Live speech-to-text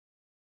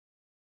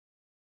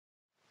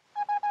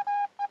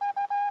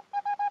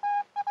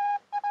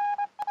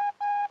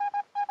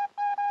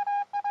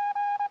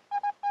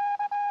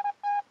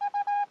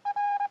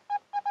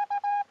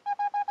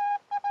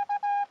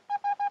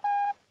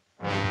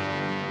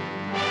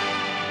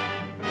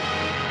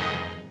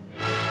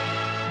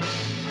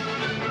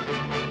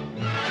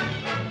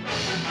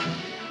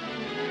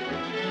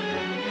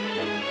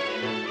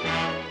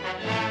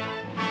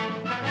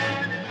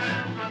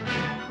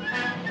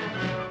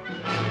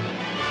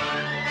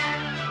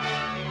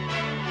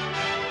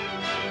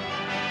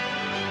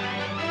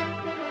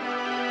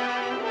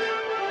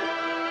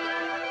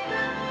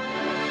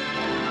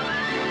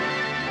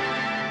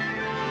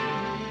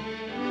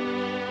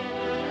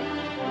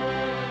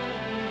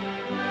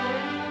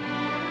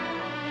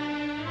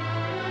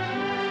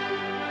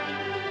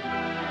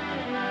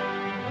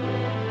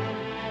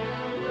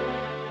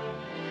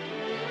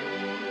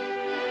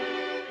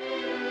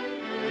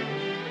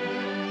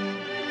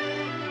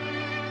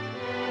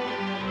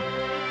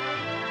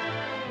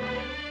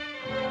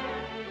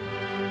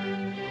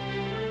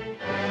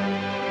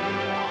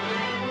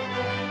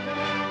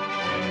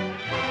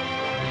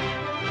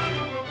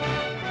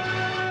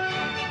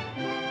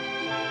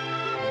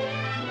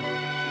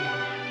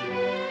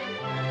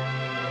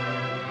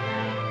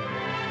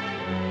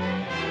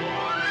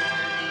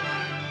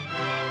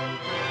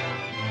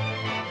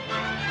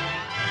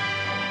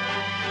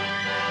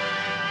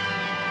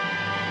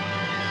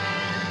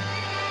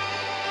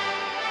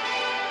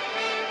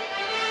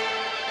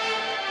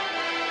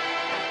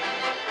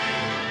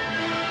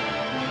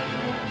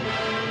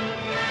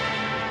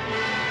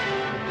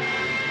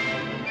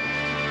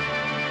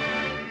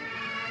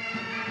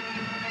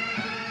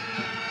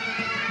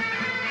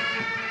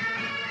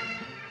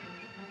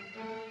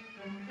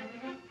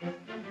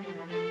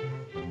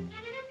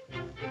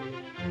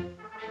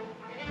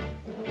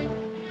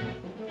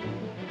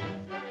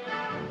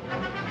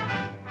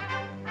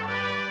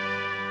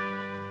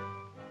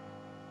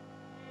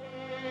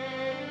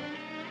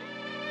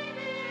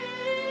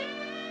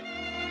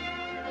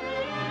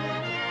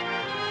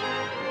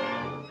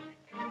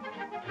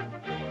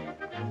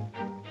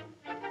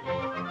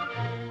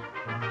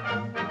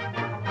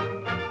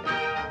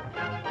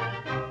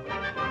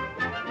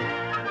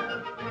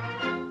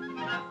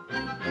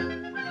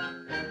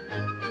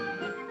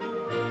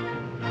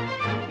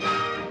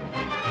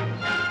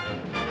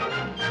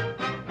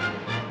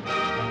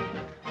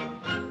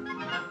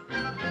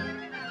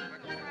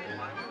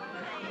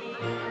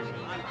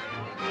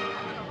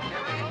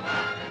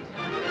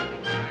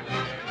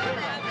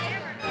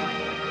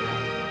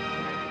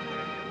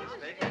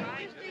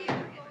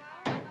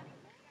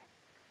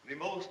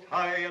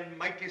high and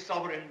mighty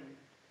sovereign,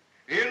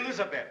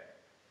 Elizabeth,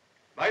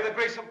 by the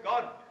grace of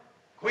God,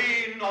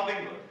 Queen of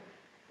England.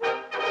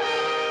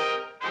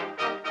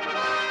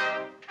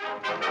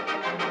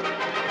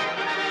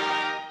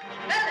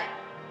 Belly,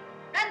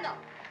 bend up.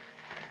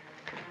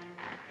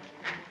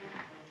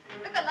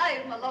 Look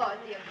alive, my lord.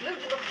 You're glued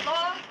to the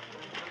floor.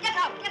 Get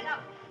out, get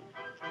out.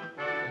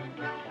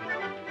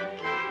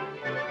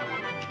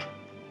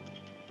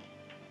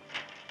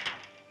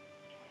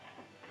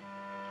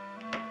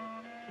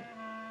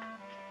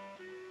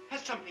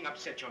 Has something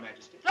upset your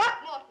majesty?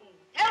 Throckmorton,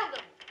 tell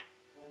them.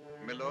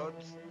 My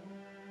lords,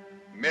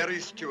 Mary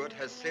Stuart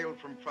has sailed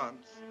from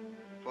France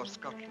for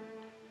Scotland.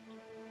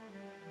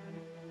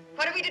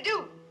 What are we to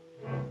do?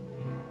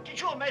 Did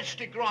your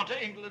majesty grant her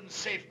England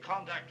safe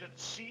conduct at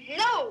sea?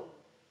 No.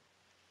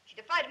 She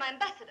defied my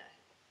ambassador,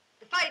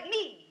 defied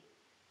me,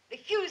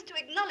 refused to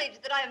acknowledge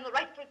that I am the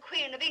rightful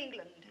Queen of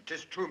England. It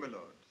is true, my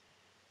lords.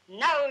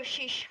 Now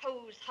she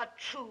shows her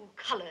true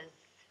colors.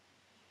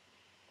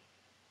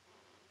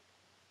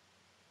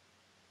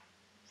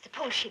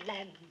 Suppose she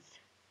lands.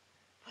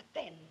 What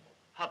then?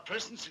 Her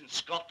presence in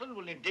Scotland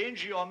will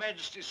endanger your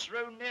majesty's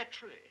throne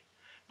naturally.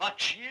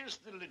 But she is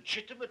the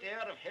legitimate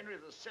heir of Henry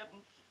VII,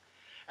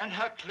 and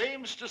her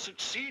claims to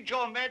succeed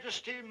your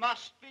majesty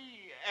must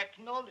be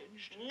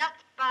acknowledged. Not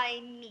by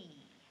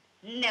me.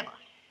 Never.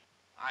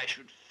 I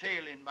should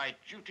fail in my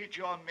duty to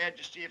your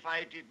majesty if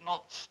I did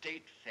not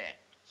state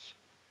facts.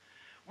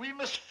 We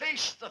must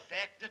face the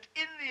fact that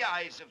in the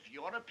eyes of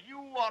Europe,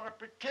 you are a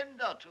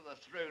pretender to the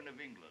throne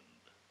of England.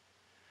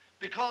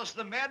 Because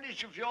the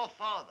marriage of your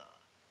father,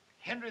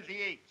 Henry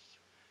VIII,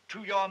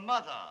 to your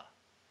mother,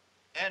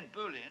 Anne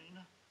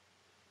Boleyn,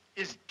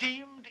 is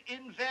deemed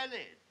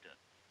invalid.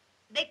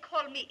 They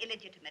call me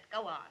illegitimate.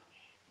 Go on.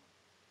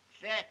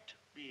 That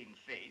being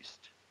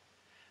faced,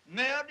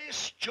 Mary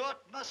Stuart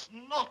must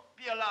not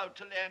be allowed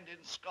to land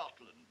in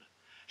Scotland.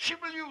 She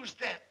will use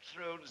that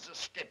throne as a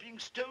stepping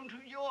stone to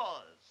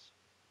yours.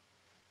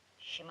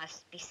 She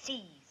must be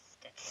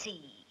seized at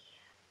sea.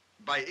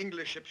 By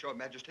English ships, your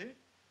majesty?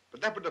 But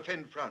that would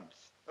offend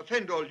France,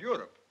 offend all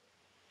Europe.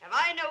 Have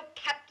I no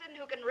captain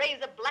who can raise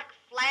a black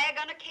flag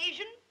on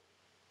occasion?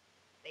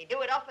 They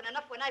do it often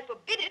enough when I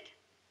forbid it.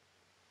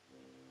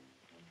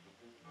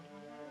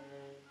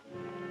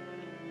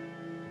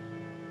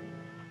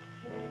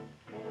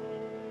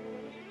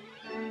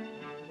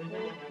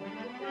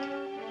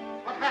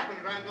 What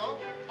happened, Randolph?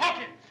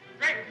 Hawkins!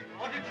 Drake!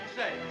 What did you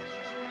say?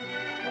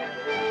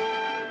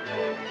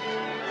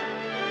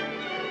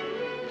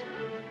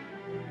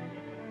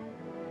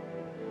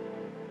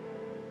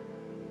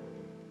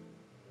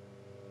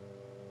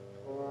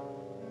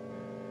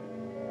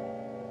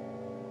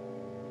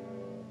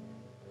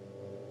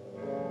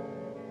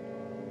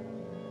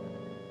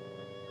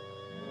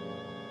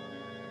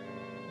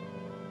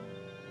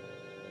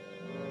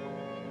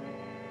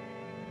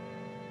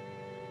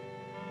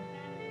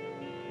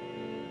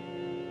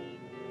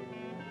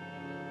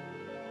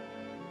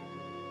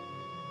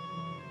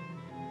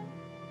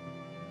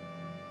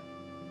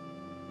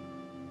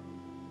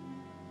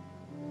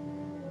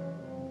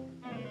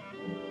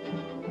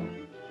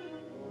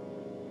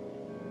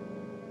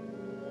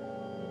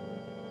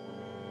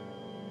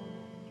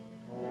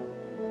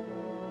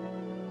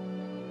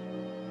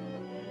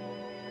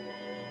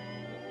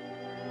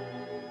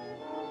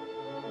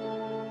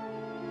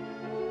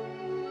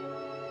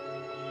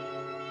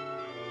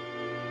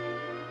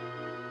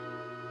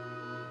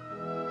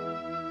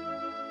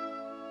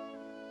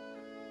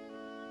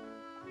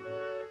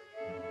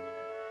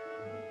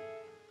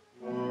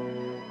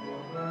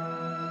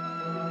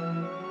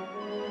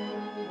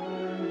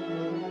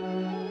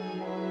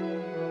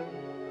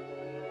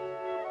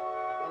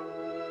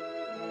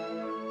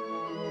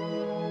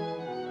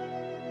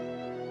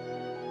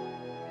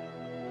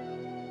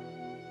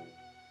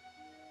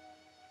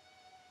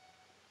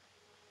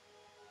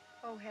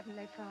 O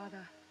Heavenly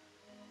Father,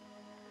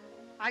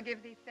 I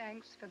give thee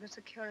thanks for the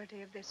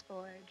security of this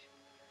voyage,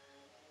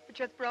 which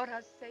hath brought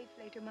us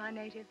safely to my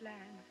native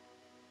land.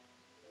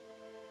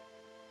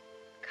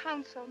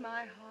 Counsel my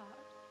heart.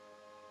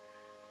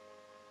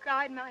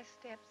 Guide my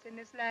steps in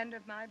this land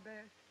of my birth,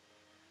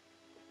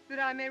 that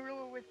I may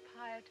rule with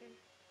piety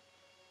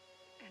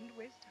and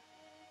wisdom.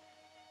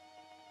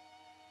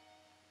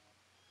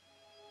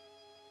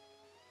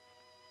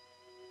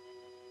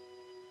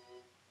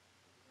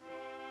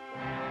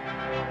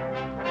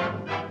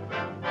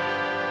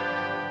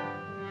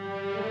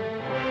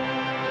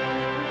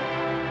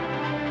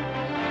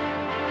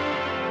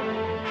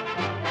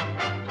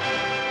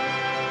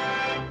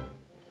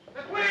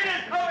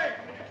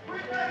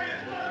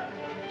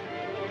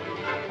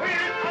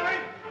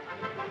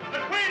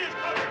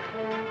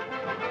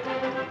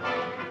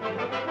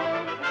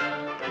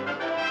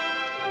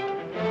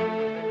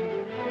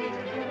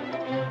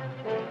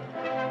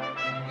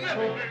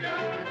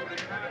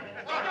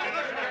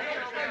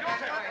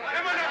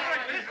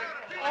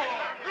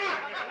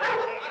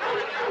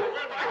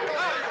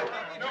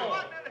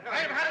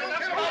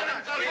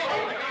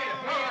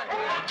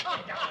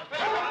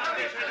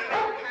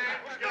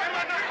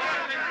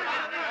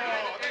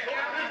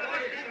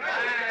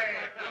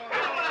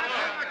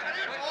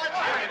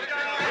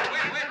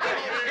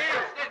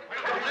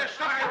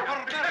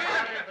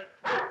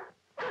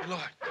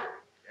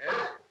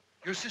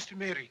 Your sister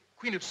Mary,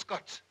 Queen of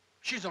Scots.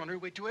 She's on her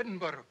way to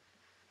Edinburgh.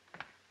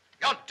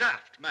 You're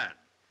daft, man.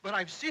 But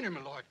I've seen her,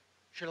 my lord.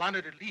 She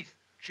landed at Leith.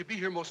 She'll be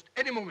here most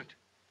any moment.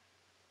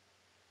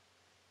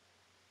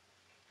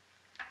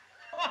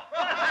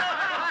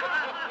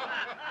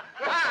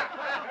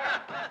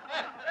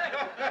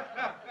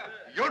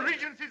 Your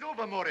regency is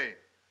over, Moray.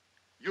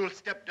 You'll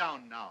step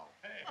down now.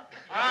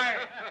 Aye.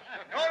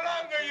 No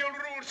longer you'll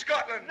rule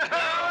Scotland.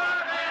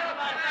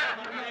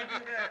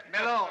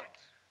 My lord,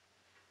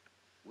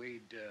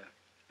 we'd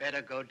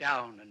better go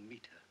down and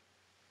meet her.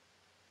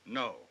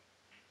 No.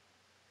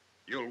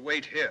 You'll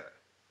wait here.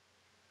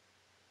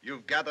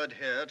 You've gathered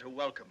here to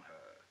welcome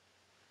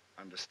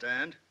her.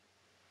 Understand?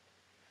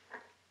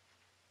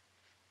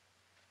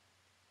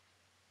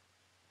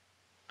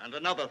 And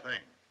another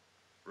thing.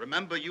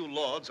 Remember, you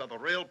lords are the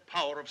real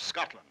power of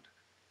Scotland.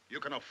 You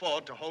can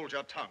afford to hold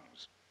your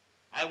tongues.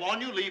 I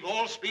warn you, leave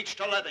all speech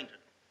to Lethington.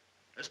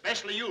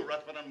 Especially you,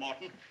 Ruthven and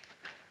Morton.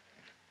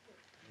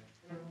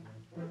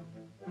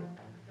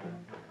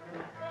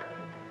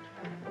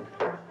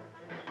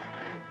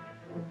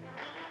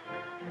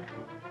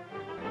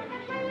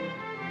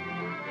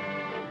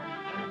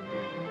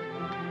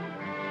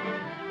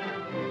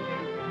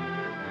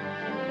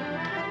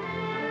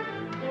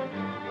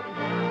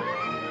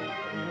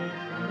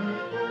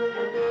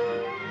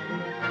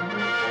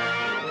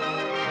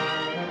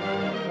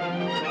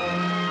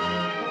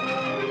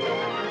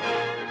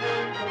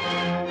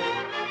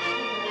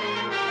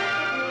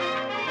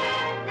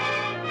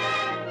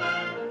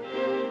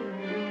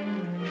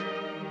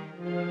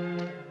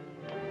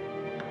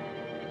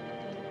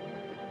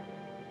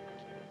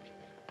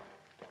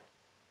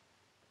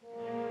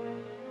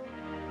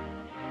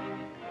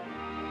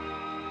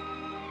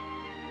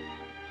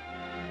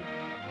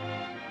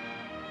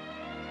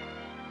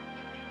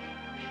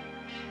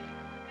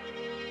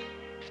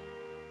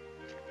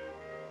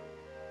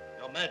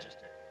 Your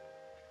Majesty.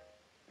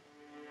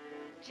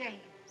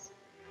 James.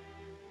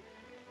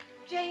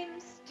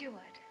 James Stuart.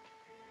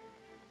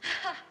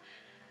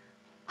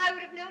 I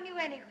would have known you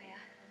anywhere.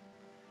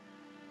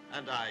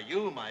 And I,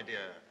 you, my dear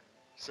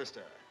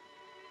sister.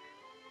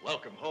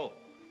 Welcome home.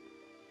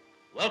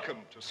 Welcome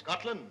to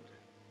Scotland,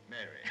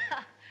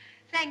 Mary.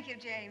 Thank you,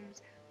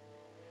 James.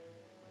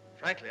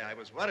 Frankly, I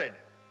was worried.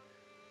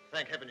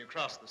 Thank heaven you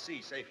crossed the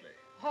sea safely.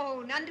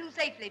 Oh, none too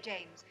safely,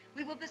 James.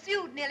 We were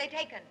pursued, nearly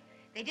taken.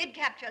 They did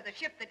capture the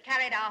ship that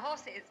carried our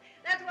horses.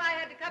 That's why I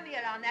had to come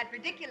here on that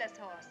ridiculous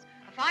horse.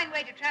 A fine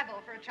way to travel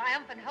for a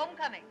triumphant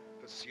homecoming.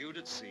 Pursued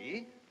at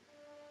sea?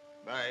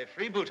 By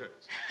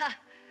freebooters?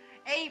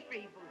 A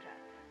freebooter.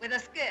 With a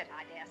skirt,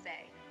 I dare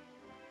say.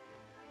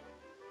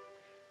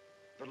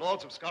 The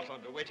lords of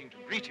Scotland are waiting to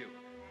greet you.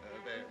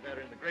 They're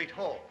in the Great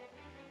Hall.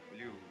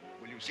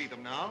 Will you see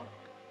them now?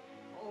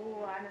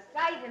 Oh, I'm a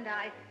sight, and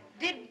I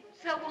did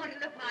so want to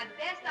look my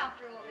best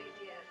after all these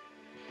years.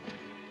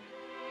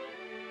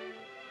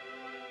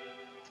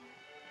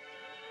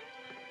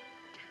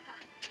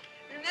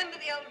 Remember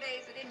the old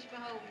days at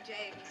Inchmahome,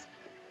 James?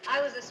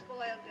 I was a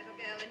spoiled little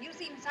girl, and you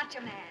seemed such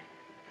a man.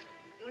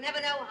 You'll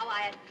never know how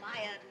I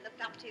admired and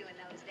looked up to you in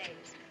those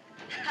days.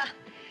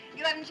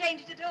 You haven't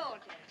changed at all,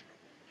 James.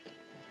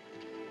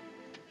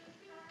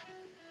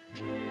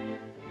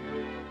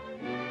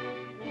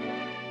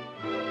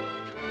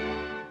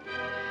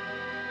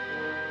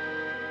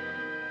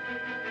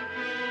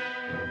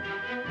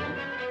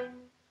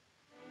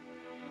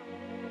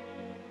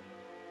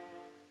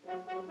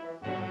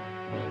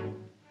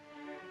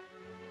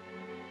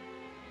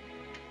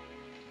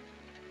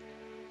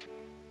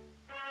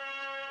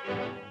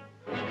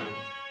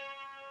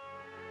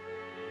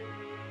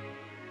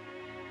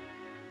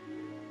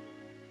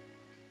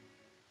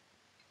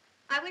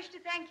 I wish to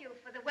thank you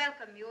for the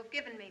welcome you have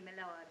given me, my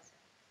lords.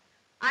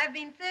 I have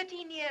been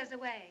 13 years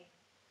away.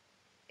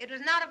 It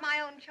was not of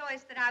my own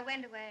choice that I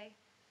went away,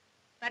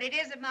 but it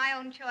is of my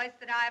own choice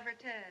that I have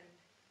returned.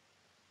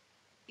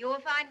 You will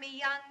find me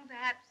young,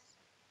 perhaps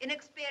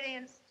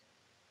inexperienced,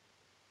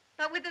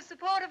 but with the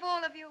support of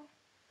all of you,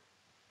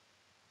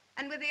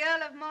 and with the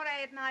Earl of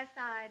Moray at my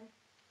side,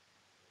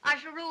 I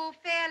shall rule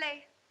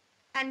fairly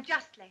and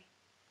justly.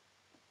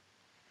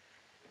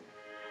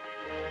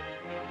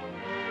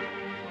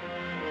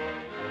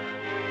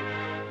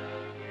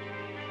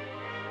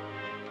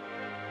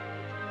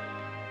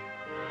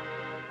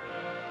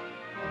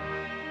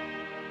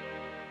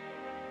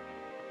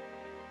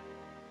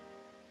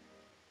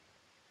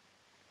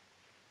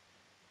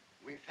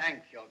 We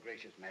thank your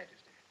gracious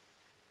majesty.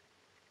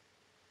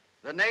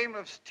 The name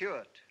of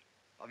Stuart,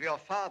 of your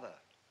father,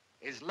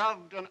 is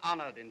loved and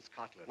honored in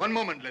Scotland. One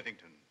moment,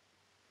 Lethington.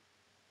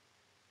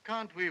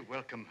 Can't we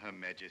welcome Her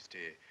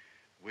Majesty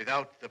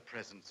without the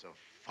presence of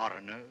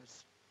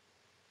foreigners?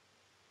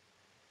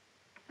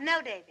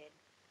 No, David.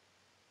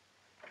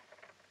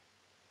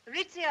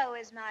 Rizzio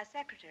is my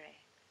secretary.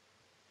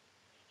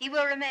 He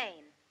will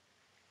remain.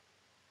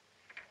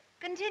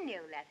 Continue,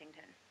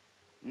 Lethington.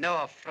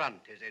 No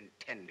affront is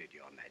intended,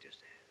 your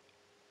majesty.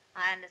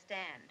 I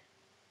understand.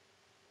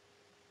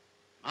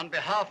 On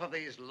behalf of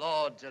these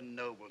lords and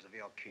nobles of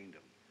your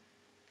kingdom,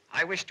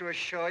 I wish to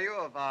assure you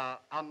of our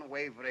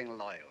unwavering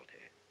loyalty.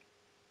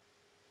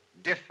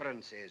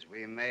 Differences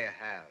we may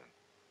have,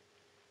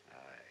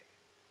 aye,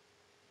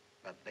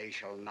 but they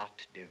shall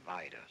not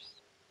divide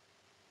us.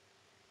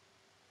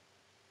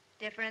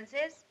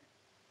 Differences?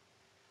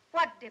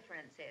 What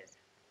differences?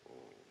 Oh,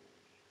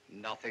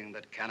 nothing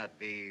that cannot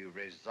be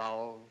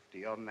resolved,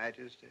 Your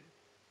Majesty.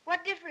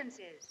 What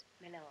differences,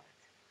 my lords?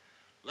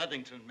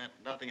 Leadington meant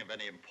nothing of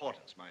any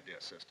importance, my dear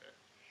sister.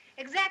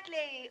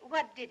 Exactly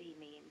what did he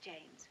mean,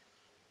 James?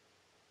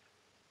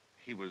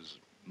 He was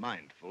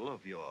mindful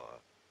of your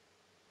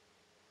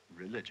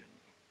religion.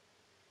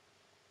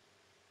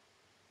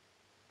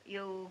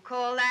 You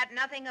call that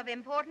nothing of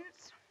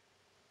importance?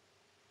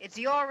 It's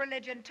your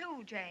religion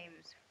too,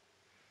 James.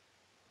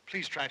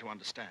 Please try to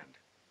understand.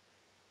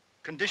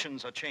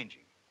 Conditions are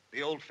changing.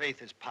 The old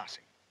faith is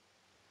passing.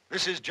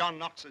 This is John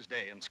Knox's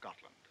day in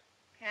Scotland.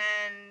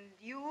 And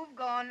you've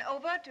gone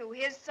over to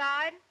his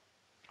side?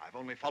 I've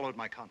only followed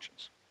my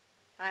conscience.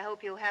 I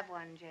hope you have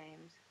one,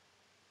 James.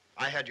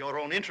 I had your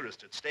own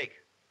interest at stake.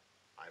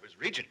 I was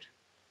regent.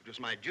 It was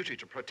my duty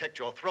to protect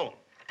your throne.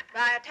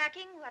 By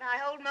attacking what I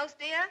hold most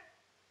dear?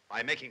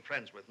 By making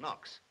friends with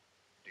Knox.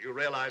 Do you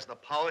realize the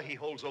power he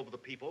holds over the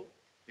people?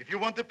 If you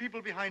want the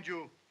people behind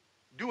you,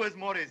 do as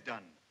Moray's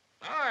done.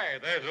 Aye,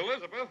 there's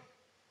Elizabeth.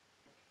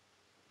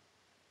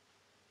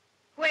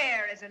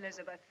 Where is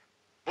Elizabeth?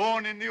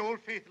 Born in the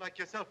old faith like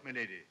yourself, my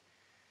lady.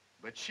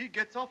 But she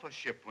gets off a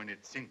ship when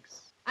it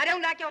sinks. I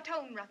don't like your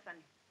tone, Ruthven.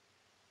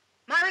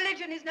 My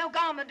religion is no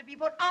garment to be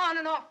put on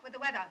and off with the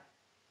weather.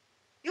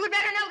 You had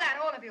better know that,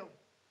 all of you.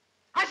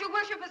 I shall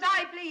worship as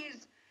I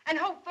please and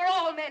hope for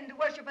all men to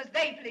worship as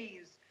they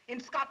please in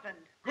Scotland.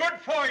 Good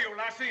for you,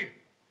 lassie.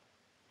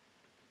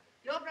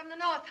 You're from the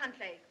north,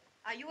 Huntley.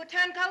 Are you a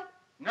turncoat?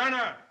 No,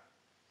 no.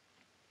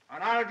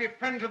 And I'll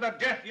defend to the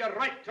death your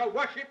right to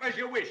worship as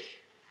you wish.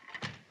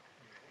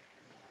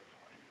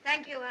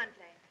 Thank you,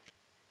 Huntley.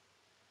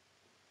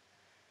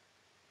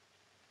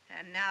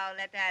 And now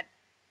let that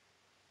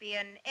be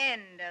an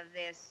end of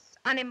this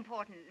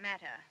unimportant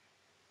matter.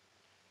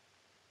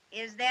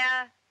 Is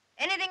there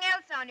anything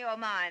else on your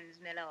minds,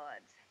 my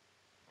lords?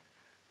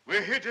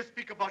 We're here to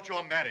speak about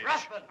your marriage.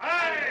 Ruthven!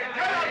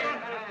 Aye,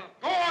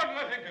 go on,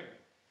 Lethington.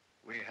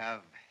 We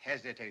have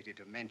hesitated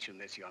to mention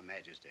this, Your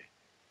Majesty.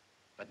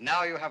 But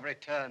now you have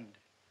returned.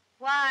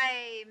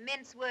 Why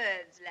mince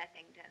words,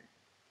 Lethington?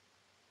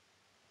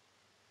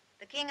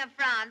 The King of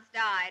France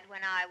died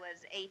when I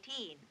was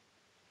 18.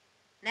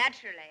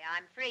 Naturally,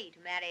 I'm free to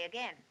marry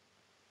again,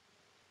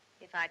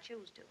 if I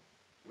choose to.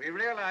 We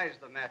realize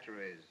the matter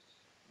is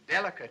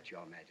delicate,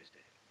 Your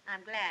Majesty.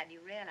 I'm glad you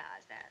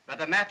realize that. But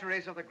the matter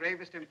is of the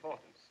gravest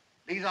importance.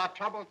 These are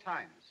troubled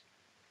times.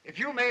 If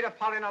you made a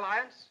foreign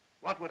alliance,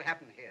 what would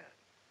happen here?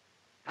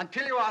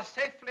 Until you are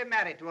safely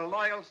married to a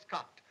loyal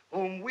Scot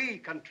whom we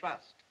can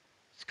trust,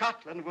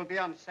 Scotland will be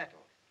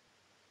unsettled.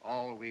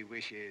 All we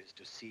wish is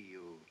to see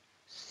you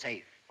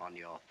safe on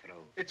your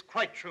throne. It's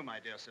quite true, my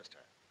dear sister.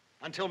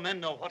 Until men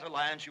know what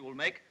alliance you will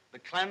make, the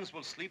clans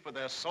will sleep with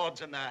their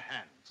swords in their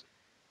hands.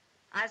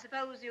 I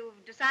suppose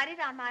you've decided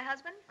on my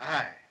husband?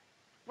 Aye.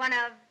 One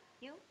of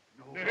you?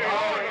 No, we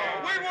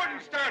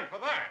wouldn't stand for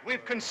that.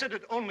 We've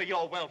considered only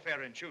your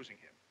welfare in choosing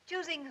him.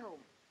 Choosing whom?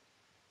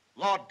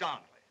 Lord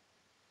Darnley.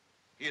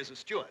 He is a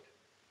Stuart,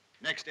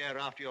 next heir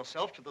after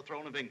yourself to the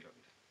throne of England.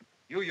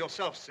 You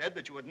yourself said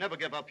that you would never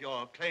give up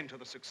your claim to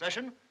the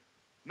succession.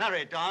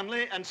 Marry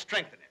Darnley and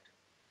strengthen it.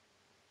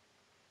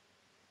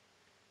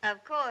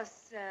 Of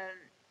course,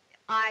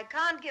 I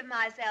can't give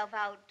myself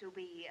out to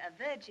be a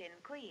virgin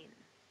queen,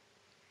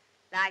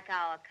 like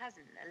our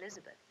cousin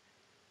Elizabeth.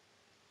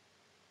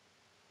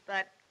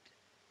 But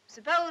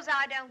suppose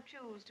I don't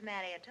choose to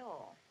marry at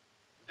all.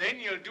 Then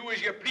you'll do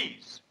as you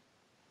please.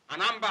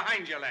 And I'm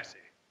behind you, lassie.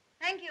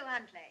 Thank you,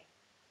 Huntley.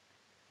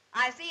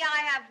 I see I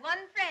have one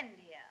friend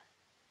here.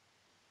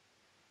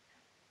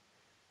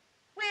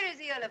 Where is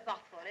the Earl of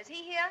Bothwell? Is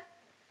he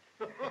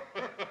here?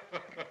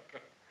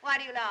 Why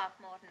do you laugh,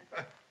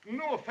 Morton?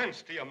 No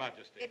offense to your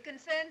majesty. It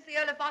concerns the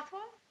Earl of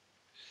Bothwell?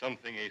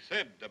 Something he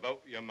said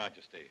about your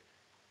majesty.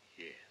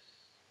 Yes.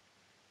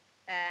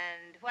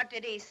 And what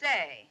did he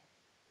say?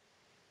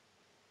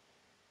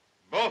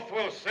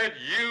 Bothwell said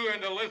you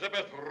and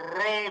Elizabeth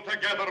rolled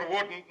together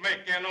wouldn't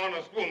make an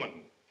honest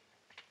woman.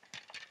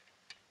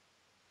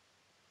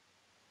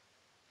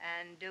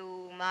 And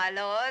do my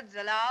lords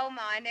allow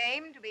my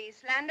name to be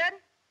slandered?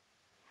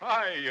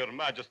 Aye, your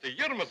majesty,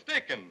 you're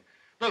mistaken.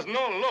 There's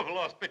no love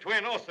lost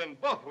between us and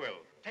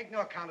Bothwell. Take no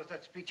account of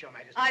that speech, Your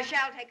Majesty. I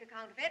shall take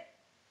account of it.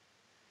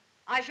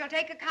 I shall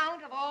take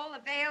account of all the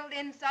veiled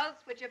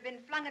insults which have been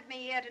flung at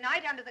me here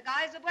tonight under the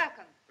guise of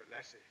welcome. But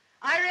lassie.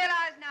 I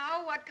realize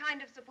now what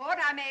kind of support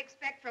I may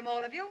expect from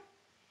all of you,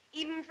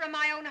 even from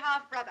my own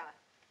half-brother.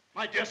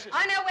 My dear sister.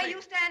 I know where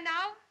you stand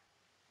now.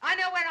 I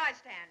know where I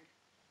stand.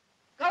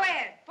 Go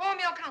ahead, form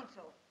your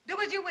council. Do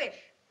as you wish.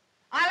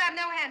 I'll have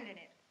no hand in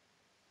it.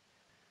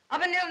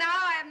 Up until now,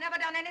 I have never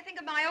done anything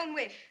of my own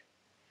wish.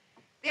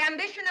 The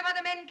ambition of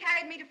other men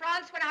carried me to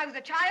France when I was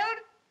a child.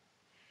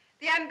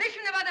 The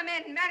ambition of other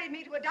men married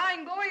me to a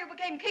dying boy who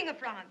became king of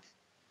France.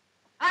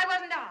 I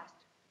wasn't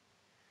asked.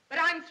 But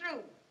I'm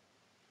through.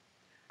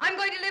 I'm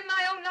going to live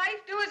my own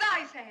life, do as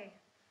I say.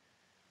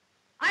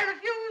 I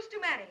refuse to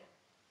marry.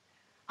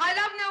 I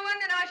love no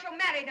one and I shall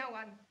marry no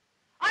one.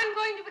 I'm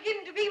going to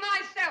begin to be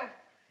myself.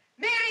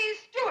 Mary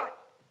Stuart.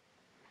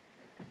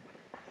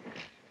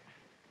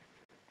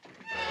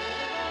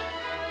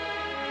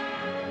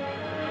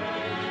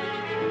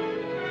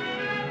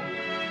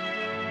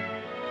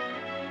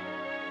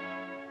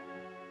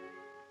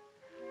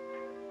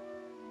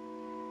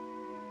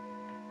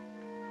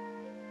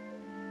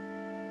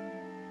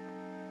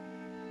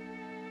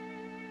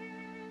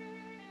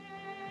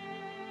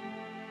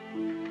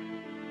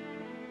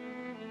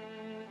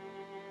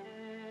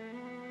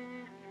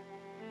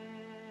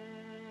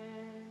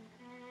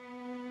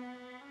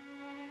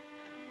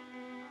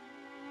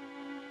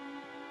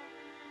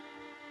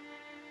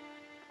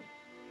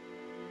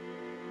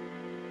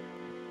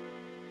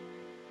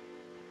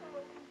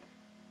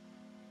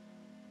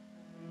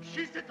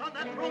 She sits on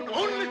that throne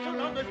only so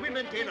long as we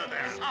maintain her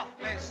there.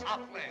 Softly,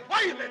 softly.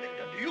 Why,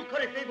 Leadington? Do you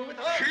curry favor with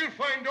her? She'll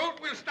find out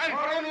we'll stand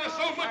for only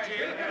so much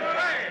here.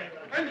 Aye,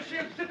 and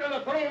she'll sit on the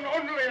throne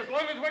only as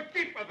long as we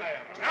keep her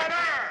there.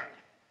 Nada!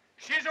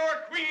 She's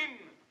our queen,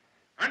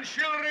 and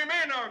she'll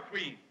remain our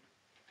queen.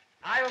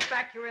 I'll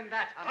back you in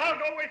that, Hunter.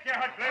 I'll go with you,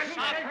 Hutcliffe.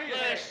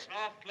 Softly,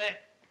 softly.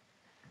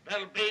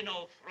 There'll be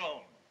no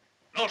throne.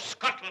 No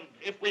Scotland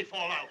if we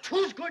fall out.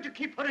 Who's going to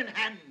keep her in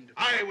hand?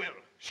 I will.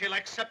 She'll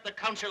accept the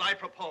counsel I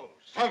propose.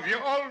 Have you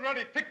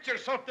already picked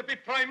yourself to be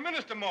Prime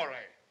Minister,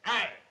 Moray?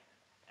 Aye.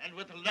 And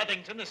with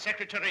Leadington as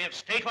Secretary of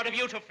State, what have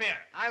you to fear?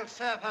 I'll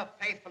serve her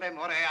faithfully,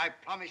 Moray. I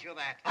promise you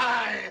that.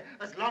 Aye,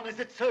 as long as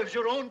it serves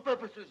your own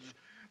purposes.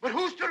 But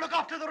who's to look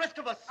after the rest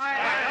of us?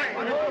 I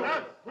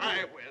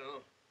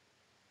will.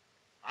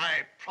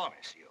 I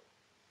promise you.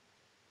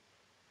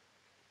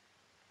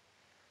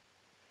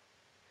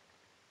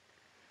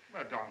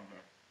 Madonna.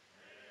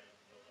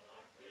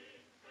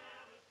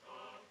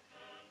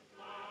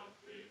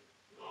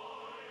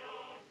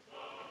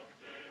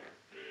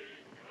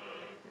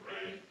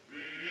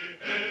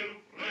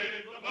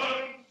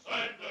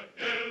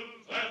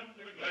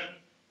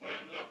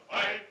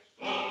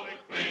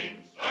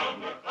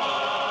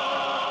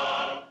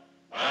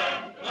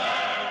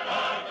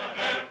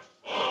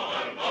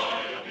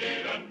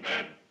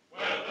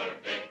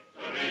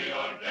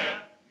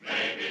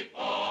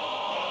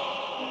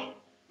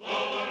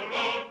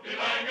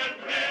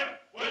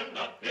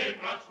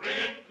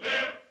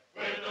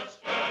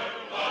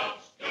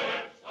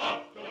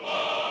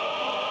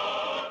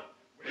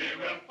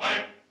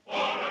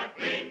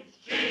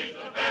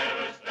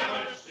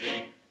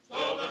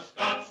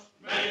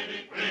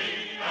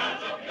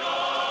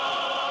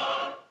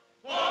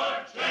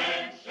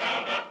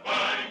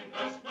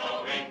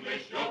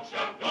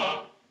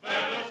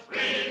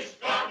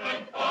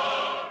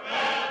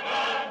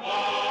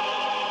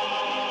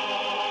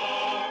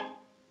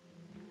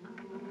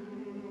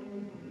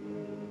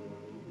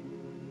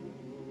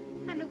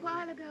 And a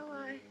while ago,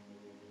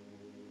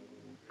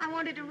 I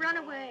wanted to run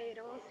away. It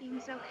all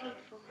seemed so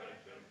hateful.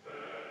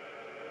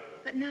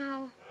 But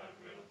now,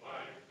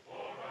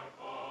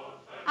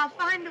 I'll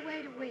find a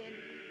way to win.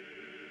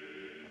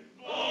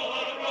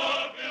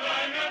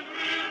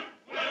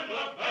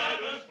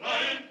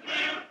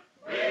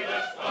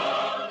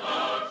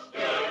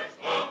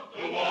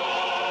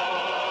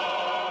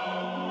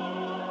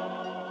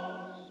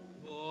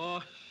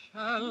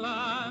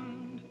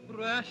 Land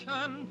fresh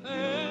and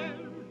fair,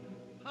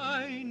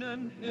 pine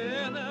and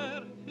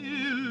heather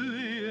fill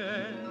the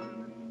air.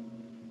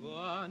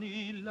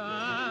 Bonny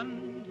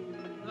land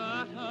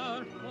that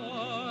our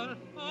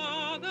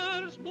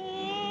forefathers bore,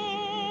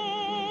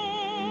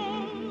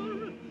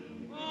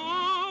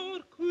 our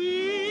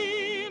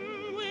Queen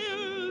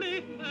will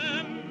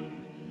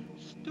defend,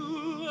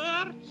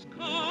 Stuart's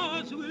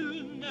cause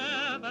will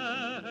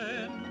never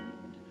end,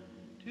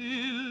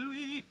 till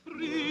we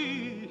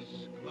free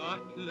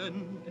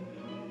Scotland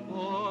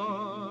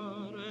forevermore.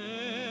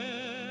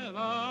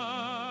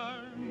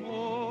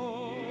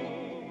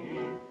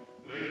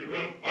 They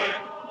will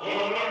fight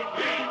for our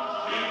queen.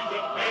 She's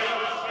the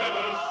fairest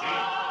ever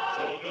seen.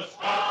 So the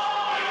Scots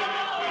may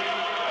be free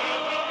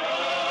as of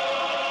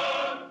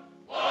yore.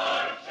 For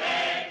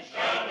shame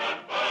shall not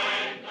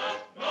bind us,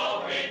 no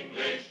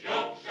English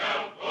yoke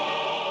shall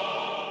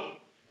fall.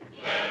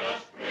 Let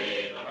us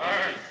breathe the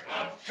first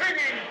Scots.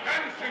 Singing,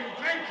 dancing,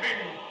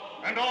 drinking,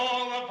 and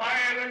all the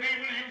vile and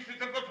evil uses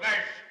of the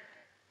flesh.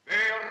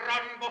 They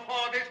run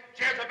before this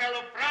Jezebel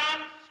of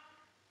France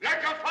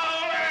like a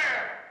foul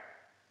air.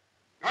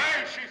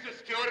 Aye, she's a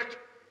Stuart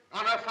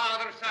on her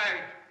father's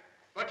side.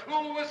 But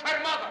who was her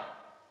mother?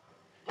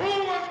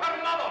 Who was her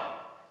mother?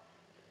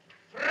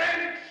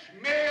 French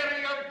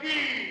Mary of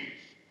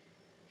Guise.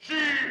 She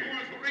who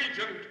was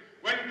regent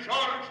when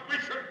George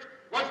Wishart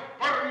was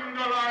burned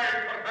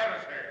alive for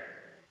heresy.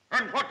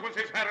 And what was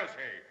his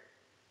heresy?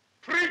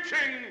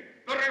 Preaching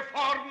the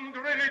reformed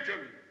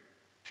religion.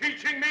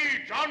 Teaching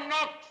me, John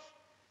Knox,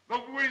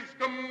 the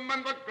wisdom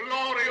and the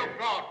glory of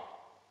God.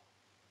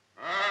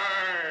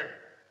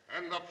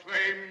 and the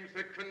flames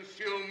that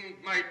consumed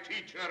my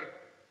teacher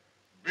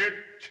bit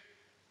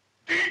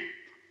deep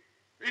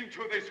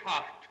into this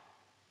heart.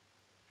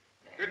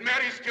 Did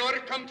Mary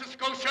Stuart come to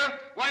Scotia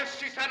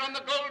whilst she sat on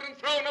the golden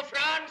throne of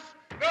France?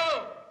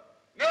 No,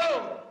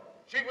 no.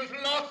 She was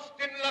lost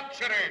in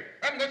luxury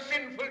and the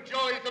sinful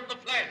joys of the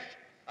flesh.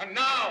 And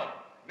now,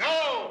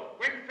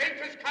 when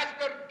fate has cast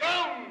her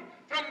down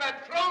from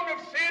that throne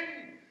of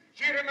sin,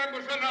 she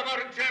remembers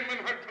another gem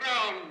in her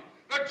crown,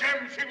 the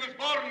gem she was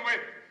born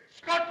with,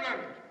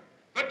 Scotland.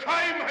 The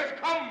time has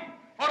come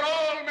for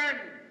all men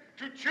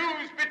to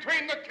choose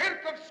between the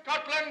Kirk of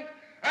Scotland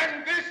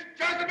and this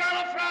Jezebel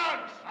of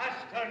France.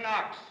 Master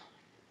Knox.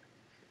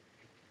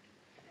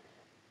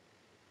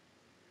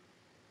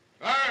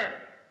 Aye.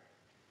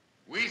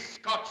 We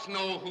Scots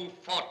know who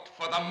fought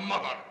for the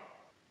mother.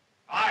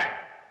 Aye.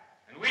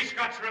 And we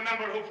Scots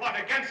remember who fought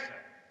against her.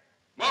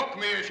 Mock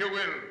me as you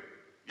will.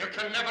 You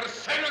can never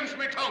silence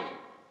me tongue.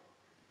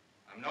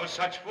 I'm no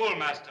such fool,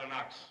 Master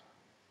Knox.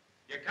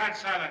 You can't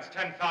silence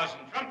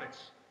 10,000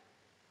 trumpets.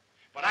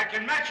 But I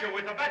can match you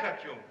with a better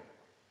tune.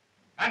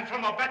 And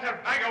from a better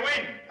bag of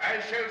wind. I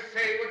shall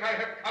say what I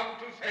have come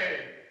to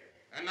say.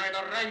 And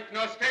neither rank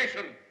nor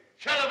station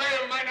shall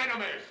avail mine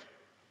enemies.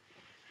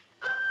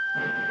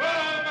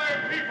 Oh,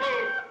 my people,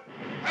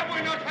 have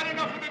we not had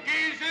enough of the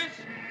Guises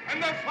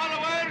and their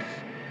followers?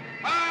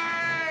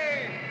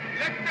 Aye,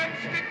 let them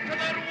stick to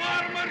their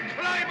warmer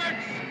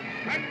climates,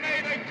 and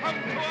may they come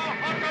to a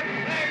hotter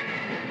place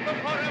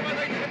before ever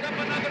they set up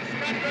another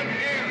standard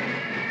here.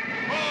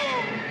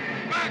 Oh,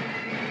 back,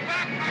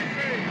 I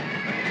say.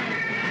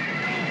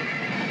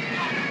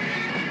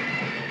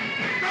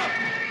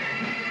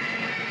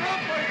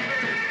 Stop, I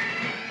say.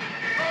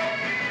 Stop,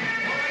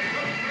 or I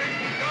shall bring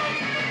down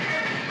the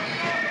curse of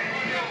God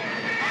upon you.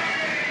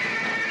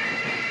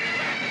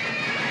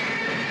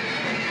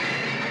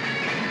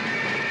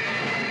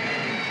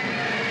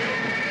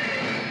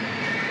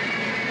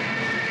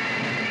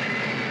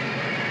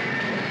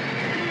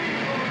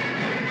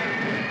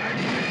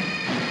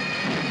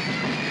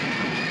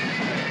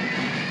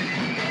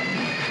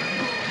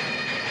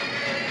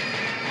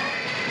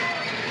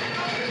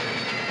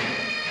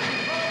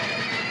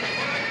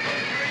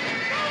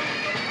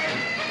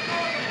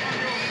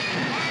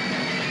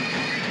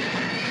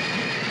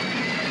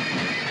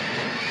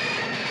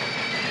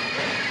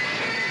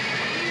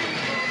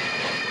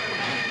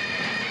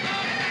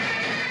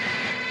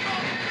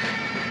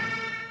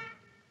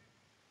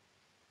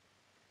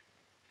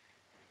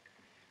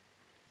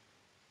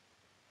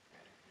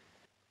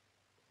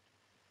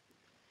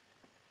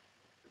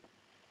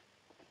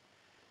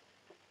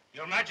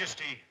 Your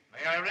Majesty,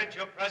 may I rid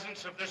your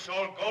presence of this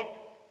old goat?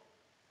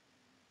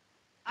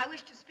 I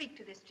wish to speak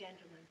to this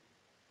gentleman.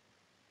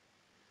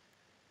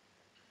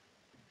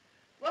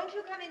 Won't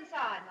you come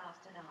inside,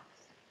 Master Knox?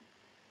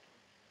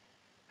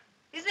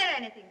 Is there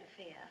anything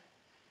to fear?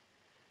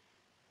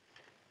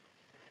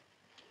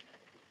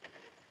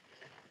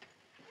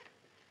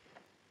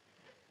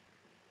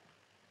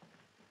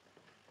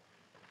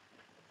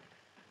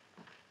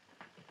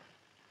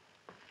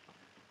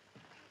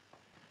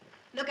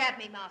 Look at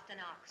me, Master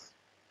Knox.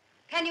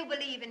 Can you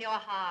believe in your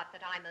heart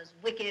that I'm as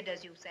wicked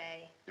as you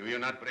say? Do you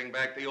not bring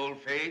back the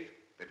old faith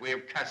that we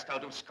have cast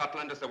out of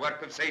Scotland as the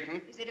work of Satan?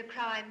 Is it a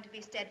crime to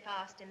be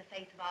steadfast in the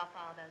faith of our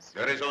fathers?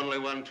 There is only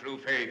one true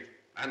faith,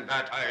 and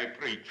that I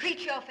preach.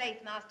 Preach your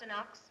faith, Master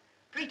Knox.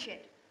 Preach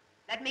it.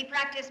 Let me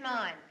practice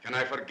mine. Can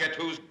I forget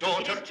whose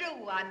daughter? It is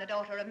true I'm the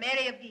daughter of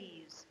Mary of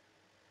Guise.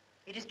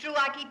 It is true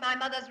I keep my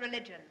mother's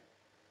religion.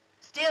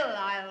 Still,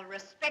 I'll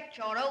respect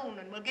your own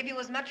and will give you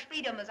as much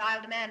freedom as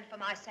I'll demand for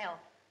myself.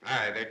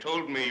 Aye, they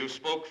told me you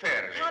spoke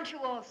fairly. Can't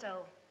you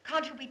also?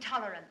 Can't you be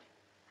tolerant?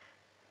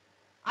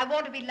 I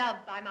want to be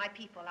loved by my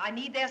people. I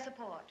need their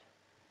support.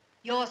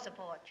 Your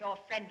support, your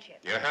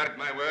friendship. You heard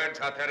my words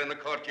out there in the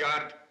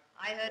courtyard?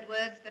 I heard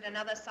words that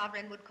another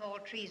sovereign would call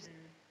treason.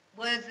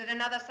 Words that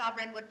another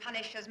sovereign would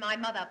punish as my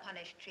mother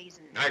punished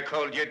treason. I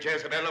called you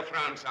Jezebel of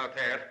France out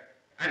there,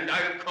 and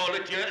I'll call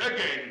it you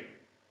again.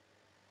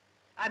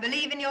 I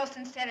believe in your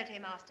sincerity,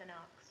 Master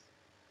Knox.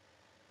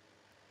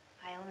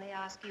 I only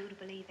ask you to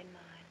believe in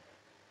mine.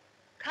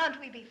 Can't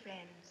we be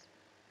friends?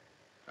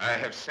 I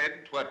have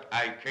said what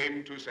I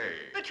came to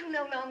say. But you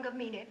no longer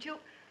mean it. You...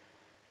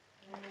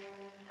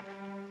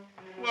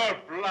 Well,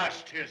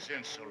 blast his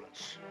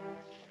insolence.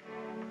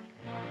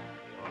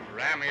 Old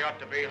ram, he ought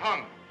to be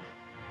hung.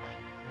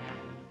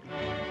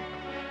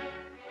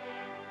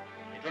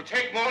 It'll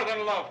take more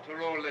than love to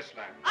rule this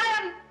land. I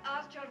haven't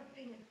asked your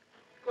opinion.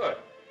 Good.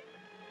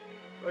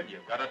 Good,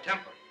 you've got a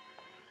temper.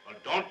 Well,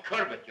 don't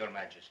curb it, Your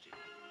Majesty.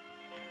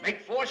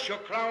 Make force your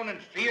crown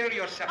and fear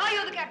yourself. Are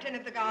you the captain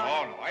of the guard?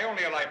 Oh, no, I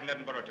only arrived in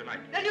Edinburgh tonight.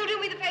 Then you'll do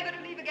me the favor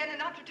to leave again and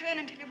not return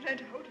until you've learned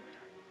to hold it.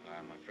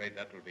 I'm afraid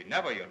that will be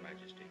never, Your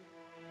Majesty.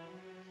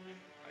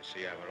 I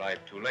see I've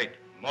arrived too late.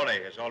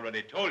 Murray has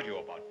already told you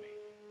about me.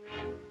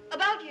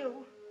 About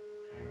you?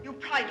 You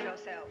pride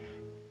yourself.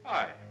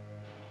 Aye.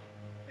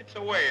 It's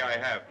a way I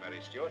have, Mary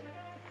Stuart.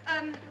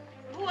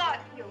 Who are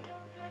you?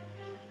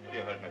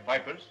 You heard my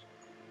pipers.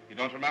 You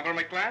don't remember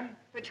my clan?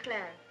 Which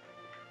clan?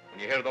 When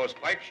you hear those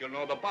pipes, you'll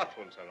know the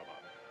bathrooms are about.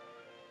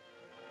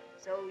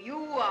 So you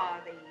are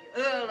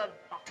the Earl of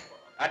Bothwell.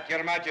 At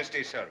your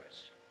Majesty's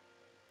service.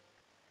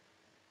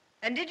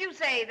 And did you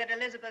say that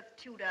Elizabeth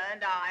Tudor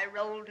and I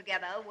rolled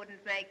together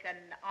wouldn't make an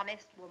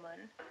honest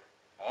woman?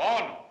 Oh,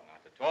 no,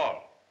 not at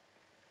all.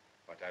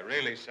 What I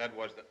really said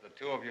was that the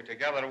two of you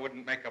together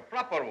wouldn't make a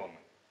proper woman.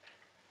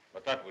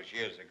 But that was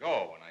years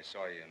ago when I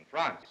saw you in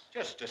France.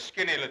 Just a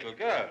skinny little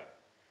girl.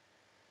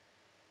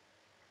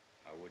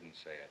 I wouldn't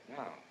say it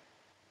now.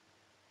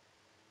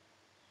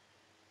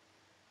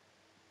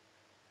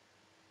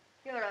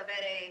 You're a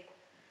very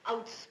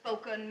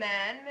outspoken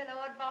man, my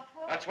Lord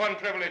Bothwell. That's one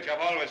privilege I've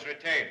always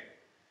retained.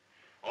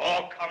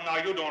 Oh, come now,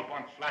 you don't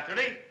want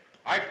flattery.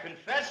 I've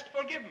confessed,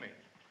 forgive me.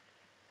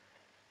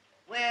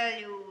 Well,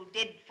 you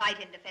did fight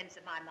in defense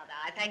of my mother.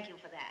 I thank you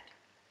for that.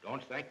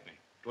 Don't thank me.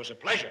 It was a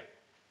pleasure.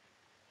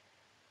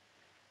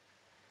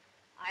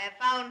 I have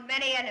found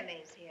many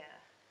enemies here.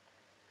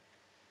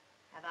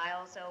 Have I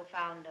also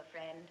found a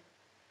friend?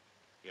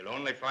 You'll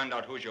only find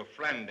out who's your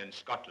friend in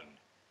Scotland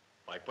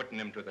by putting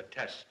him to the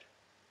test.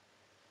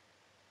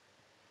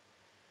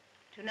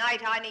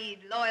 Tonight I need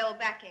loyal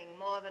backing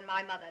more than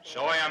my mother did.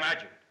 So I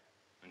imagine.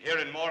 And here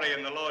in Moray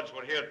and the Lords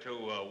were here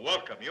to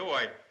welcome you.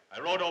 I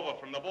rode over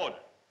from the border.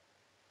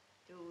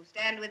 To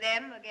stand with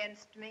them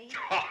against me?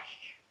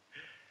 Gosh!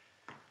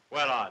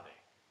 Where are they?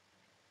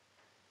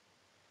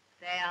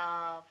 They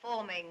are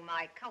forming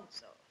my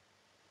council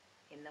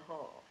in the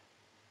hall.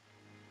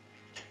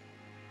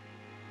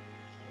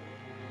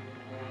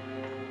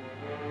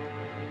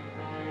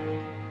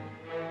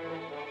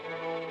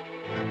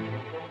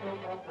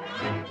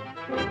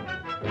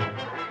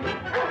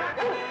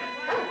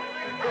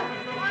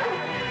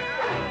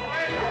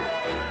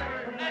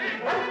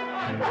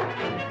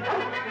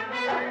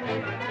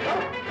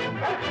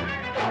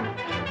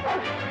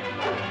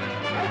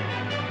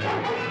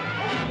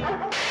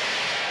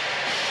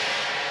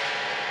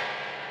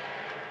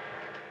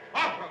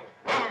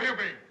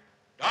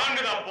 Down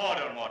to the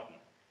border, Morton.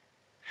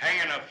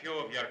 Hanging a few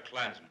of your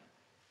clansmen.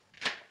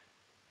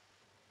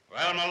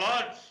 Well, my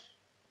lords,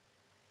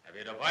 have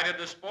you divided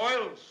the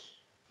spoils?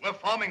 We're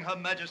forming Her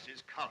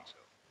Majesty's Council.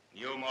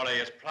 You,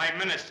 Moray, as Prime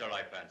Minister,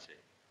 I fancy.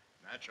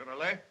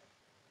 Naturally.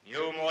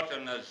 You,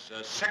 Morton, as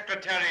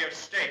Secretary of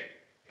State.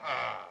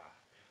 Ah.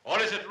 Or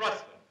is it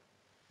Ruthven?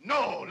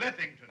 No,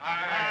 Lethington.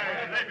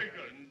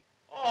 Lethington.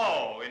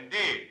 Oh,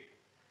 indeed.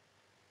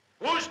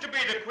 Who's to be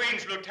the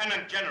Queen's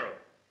Lieutenant General?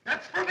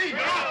 That's for me.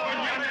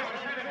 Well,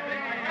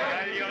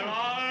 you're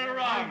all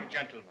wrong,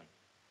 gentlemen.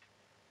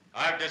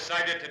 I've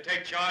decided to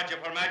take charge of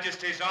Her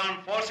Majesty's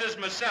Armed Forces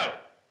myself.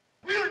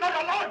 We're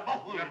not allowed,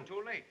 Buffalo. You're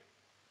too late.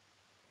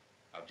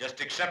 I've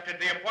just accepted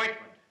the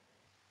appointment.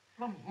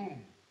 From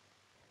whom?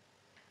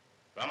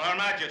 From Her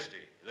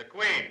Majesty, the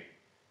Queen.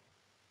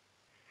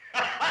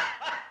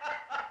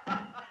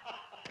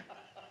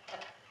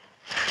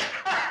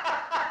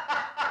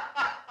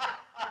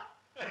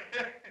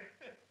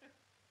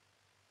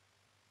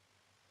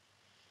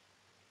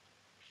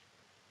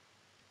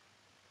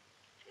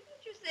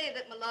 Say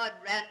that my Lord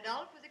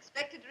Randolph was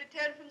expected to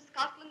return from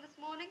Scotland this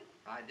morning?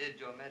 I did,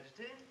 Your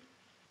Majesty.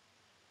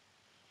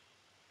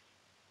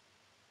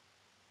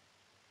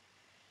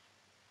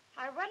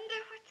 I wonder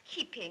what's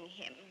keeping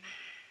him.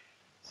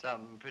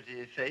 Some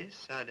pretty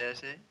face, I dare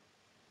say.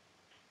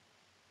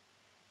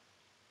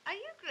 Are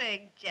you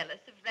growing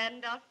jealous of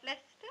Randolph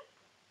Leicester?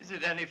 Is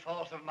it any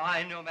fault of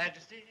mine, Your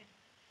Majesty?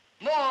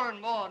 More and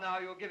more now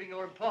you're giving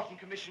your important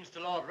commissions to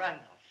Lord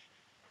Randolph.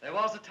 There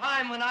was a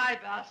time when I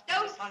basked in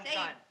Don't the sunshine.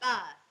 say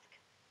bask.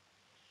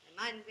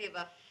 Reminds me of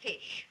a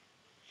fish.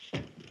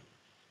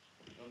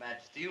 Your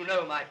Majesty, you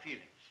know my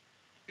feelings.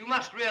 You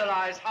must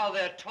realize how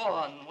they're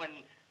torn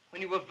when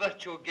you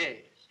avert your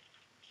gaze.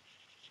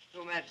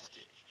 Your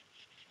Majesty,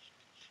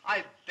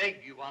 I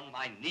beg you on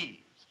my knees.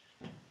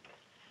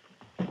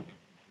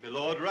 My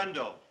Lord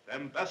Randolph,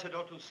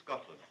 Ambassador to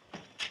Scotland.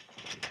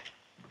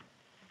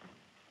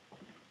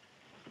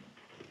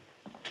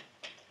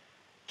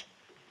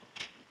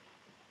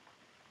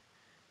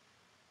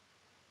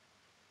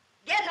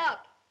 Get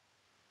up!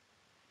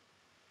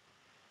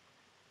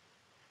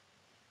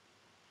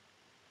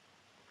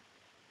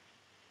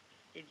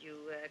 Did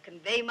you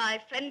convey my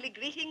friendly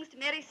greetings to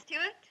Mary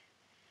Stuart?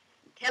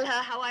 And tell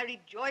her how I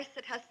rejoice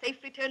at her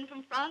safe return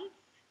from France?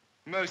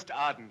 Most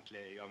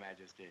ardently, Your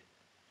Majesty.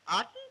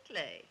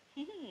 Ardently?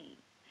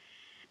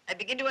 I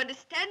begin to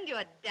understand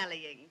your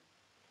dallying.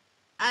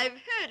 I've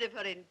heard of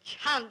her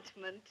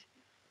enchantment.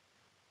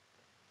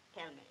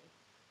 Tell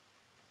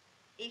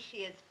me, is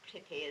she as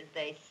pretty as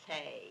they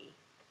say?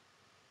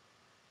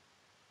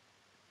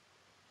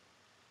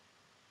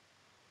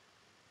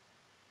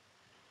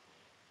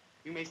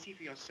 You may see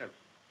for yourself.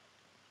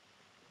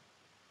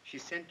 She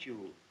sent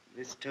you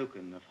this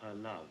token of her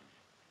love.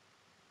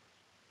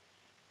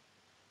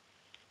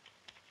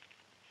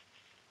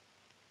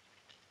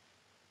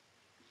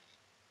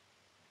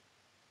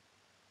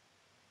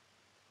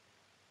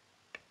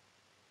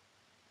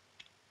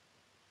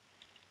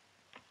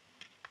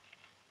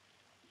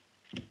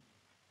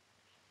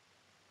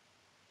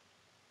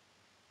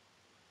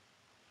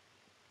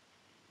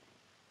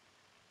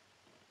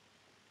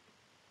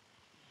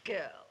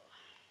 girl.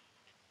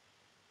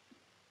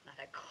 Not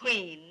a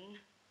queen.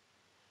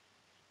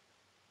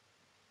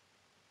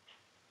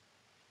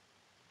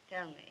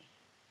 Tell me,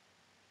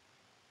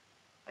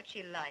 what's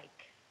she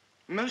like?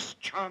 Most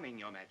charming,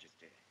 Your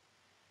Majesty.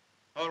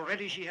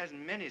 Already she has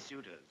many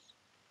suitors.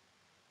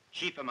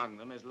 Chief among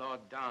them is Lord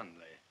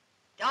Darnley.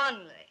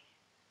 Darnley.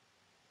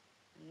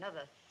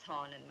 Another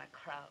thorn in my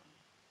crown.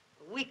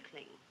 A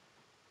weakling.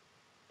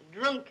 A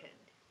drunkard.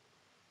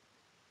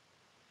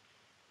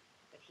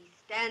 But he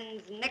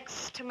stands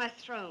next to my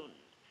throne.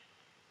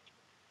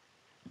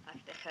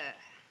 After her.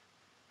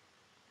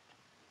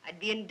 I'd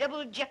be in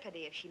double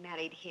jeopardy if she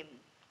married him.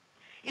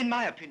 In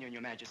my opinion,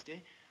 Your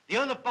Majesty, the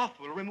Earl of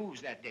Bothwell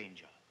removes that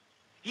danger.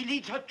 He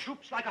leads her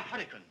troops like a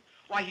hurricane.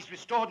 Why, he's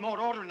restored more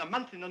order in a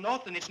month in the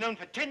north than it's known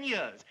for 10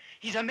 years.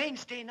 He's a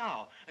mainstay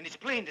now, and it's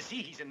plain to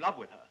see he's in love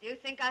with her. Do you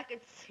think I could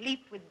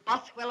sleep with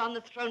Bothwell on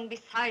the throne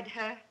beside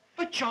her?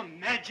 But, Your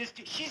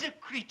Majesty, she's a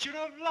creature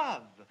of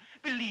love.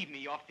 Believe me,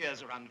 your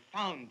fears are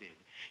unfounded.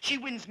 She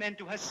wins men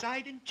to her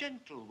side in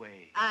gentle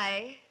ways.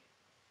 Aye.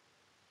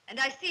 And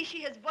I see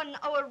she has won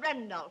our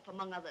Randolph,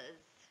 among others.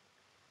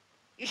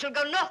 You shall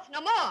go north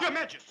no more. Your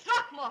Majesty!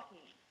 Throckmorton,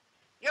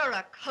 you're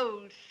a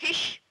cold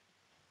fish.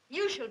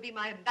 You shall be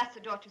my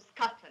ambassador to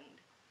Scotland.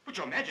 But,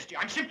 Your Majesty,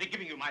 I'm simply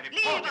giving you my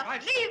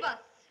report. Leave us!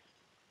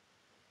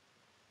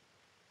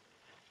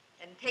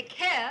 Then take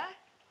care,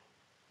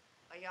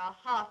 or your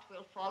heart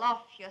will fall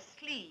off your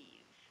sleeve.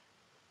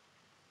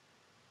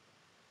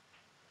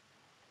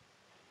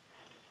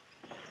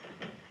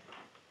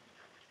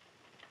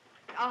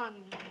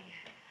 Darnley,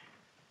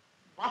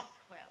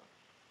 Bothwell.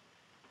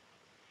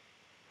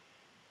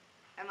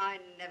 Am I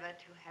never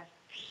to have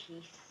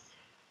peace?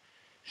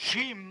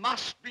 She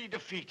must be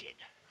defeated.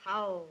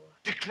 How?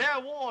 Declare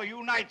war,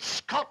 unite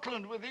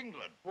Scotland with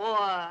England.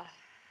 War.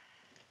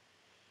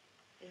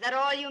 Is that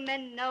all you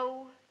men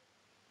know?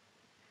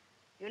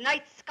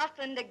 Unite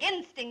Scotland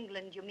against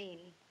England, you mean?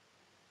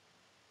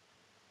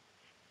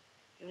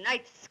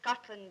 Unite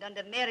Scotland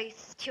under Mary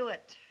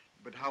Stuart.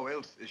 But how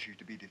else is she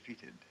to be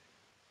defeated?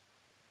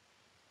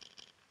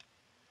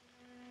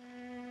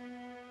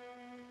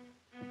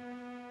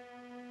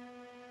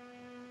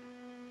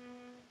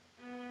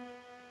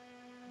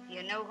 Do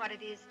you know what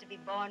it is to be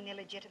born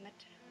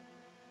illegitimate?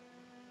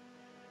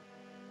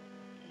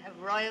 To have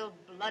royal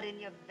blood in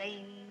your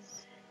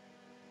veins,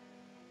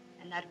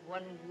 and that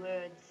one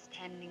word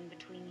standing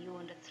between you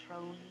and a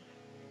throne.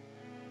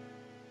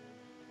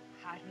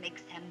 How it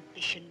makes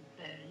ambition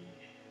burn.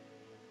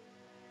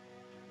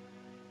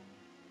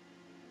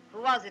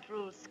 Who was it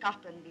ruled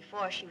Scotland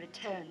before she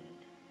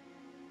returned?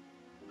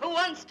 Who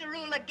wants to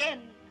rule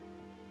again?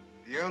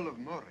 The Earl of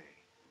Moray.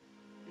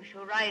 You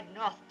shall ride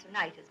north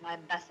tonight as my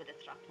ambassador,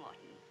 Throckmorton,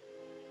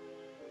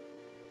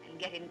 and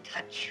get in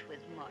touch with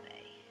Moray.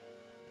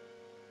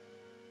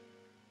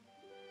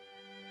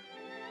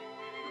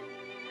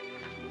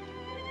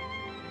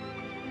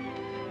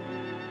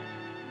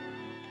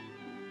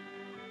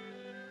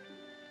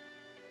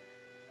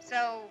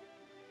 So,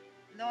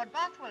 Lord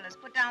Bothwell has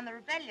put down the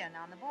rebellion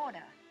on the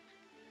border.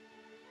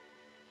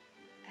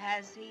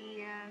 Has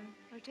he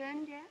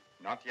returned yet?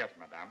 Not yet,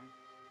 madame.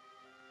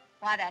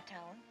 Why that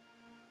tone?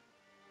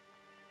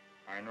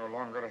 I no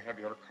longer have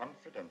your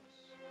confidence.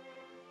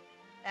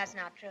 That's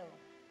not true.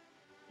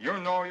 You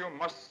know you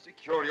must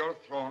secure your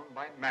throne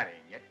by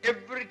marrying, yet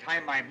every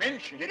time I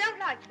mention You it... don't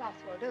like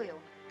Bothwell, do you?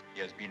 He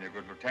has been a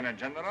good lieutenant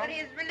general. But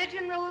his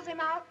religion rules him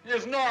out? He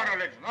has no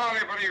religion. All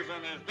he believes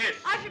in is this.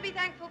 I should be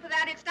thankful for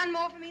that. It's done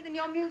more for me than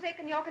your music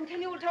and your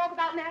continual talk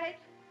about marriage.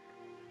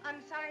 I'm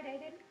sorry,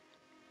 David.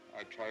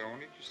 I try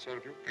only to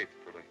serve you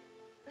faithfully.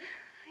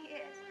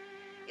 Yes.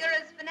 You're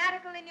as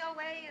fanatical in your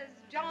way as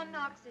John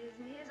Knox is,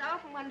 and here's I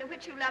often wonder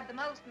which you love the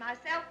most,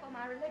 myself or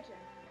my religion.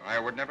 I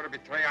would never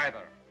betray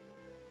either.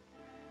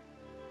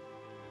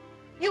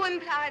 You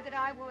imply that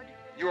I would.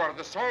 You are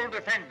the sole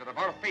defender of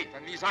our faith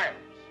in these islands.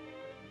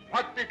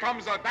 What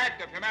becomes of that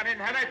if you marry an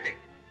heretic?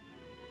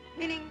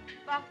 Meaning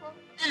Bothwell?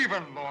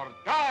 Even Lord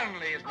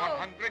Darnley is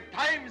 100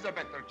 times a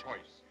better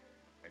choice.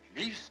 At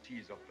least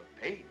he's of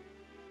the faith.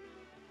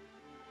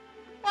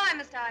 Why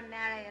must I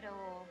marry at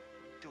all?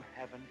 To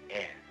have an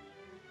heir.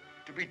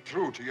 To be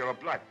true to your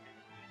blood.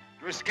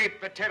 To escape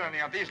the tyranny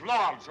of these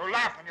lords who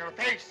laugh in your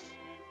face.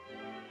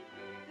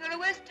 You're a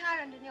worse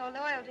tyrant in your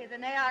loyalty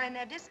than they are in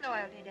their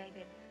disloyalty,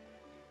 David.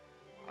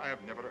 I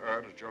have never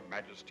urged your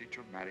majesty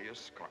to marry a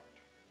Scot.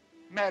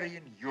 Marry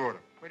in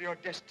Europe, where your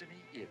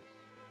destiny is.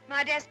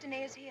 My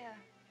destiny is here,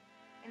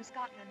 in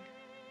Scotland.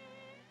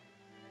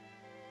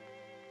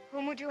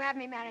 Whom would you have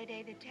me marry,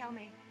 David? Tell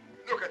me.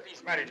 Look at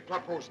these marriage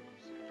proposals.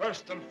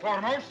 First and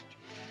foremost,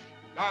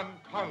 Don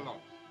Carlos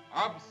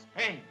of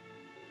Spain.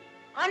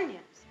 Onions.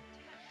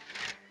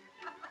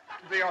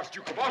 The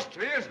Archduke of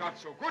Austria is not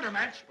so good a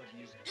match, but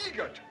he's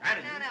eager to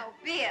marry you. No,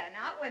 beer,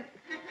 not women.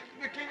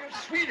 The King of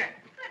Sweden.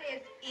 But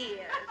his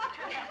ears.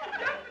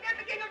 Don't forget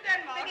the King of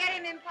Denmark. Forget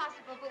him,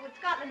 impossible, but would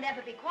Scotland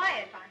ever be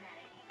quiet if I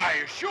marry?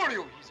 I assure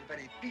you, he's a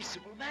very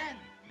peaceable man.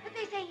 But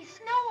they say he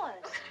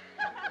snores.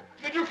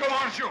 The Duke of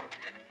Anjou.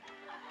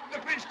 The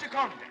Prince de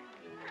Conde.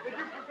 Le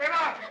duc de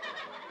Ferrare,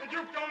 le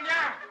duc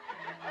d'Orléans.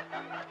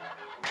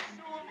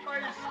 Sua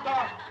Maestà,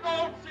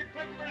 non si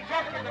prende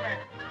gioco di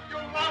me. Io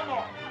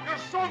l'amo, io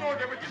sono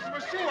devottissimo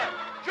sua.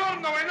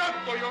 Giorno e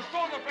notte io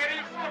sono per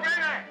il suo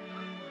bene.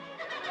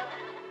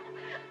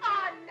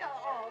 Oh,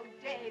 no,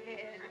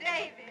 David,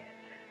 David.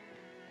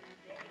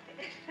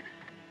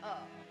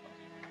 Oh,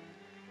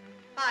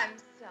 I'm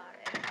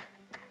sorry.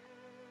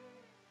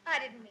 I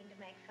didn't mean to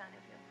make fun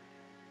of you.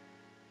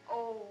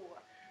 Oh,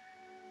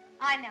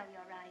 I know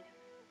you're right.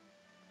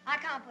 I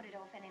can't put it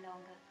off any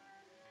longer.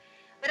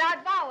 But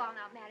I'd vow I'll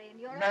not marry in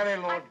Europe. Marry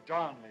Lord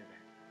Darnley,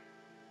 then.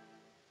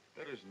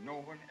 There is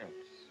no one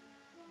else.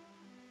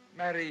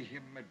 Marry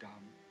him,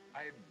 madame.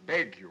 I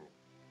beg you.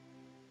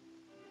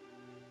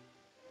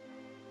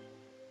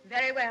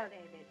 Very well,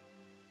 David.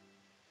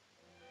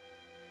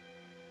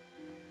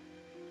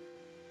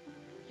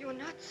 You're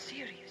not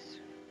serious.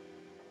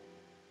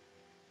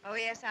 Oh,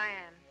 yes, I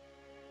am.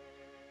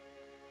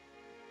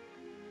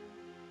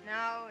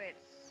 Now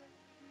it's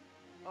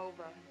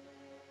over.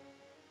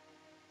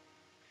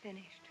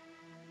 Finished.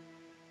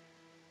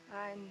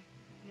 I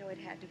knew it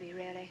had to be,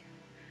 really.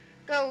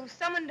 Go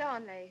summon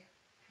Darnley.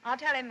 I'll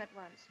tell him at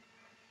once.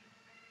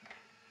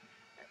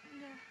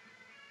 No.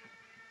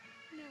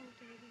 No,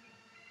 David.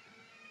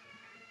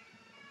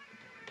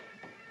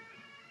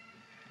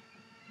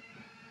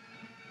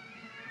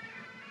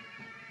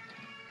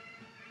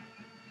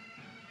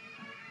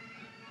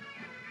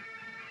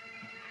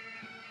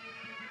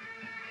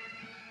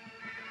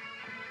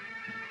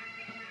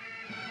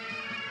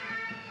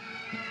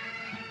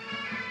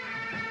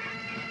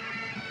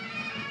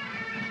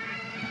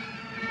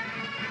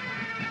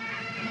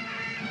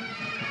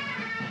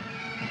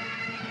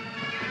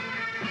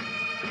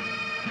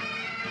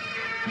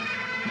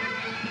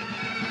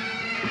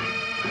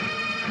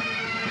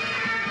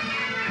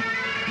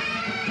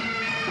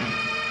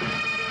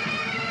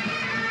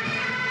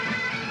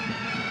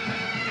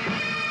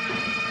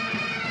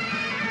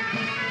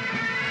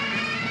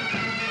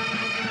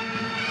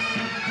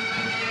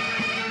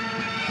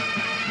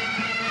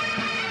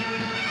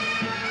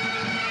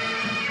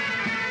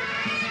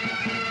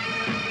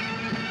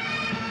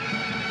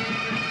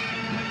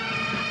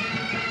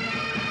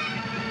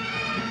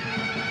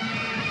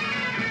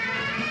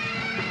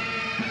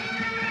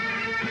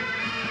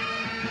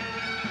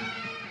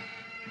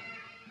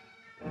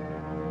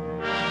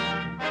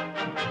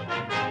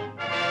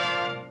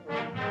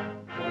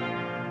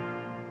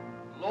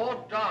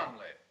 Lord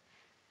Darnley.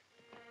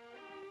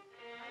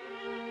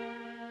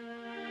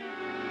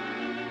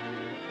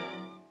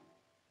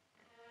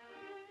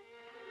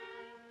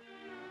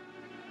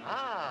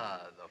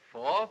 Ah, the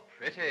four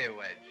pretty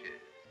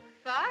wedges.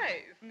 5,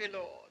 my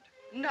lord,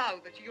 now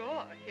that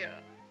you're here.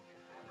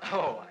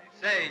 Oh,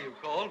 I say, you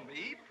call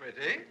me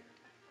pretty?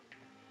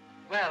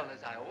 Well,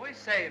 as I always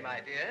say,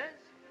 my dears,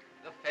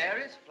 the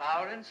fairest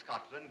flower in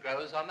Scotland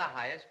grows on the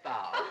highest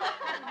bough.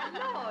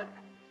 Lord,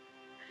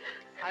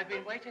 I've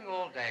been waiting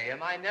all day.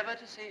 Am I never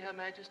to see Her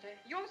Majesty?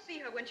 you'll see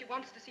her when she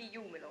wants to see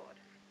you, my lord.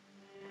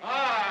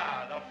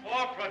 Ah, the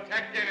four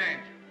protecting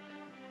angels.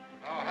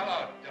 Oh,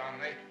 hello,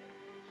 Darnley.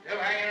 Still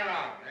hanging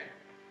around, eh?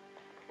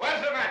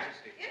 Where's Her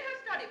Majesty? In her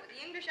study with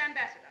the English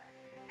ambassador.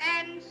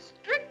 And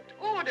strict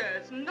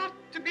orders not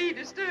to be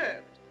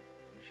disturbed.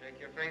 Shake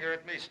your finger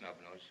at me,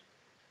 Snubnose.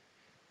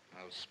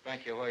 I'll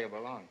spank you where you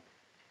belong.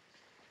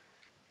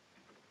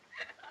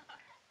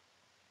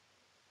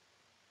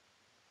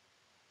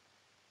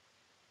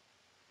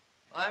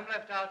 I'm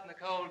left out in the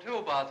cold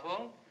too,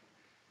 Bothwell.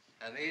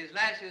 And these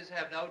lashes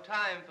have no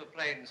time for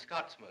plain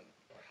Scotsmen.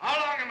 How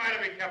long am I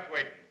to be kept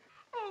waiting?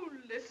 Oh,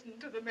 listen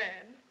to the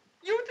man.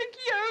 You think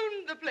he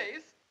owned the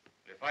place?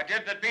 If I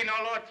did, there'd be no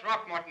Lord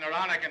Throckmorton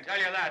around, I can tell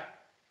you that.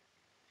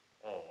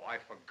 Oh, I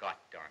forgot,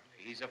 Darnley.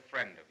 He's a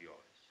friend of yours.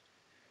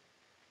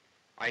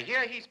 I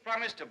hear he's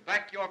promised to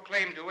back your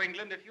claim to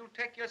England if you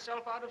take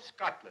yourself out of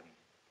Scotland.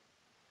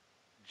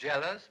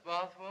 Jealous,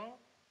 Bothwell?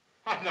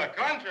 On the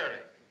contrary.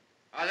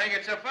 I think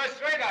it's a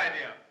first-rate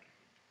idea.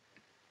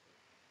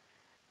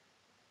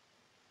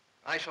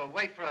 I shall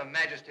wait for Her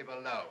Majesty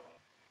below.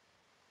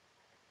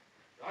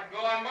 Don't go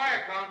on my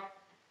account.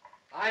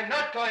 I'm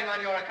not going on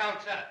your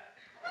account, sir.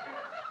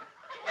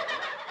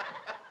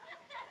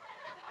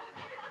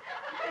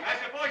 I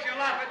suppose you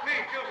laugh at me,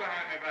 too,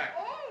 behind my back.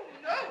 Oh,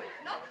 no,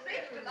 it's not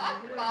safe to laugh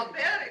at a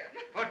barbarian.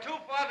 For 2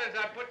 fathers,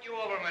 I'd put you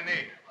over my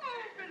knee.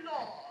 Oh, my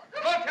lord.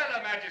 Go tell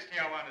Her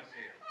Majesty I want to see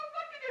her. Oh,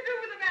 what can you do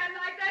with a man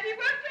like that? He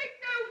won't take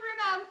no for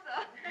an answer.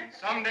 And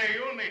someday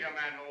you'll meet a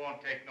man who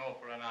won't take no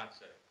for an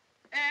answer.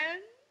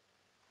 And?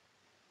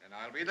 And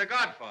I'll be the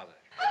godfather.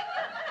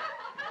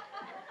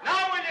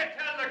 Now will you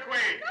tell the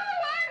Queen? No,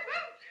 I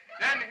won't.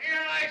 Then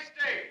here I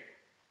stay.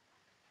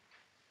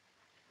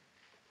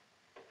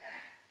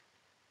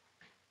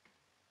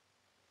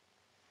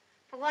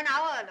 For 1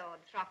 hour, Lord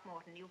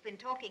Throckmorton, you've been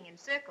talking in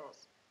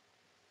circles.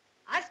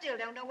 I still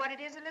don't know what it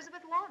is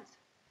Elizabeth wants.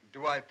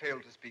 Do I fail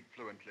to speak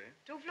fluently?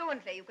 Too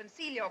fluently, you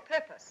conceal your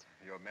purpose.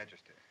 Your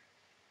Majesty.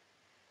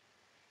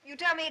 You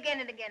tell me again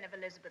and again of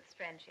Elizabeth's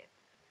friendship.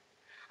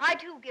 I,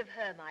 too, give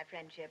her my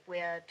friendship.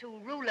 We're two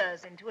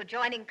rulers in two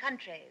adjoining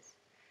countries.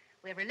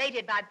 We're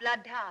related by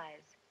blood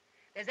ties.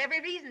 There's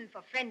every reason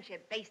for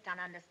friendship based on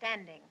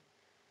understanding.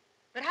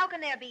 But how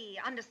can there be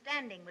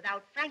understanding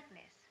without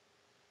frankness?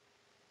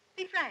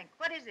 Be frank.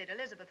 What is it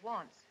Elizabeth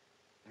wants?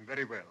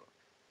 Very well.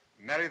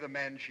 Marry the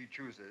man she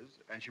chooses,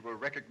 and she will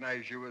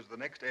recognize you as the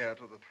next heir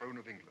to the throne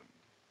of England.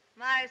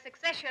 My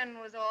succession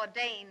was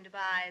ordained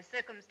by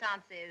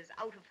circumstances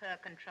out of her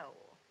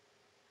control.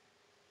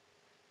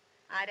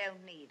 I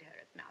don't need her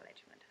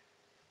acknowledgement.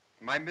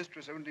 My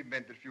mistress only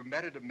meant that if you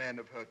married a man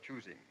of her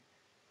choosing,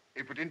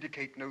 it would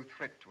indicate no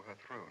threat to her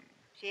throne.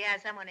 She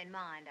has someone in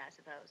mind, I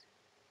suppose.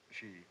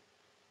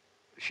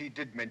 She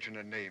did mention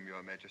a name,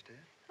 Your Majesty.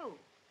 Who?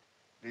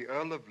 The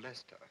Earl of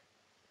Leicester.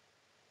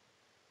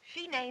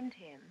 She named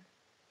him.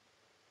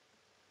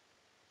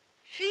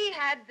 She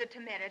had the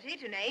temerity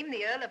to name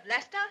the Earl of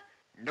Leicester?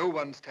 No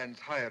one stands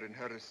higher in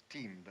her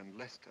esteem than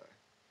Leicester.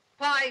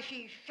 Why,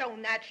 she's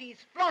shown that. She's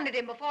flaunted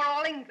him before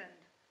all England.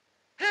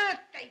 Her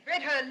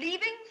favorite, her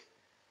leavings.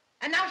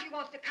 And now she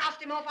wants to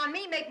cast him off on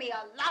me, make me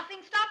a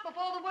laughingstock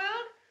before the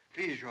world?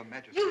 Please, Your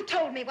Majesty. You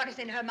told me what is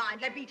in her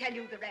mind. Let me tell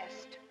you the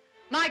rest.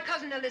 My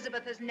cousin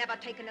Elizabeth has never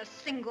taken a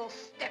single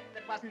step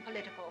that wasn't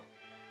political.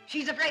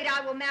 She's afraid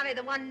I will marry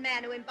the one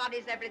man who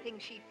embodies everything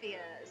she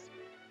fears.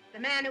 The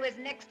man who is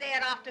next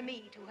heir after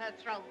me to her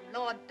throne,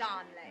 Lord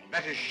Darnley.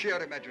 That is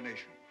sheer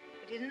imagination.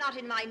 It is not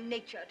in my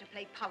nature to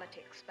play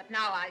politics, but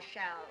now I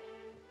shall.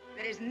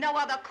 There is no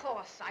other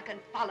course I can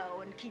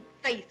follow and keep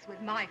faith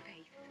with my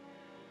faith,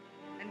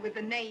 and with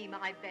the name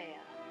I bear.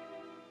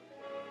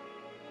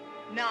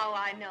 Now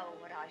I know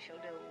what I shall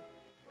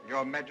do.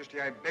 Your Majesty,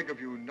 I beg of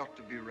you not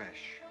to be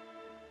rash.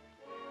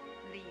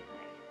 Leave me.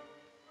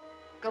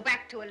 Go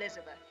back to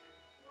Elizabeth.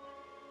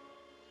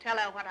 Tell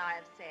her what I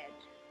have said.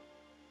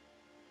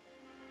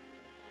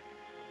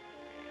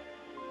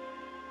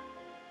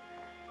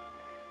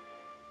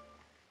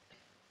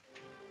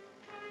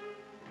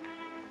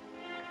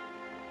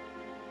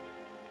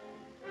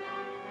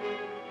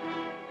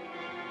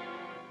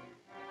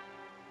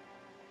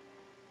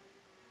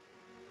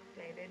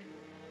 David,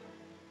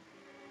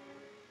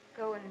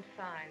 go and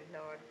find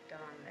Lord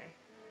Darnley.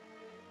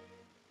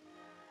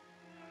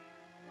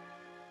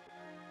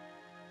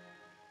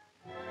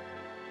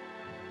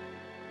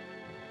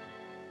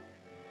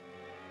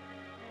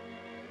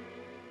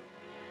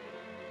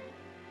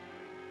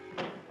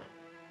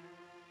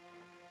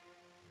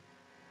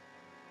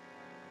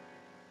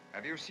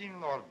 Have you seen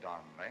Lord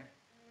Darnley?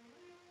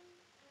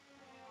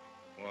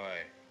 Why?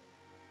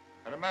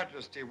 Her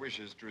Majesty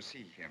wishes to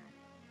see him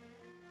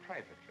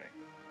privately.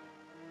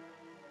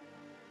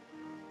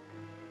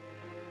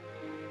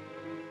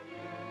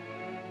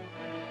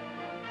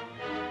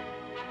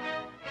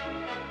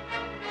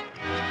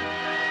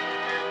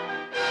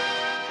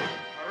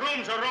 A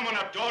room's a room and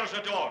a door's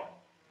a door.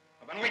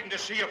 I've been waiting to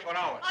see you for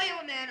hours. Are you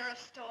a man or a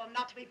storm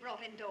not to be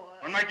brought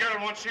indoors? When my girl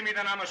won't see me,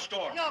 then I'm a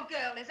storm. Your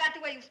girl, is that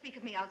the way you speak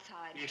of me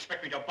outside? You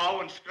expect me to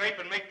bow and scrape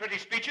and make pretty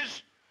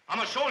speeches? I'm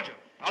a soldier.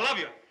 I love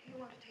you. You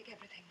want to take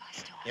everything by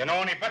storm. You know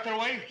any better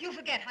way? You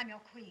forget I'm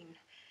your queen.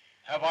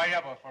 Have I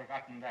ever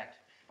forgotten that?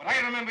 But I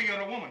remember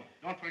you're a woman.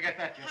 Don't forget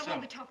that yourself. I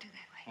won't be talked to that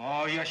way.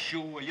 Oh, yes,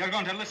 you will. You're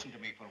going to listen to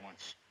me for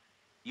once.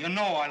 You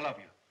know I love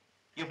you.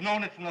 You've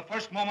known it from the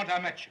first moment I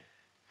met you.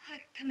 I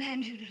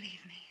command you to leave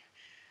me.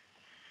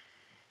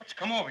 What's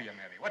come over you,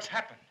 Mary? What's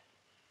happened?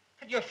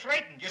 You're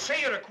frightened. You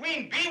say you're a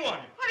queen. Be one.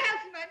 What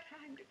else am I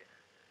trying to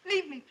do?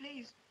 Leave me,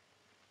 please.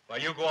 Well,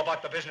 you go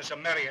about the business of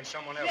marrying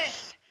someone else.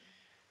 Yes.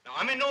 Now,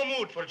 I'm in no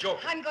mood for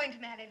joking. I'm going to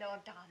marry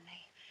Lord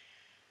Darnley.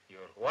 You're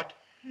what?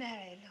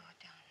 Marry Lord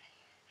Darnley.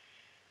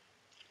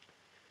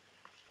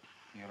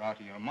 You're out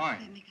of your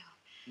mind. Let me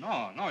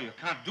go. No, you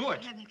can't do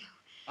it. Let me go.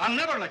 I'll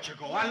never let you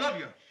go. I love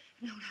you.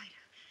 No right.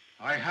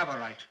 I have a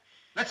right.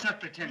 Let's not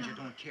pretend you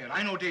don't care.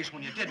 I know days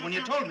when you did, when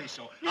you told me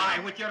so. No. Aye,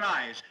 with your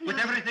eyes, with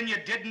No. everything you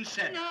did and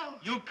said. No.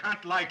 You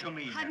can't lie to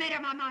me. I've made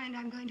up my mind.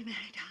 I'm going to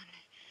marry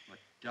Darnley. But,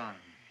 Darnley,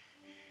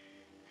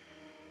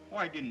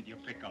 why didn't you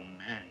pick a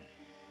man?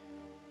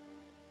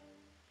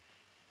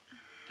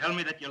 Tell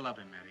me that you love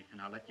him, Mary,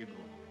 and I'll let you go.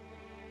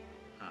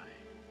 Aye,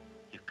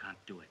 you can't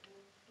do it.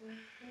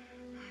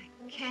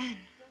 I can.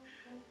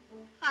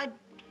 I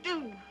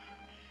do.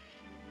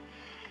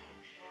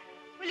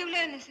 Will you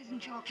learn this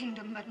isn't your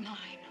kingdom, but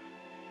mine?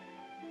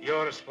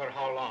 Yours for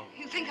how long?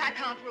 You think I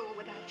can't rule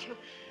without you?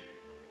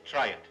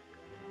 Try it.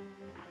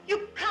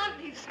 You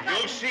can't leave Scotland.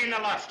 You've seen the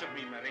last of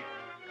me, Mary.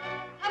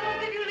 I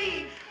won't give you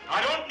leave.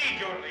 I don't need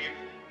your leave,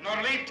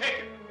 nor leave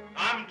taken.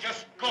 I'm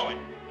just going.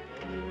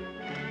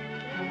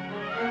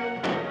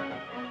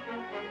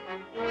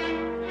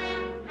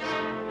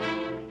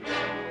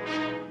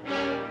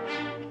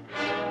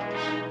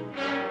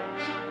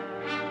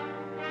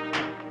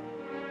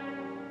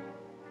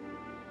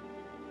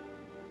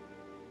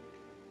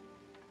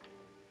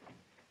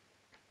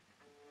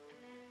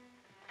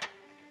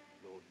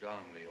 Lord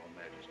Darnley, Your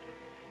Majesty.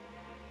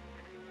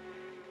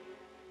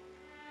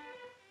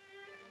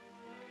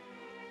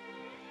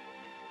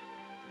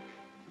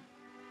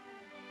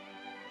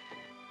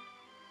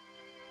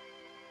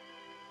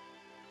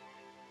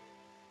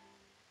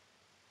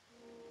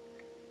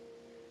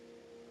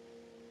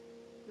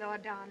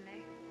 Lord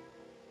Darnley,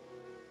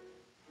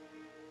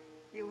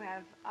 you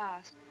have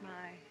asked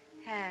my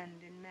hand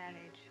in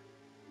marriage.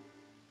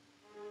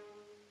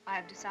 I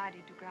have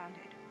decided to grant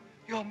it.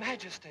 Your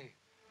Majesty.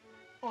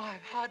 Oh,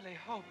 I've hardly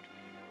hoped.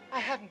 I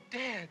haven't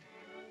dared.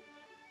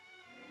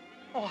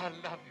 Oh, I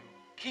love you,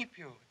 keep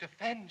you,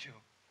 defend you.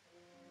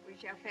 We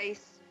shall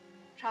face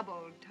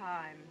troubled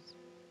times.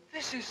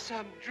 This is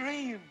some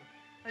dream,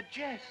 a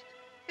jest.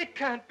 It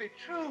can't be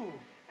true.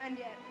 And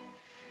yet,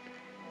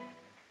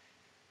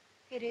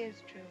 it is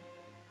true.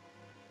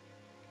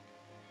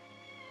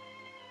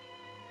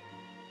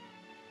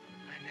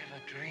 I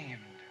never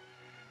dreamed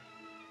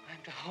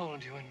I'm to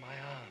hold you in my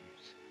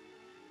arms.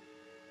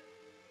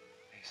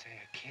 They say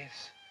a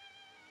kiss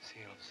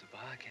seals the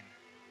bargain.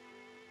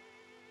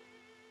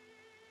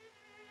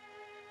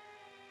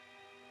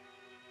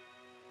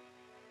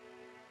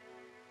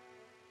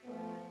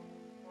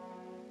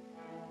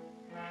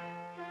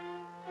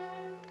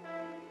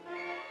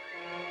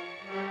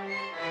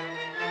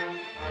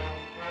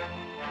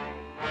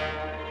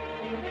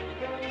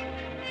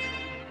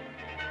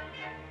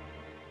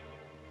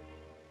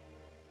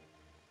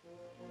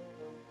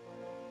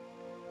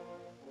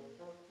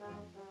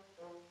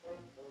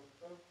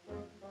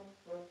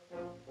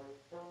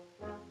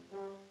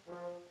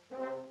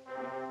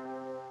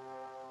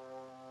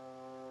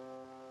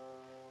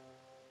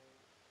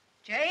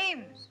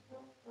 James,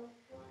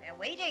 they're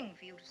waiting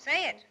for you to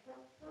say it.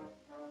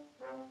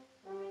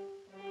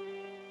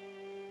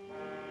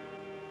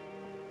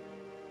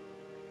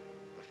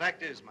 The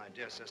fact is, my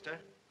dear sister,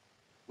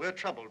 we're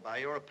troubled by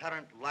your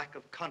apparent lack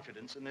of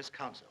confidence in this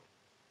council.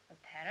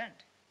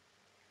 Apparent?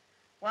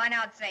 Why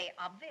not say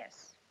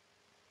obvious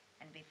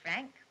and be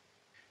frank?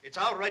 It's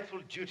our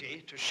rightful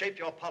duty to shape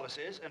your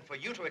policies and for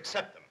you to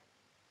accept them.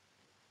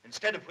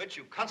 Instead of which,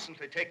 you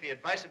constantly take the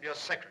advice of your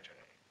secretary,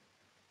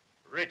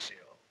 Rizzio.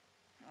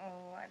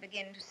 Oh, I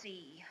begin to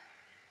see.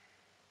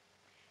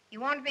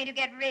 You want me to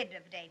get rid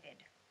of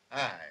David?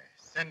 Aye,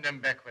 send him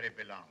back where he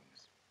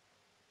belongs.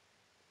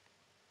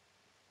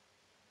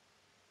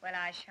 Well,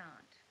 I shan't.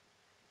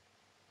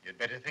 You'd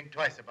better think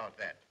twice about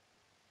that.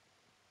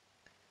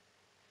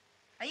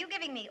 Are you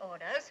giving me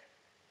orders?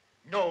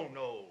 No,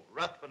 no,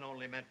 Ruthven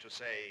only meant to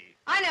say...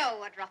 I know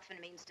what Ruthven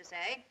means to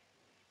say.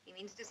 He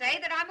means to say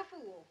that I'm a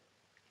fool,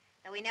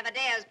 though he never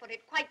dares put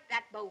it quite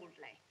that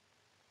boldly.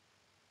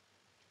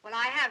 Well,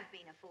 I have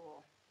been a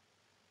fool.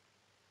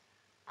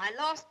 I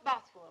lost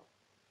Bothwell,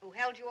 who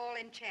held you all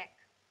in check.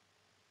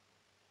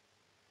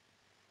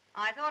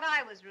 I thought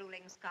I was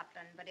ruling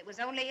Scotland, but it was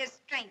only his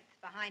strength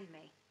behind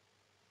me.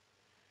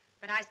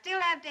 But I still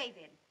have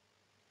David.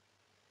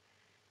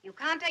 You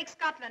can't take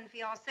Scotland for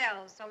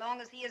yourselves so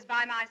long as he is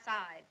by my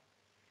side.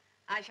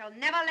 I shall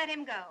never let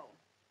him go.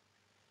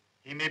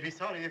 He may be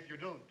sorry if you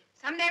don't.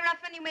 Someday,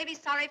 Ruthven, you may be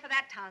sorry for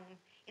that tongue.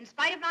 In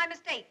spite of my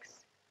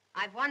mistakes,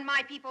 I've won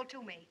my people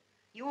to me.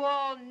 You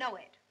all know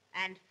it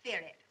and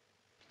fear it.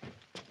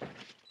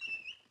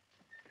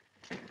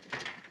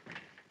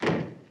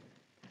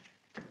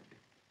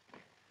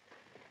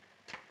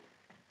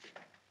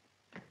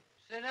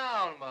 Sit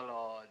down, my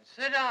lord,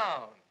 sit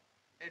down.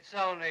 It's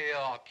only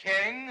your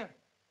king.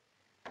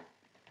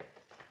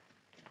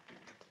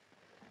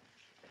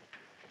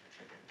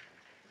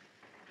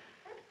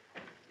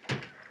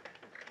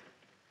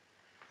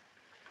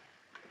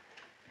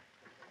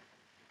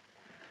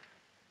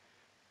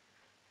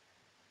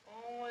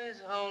 Always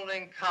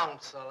holding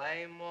council,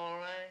 eh,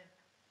 Moray?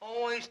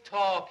 Always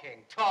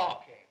talking.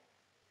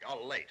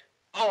 You're late.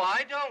 Oh,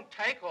 I don't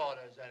take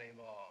orders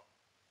anymore.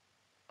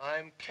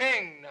 I'm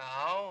king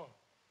now.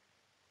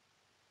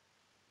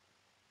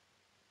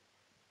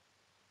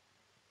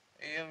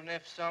 Even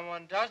if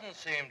someone doesn't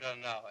seem to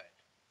know it.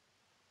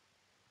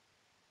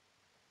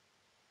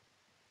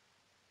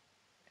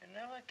 You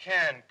never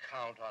can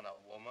count on a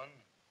woman.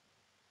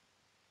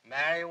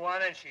 Marry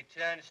one and she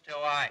turns to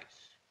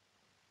ice.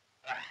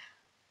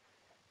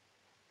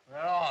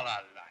 They're all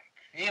alike,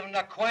 even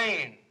the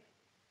Queen.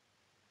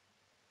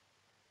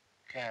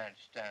 Can't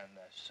stand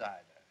the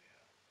sight of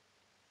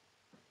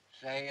you.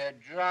 Say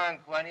you're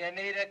drunk when you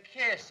need a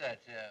kiss or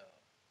two.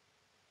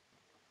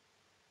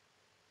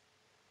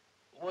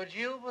 Would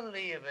you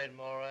believe it,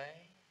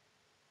 Moray?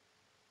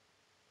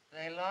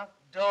 They lock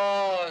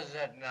doors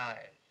at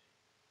night.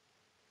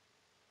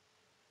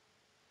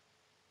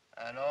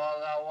 And all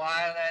the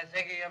while they're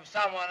thinking of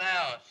someone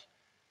else.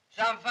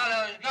 Some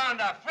fellow who's gone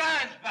to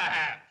France,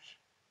 perhaps.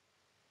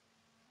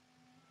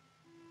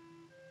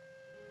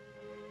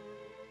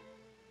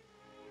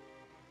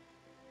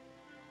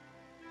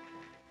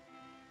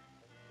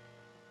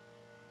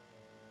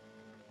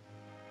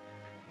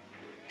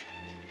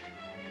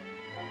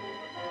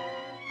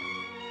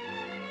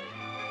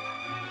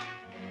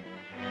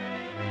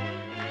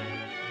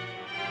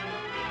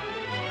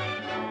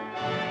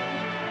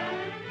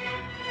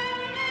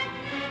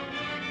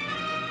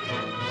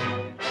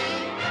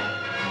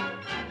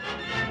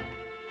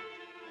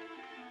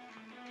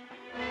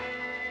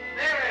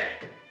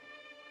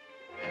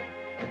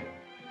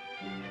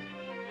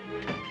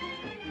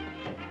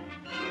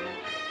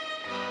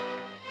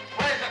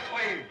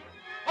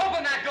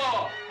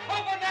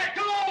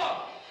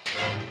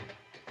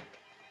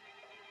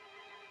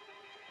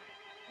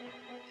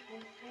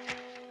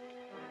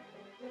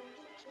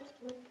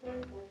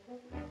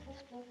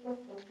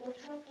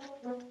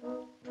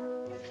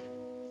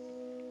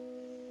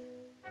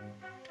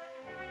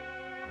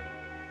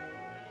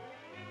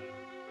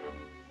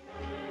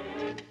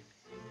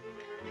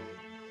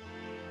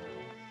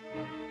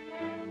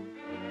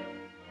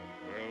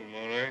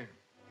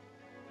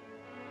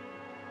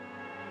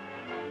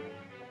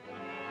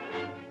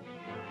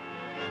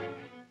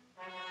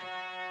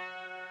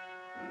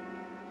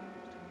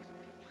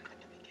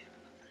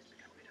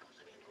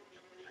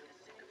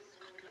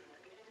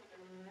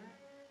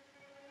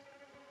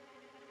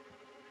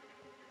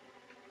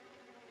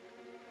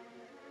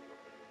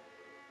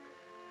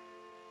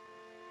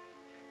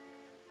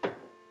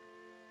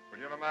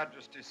 Your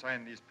Majesty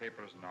sign these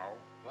papers now?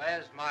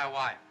 Where's my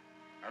wife?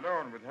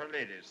 Alone with her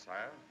ladies,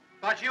 sire.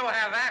 But you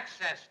have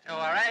access to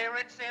her, eh,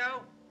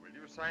 Rizzio? Will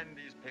you sign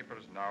these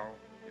papers now,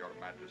 Your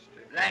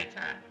Majesty?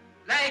 Later.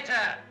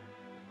 Later!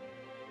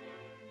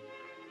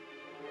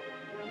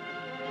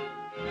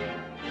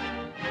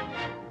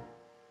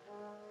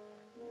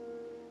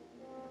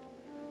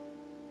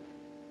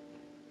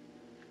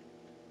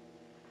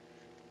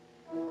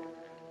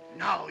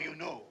 Now you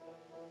know.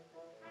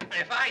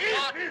 If I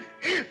thought...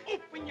 If!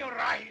 Open your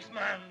eyes,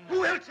 man.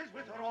 Who else is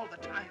with her all the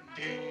time?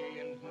 Day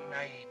and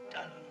night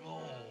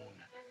alone.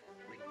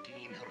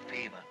 Retain her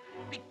favor.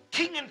 Be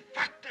king in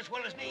fact as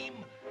well as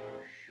name.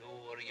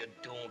 Sure you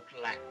don't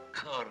lack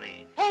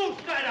courage. Who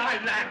said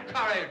I lack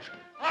courage?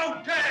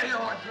 How dare you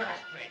address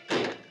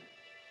me?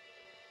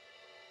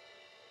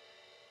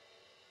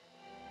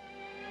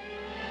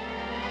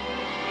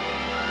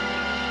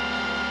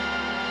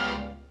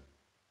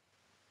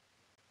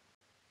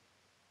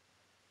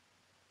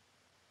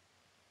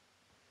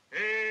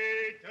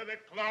 Hey to the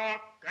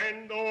clock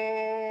and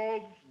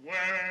all's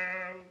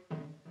well.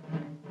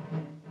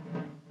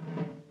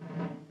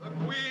 The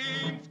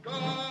Queen's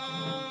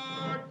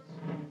guards,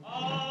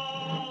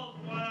 all's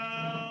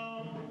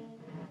well.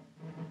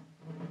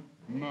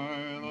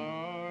 My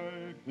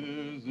life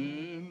is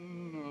in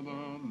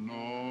the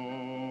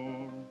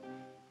north,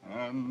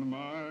 and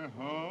my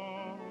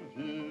heart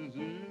is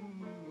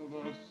in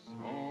the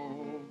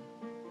south.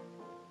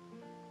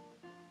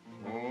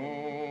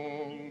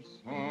 False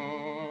I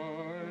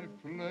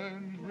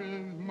pledge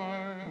with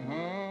my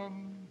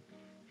hand,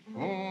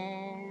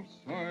 false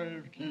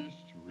I've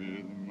kissed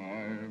with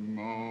my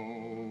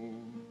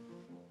mouth.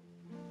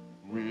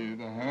 With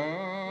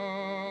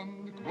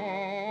hand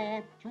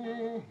caught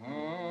to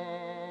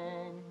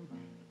hand,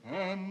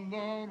 and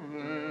the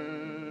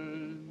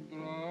rain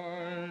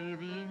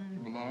driving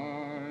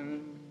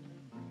blind,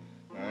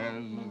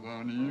 as the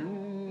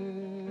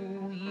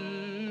new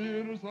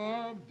years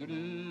have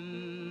driven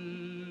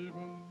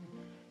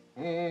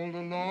old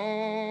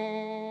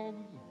loves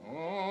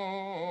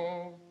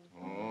out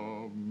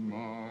of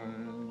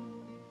mine,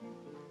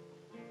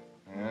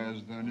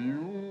 as the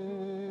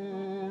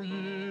new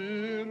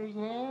years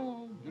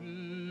have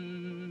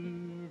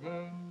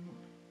driven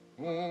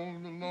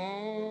old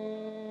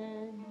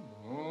loves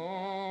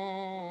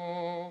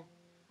out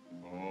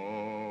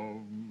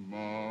of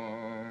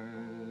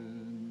mine.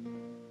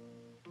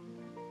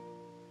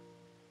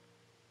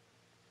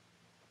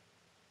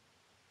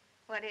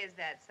 What is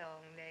that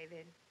song,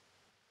 David?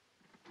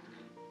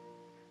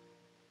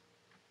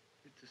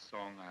 It's a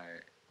song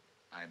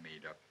I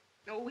made up.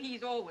 Oh,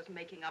 he's always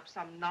making up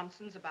some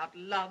nonsense about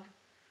love.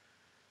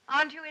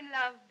 Aren't you in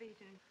love,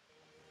 Beaton?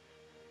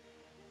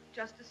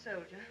 Just a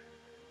soldier.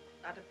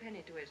 Not a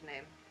penny to his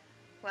name.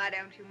 Why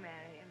don't you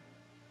marry him?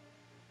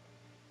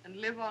 And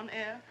live on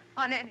air?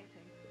 On anything.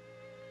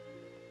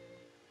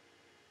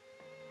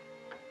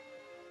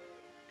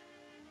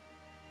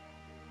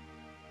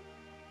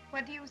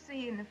 What do you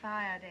see in the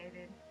fire,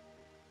 David?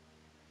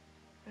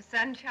 The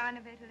sunshine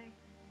of Italy?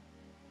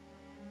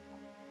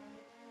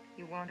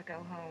 You want to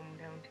go home,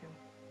 don't you?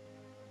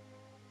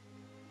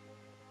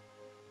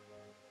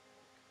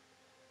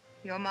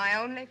 You're my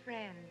only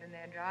friend, and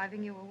they're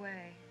driving you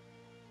away.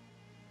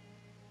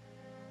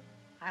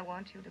 I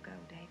want you to go,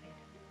 David,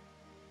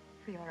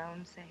 for your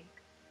own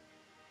sake.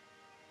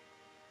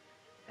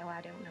 Though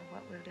I don't know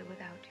what we'll do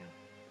without you.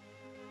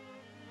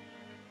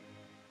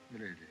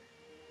 Milady,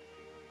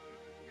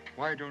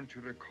 why don't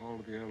you recall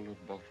the Earl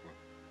of Bothwell?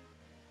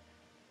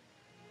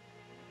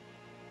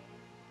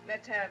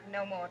 Let's have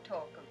no more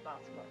talk of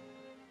Bothwell.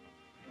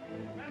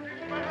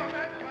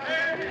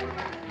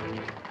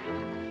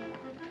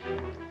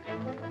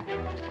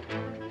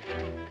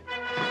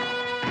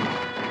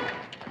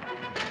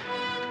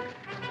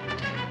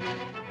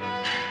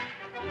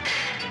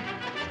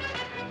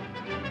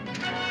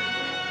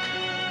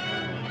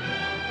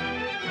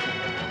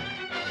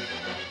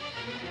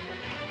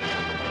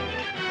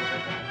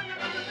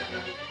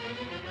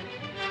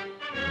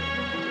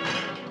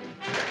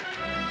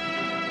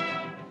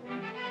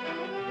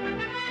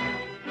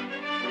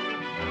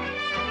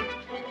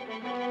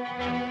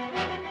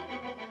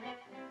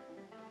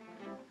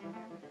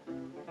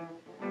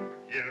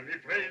 Hear me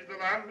praise the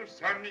land of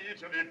sunny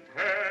Italy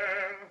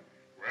fair,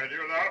 where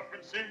you laugh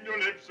and sing your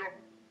lips so.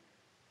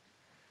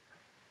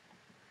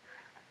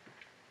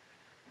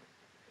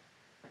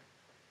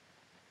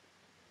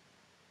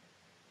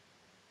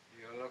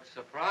 You look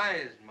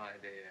surprised, my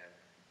dear.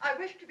 I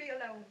wish to be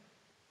alone.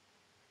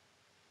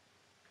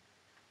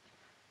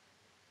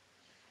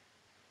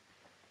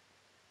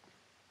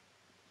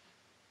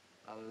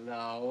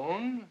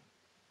 Alone?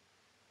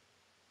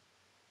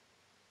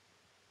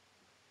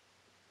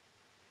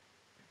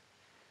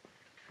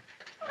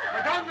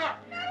 Madonna!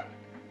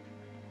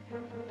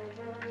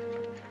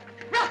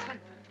 Ruthven!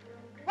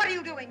 What are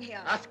you doing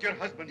here? Ask your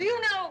husband. Do you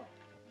know?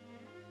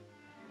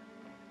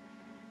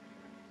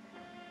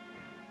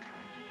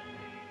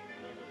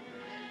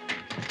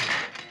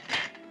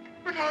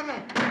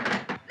 Madonna!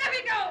 Let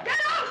me go!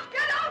 Get out!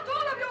 Get out,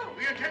 all of you!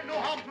 We intend no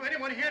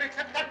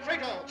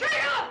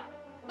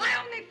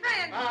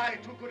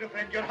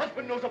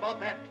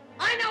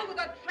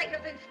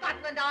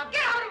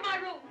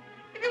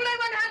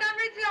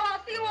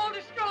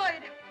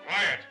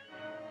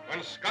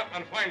once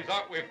Scotland finds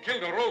out we've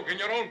killed a rogue in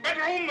your own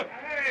bedroom...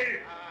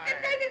 Hey!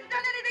 If David's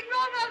done anything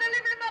wrong, I'll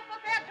deliver him up for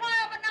fair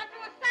trial, but not to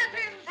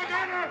assassins.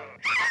 Madonna!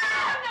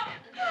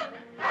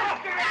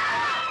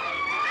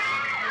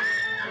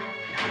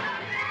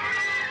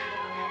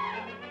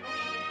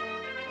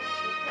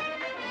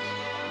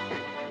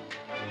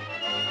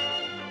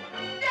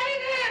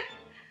 David!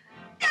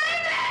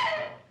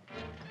 David!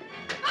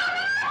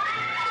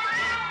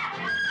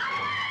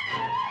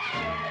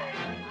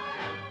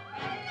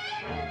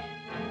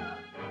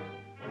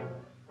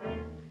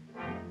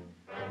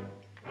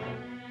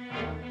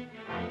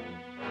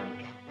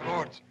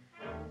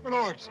 My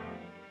lords,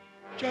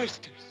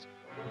 justice,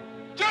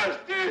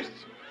 justice!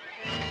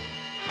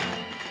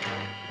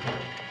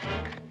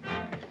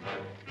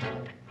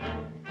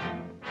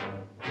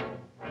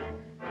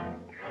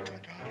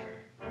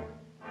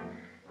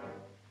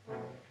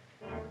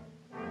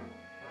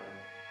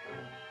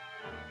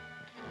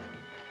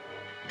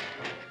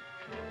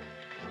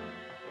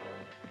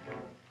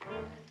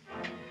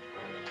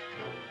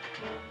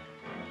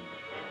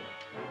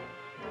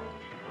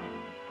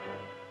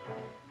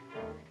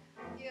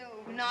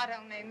 You've not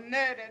only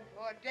murdered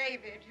poor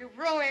David, you've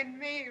ruined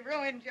me,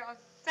 ruined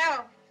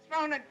yourself,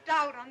 thrown a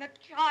doubt on the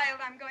child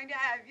I'm going to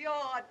have,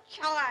 your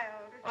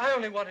child. I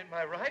only wanted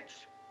my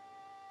rights.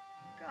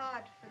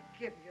 God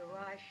forgive you.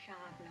 I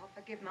shan't not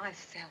forgive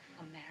myself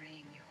for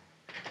marrying you.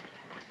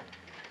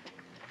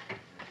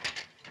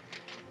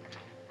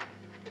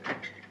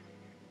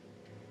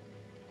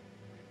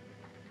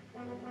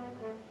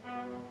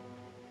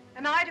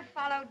 Am I to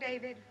follow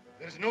David?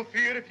 There's no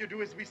fear if you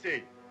do as we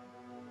say.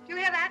 Do you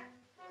hear that?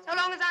 So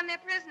long as I'm their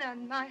prisoner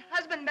and my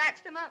husband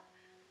backs them up.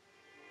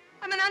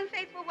 I'm an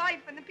unfaithful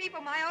wife, and the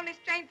people, my only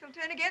strength, will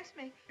turn against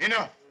me.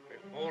 Enough.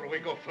 Before we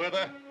go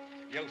further,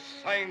 you'll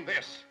sign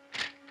this.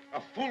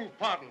 A full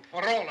pardon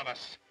for all of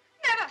us.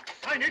 Never!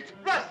 Sign it!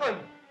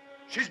 Wrestling!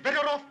 She's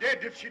better off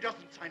dead if she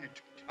doesn't sign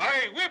it.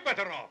 Aye, we're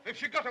better off. If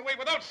she got away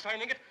without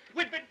signing it,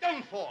 we'd be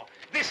done for.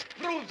 This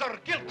proves her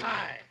guilt.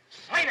 Aye.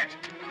 Sign it.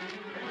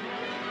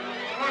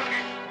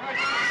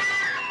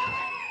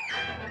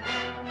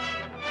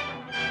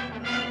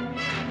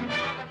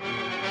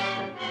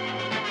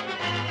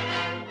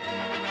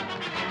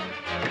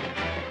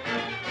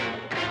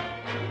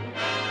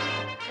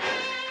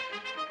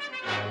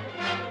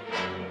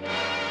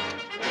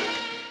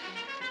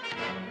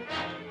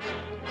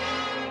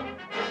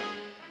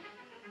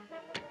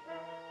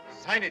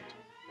 Sign it.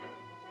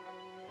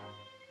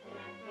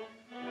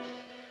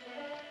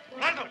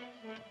 London!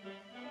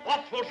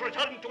 Watford's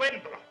returned to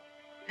Edinburgh.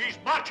 He's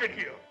marching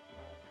here.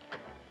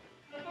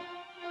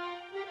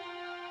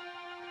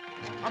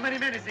 How many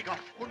men has he got?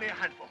 Only a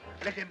handful.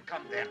 Let him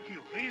come then.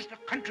 He'll raise the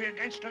country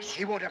against us.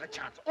 He won't have a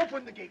chance.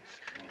 Open the gates.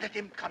 Let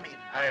him come in.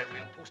 Aye,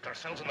 we'll post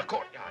ourselves in the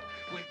courtyard.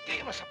 We'll give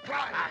him a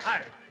surprise.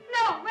 Aye.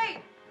 No,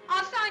 wait.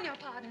 I'll sign your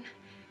pardon.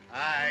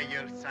 Aye,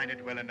 you'll sign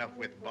it well enough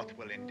with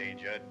Bothwell in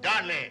danger.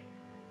 Darnley,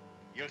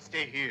 you'll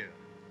stay here.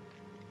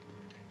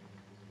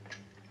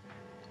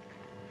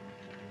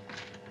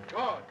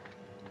 God.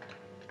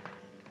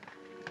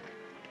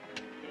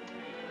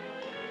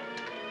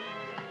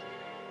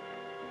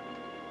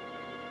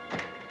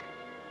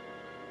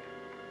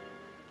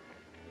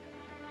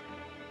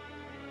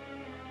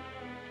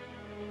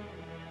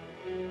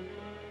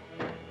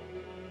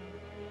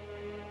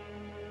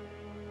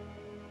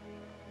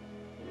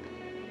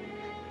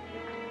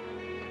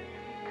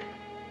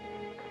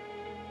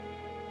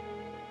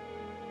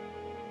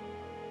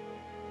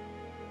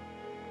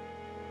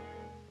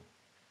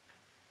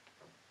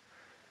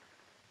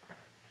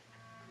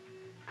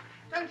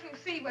 Don't you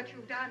see what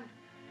you've done?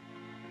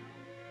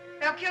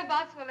 They'll kill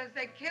Bothwell as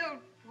they killed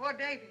poor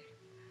David.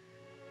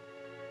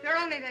 You're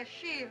only their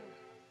shield.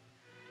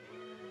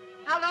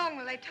 How long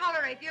will they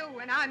tolerate you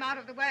when I'm out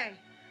of the way?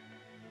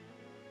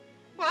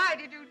 Why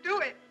did you do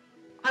it?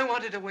 I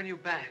wanted to win you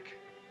back.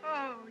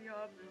 Oh,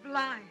 you're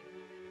blind.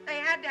 They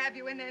had to have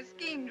you in their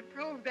scheme to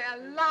prove their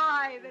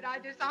lie that I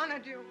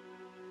dishonored you.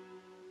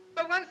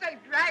 But once they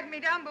dragged me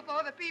down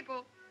before the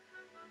people,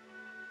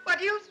 what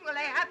use will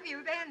they have for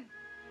you then?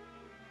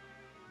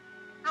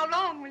 How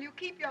long will you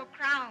keep your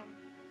crown?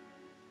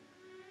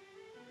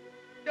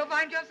 You'll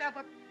find yourself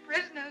a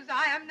prisoner as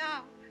I am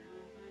now.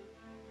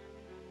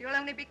 You'll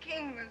only be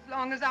king as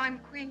long as I'm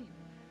queen.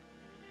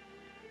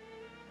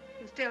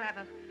 You still have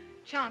a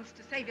chance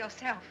to save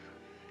yourself,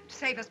 to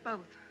save us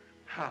both.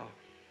 How?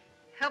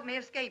 Help me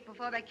escape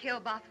before they kill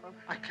Bothwell.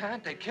 I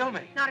can't. They'd kill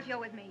me. Not if you're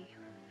with me.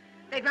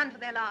 They'd run for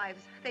their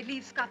lives. They'd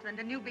leave Scotland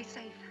and you'd be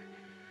safe.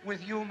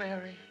 With you,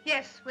 Mary?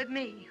 Yes, with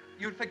me.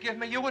 You'd forgive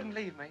me. You wouldn't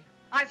leave me.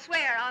 I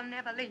swear I'll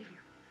never leave you.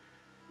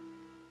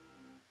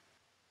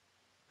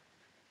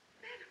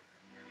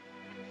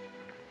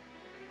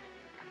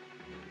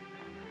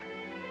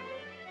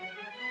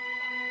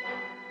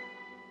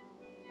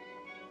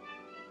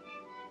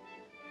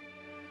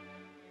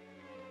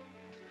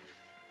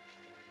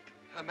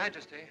 Her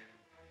Majesty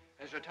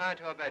has retired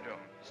to her bedroom.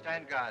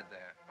 Stand guard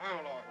there.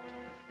 Oh, Lord.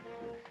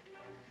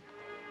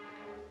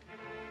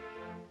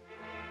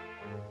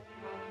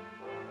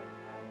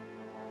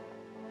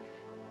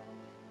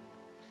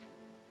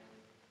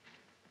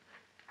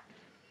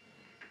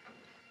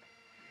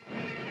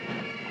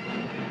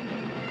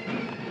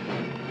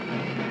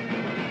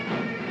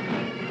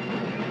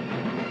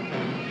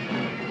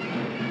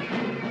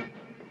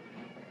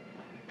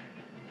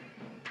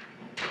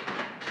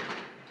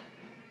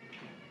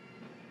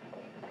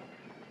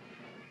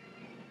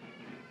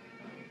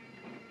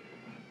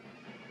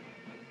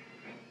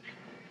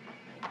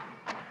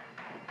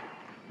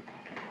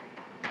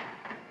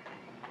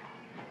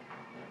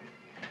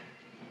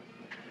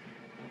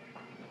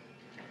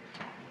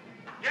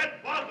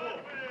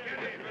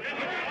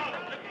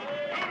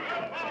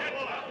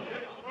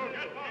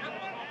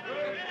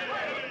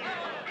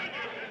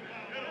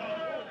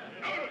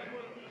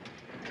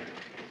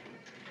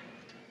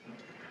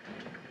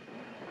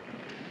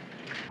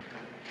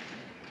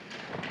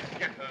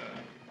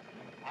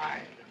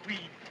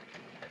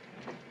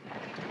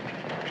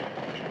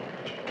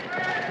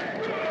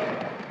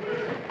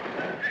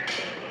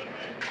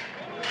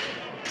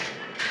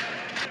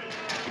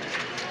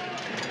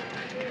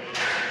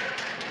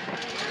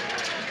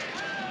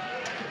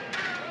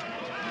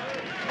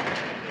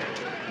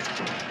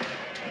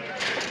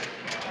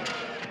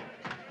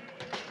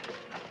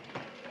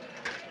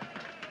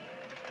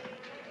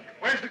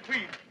 Where's the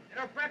Queen? In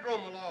her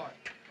bedroom, my lord.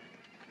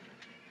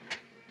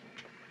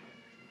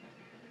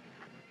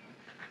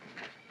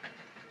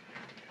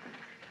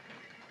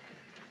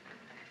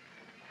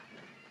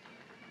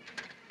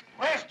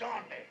 Where's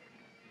Darnley?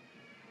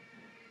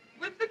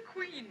 With the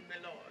Queen, my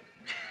lord.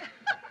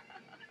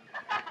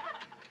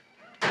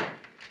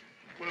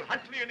 Will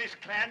Huntley and his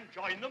clan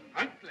join them?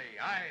 Huntley?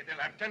 Aye, they'll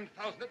have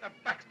 10,000 at their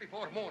backs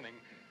before morning.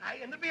 Aye,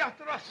 and they'll be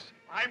after us.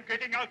 I'm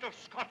getting out of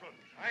Scotland.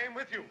 I am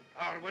with you,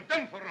 or we're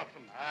done for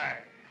Rutland. Aye.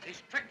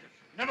 These traitors.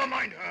 Never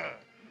mind her.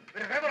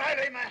 But if ever I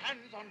lay my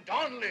hands on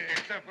Darnley...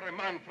 It's every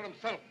man for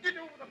himself. Get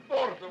over the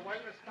border while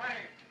there's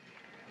time.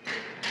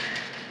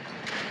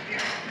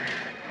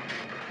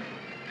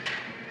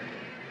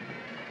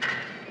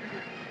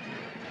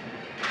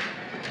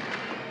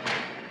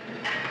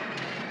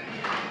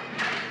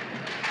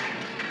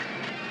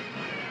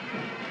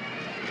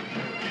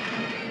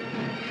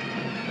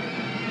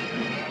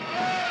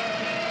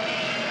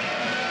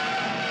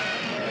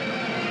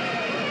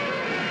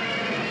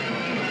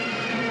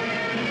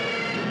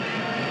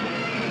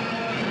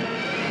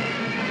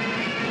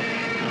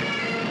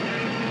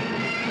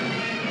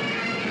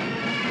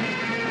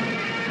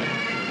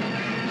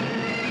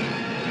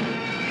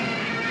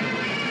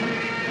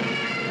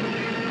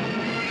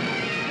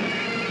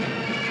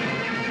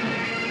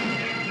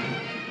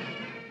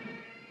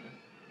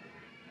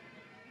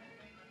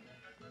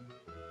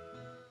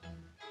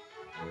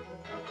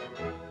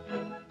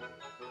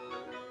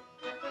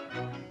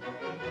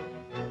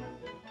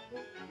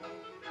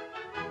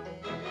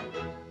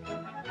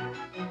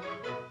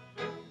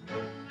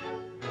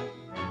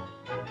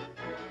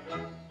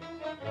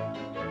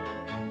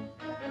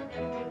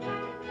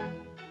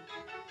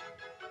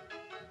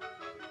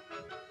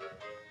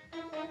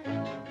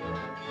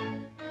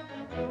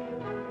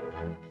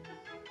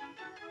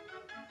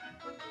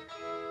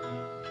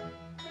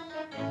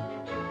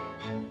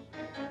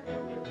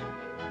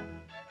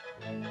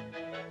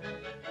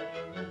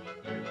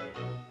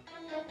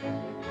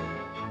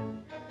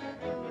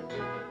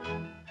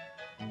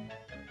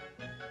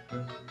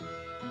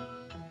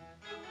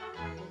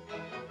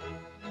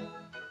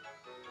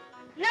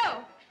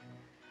 No.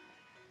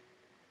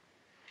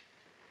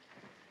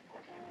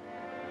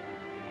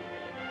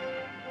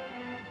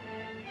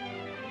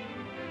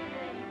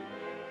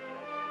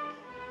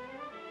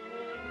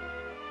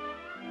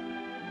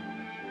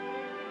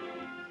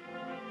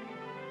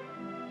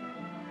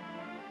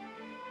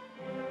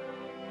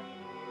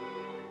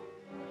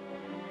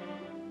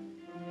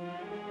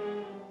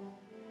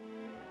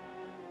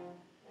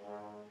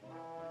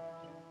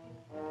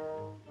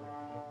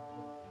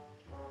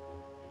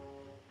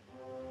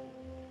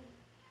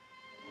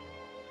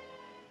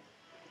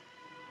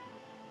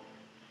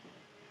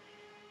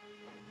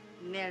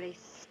 Mary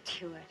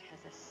Stuart has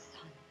a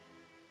son.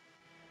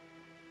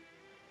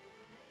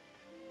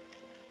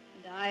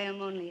 And I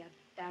am only a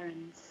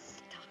barren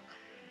stock.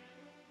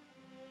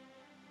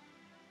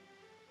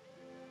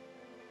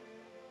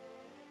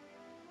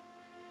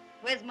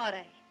 Where's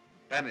Moray?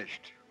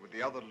 Banished with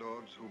the other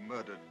lords who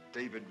murdered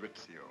David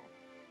Rizzio.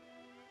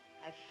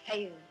 I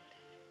failed.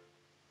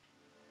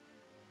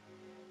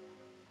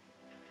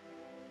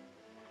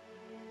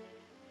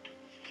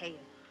 Failed.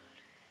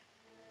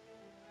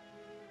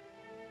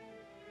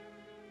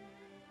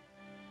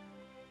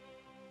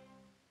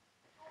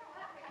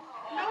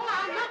 No,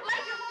 I'm not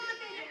like your woman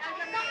again. I've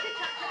got to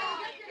touch her.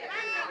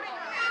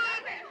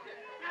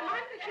 Now,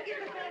 mind that she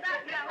gives us all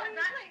that now and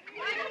that.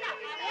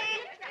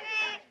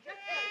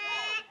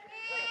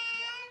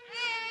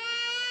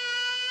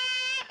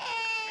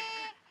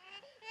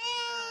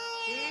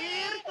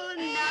 Careful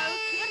now,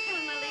 careful,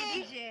 my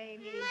lady.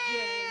 Jamie.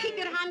 Keep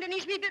your hand in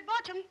his wee bit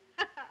bottom.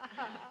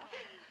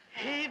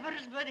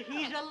 Havers, but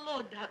he's a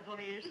load, that boy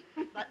is.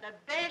 But the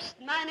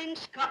best man in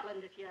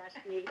Scotland, if you ask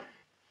me.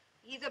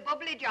 He's a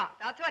bubbly jock,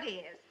 that's what he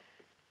is.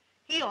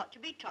 He ought to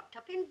be tucked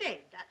up in bed.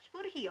 That's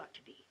where he ought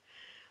to be.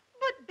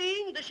 But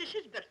being this is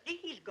his birthday,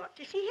 he's got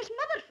to see his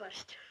mother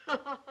first.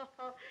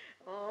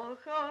 Oh,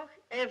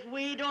 if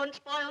we don't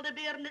spoil the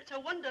bairn, it's a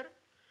wonder.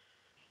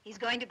 He's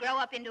going to grow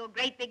up into a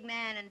great big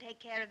man and take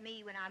care of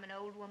me when I'm an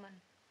old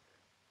woman.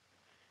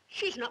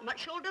 She's not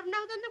much older now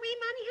than the wee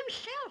manny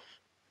himself.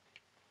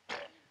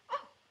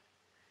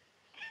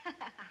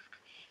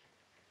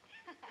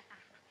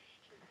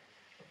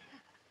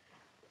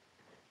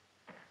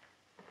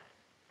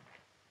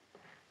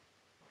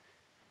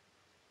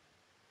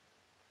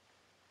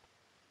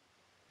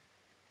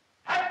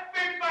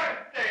 Happy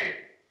birthday!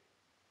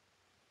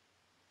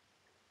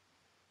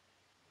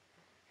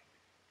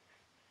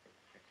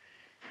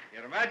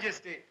 Your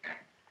Majesty,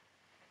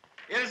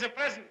 here's a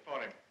present for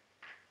him.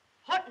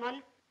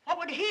 Hotman, what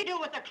would he do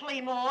with the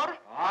claymore?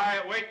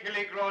 Aye, wait till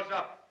he grows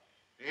up.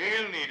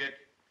 He'll need it.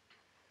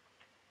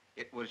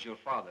 It was your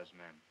father's,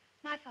 ma'am.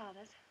 My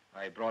father's.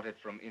 I brought it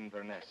from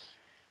Inverness.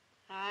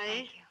 Aye.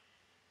 Thank you.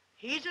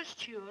 He's a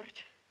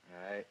Stuart.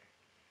 Aye.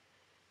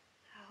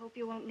 I hope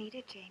you won't need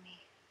it, Jamie.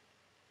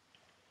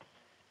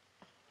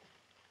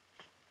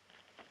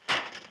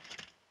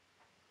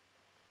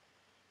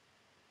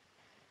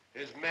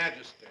 His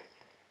Majesty.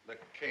 the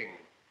king.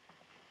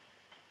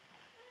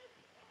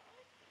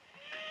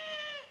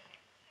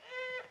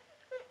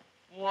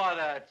 What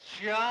a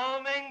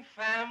charming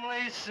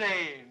family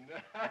scene.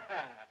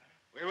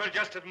 We were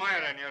just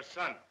admiring your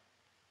son.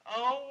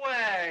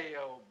 Away,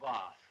 you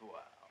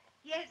Bothwell.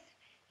 Yes,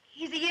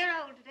 he's a year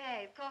old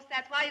today. Of course,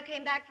 that's why you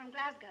came back from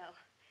Glasgow.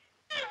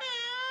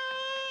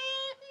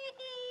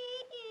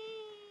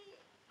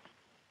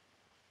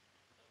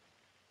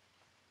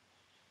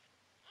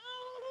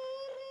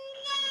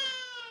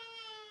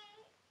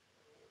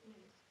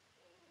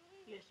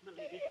 Yes, my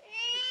lady.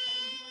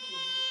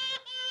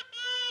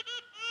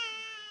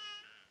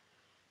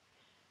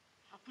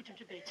 I'll put him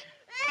to bed.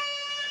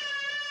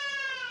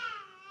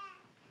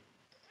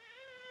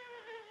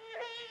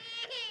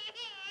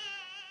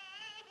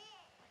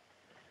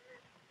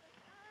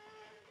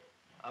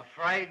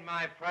 Afraid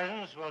my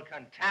presence will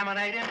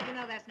contaminate him? You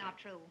know that's not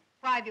true.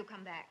 Why have you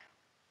come back?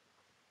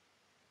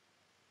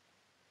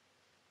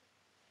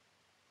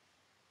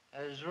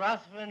 Has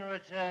Ruthven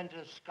returned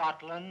to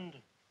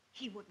Scotland?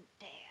 He wouldn't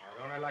dare.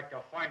 I'd only like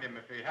to find him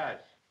if he has.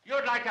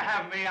 You'd like to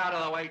have me out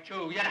of the way,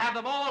 too. You'd have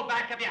them all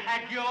back if you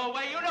had your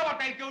way. You know what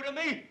they do to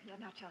me. You're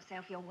not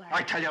yourself, you're worse.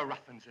 I tell you,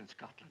 Ruthven's in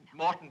Scotland.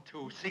 No. Morton,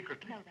 too,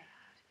 secretly. No, they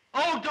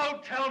aren't. Oh,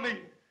 don't tell me.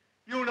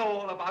 You know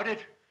all about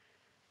it.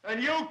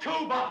 And you,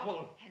 too,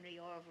 Bothwell. Henry,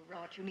 you're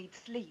overwrought. You need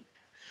sleep.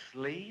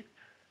 Sleep?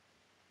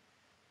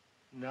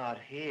 Not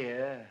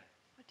here.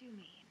 What do you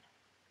mean?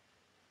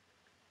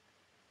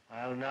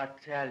 I'll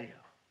not tell you.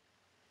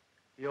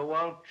 You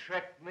won't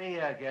trick me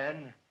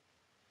again.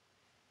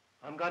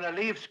 I'm going to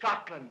leave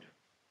Scotland.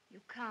 You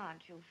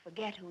can't. You'll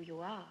forget who you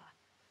are.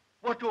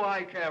 What do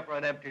I care for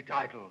an empty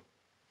title?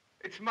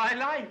 It's my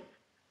life.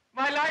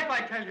 My life,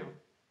 I tell you.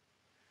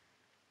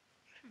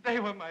 They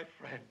were my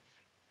friends.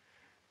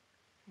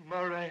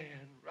 Murray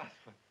and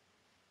Ruthven.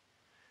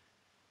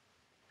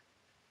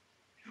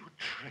 You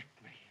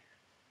tricked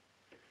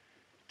me.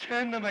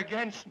 Turned them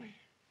against me.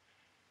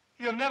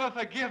 You've never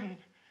forgiven,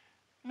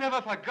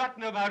 never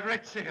forgotten about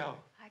Rizzio.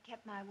 I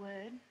kept my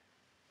word.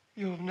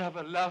 You've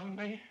never loved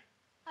me.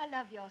 I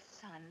love your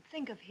son.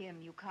 Think of him.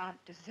 You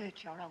can't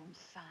desert your own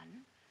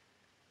son.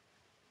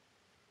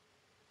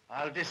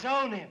 I'll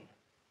disown him.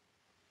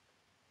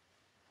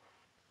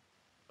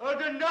 Or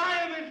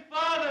deny him his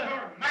father.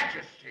 Your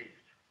Majesty!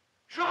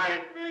 Try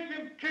and make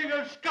him King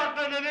of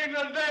Scotland and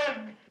England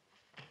then.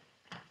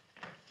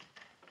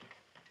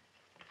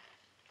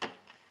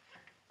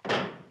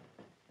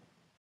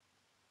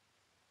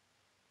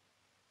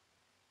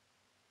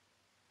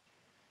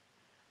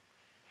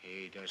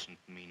 He doesn't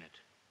mean it.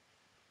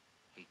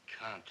 He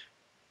can't.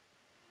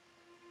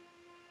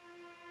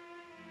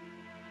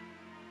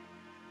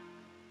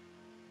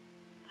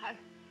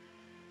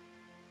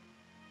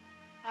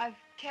 I've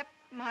kept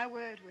my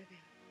word with him.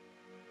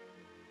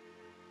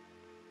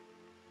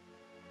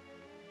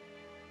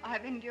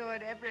 I've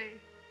endured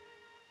every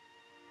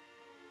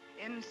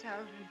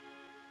insult and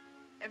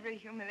every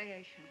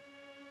humiliation.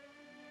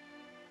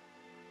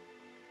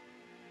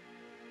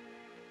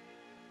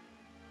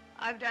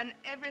 I've done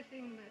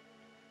everything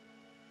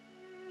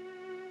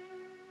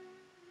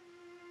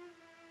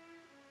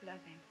but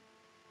love him.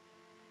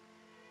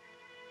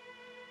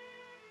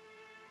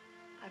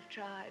 I've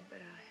tried,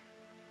 but I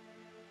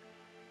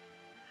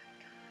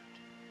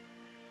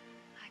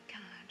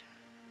can't.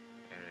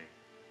 Harry,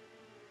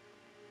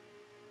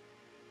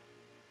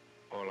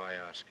 all I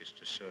ask is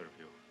to serve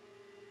you.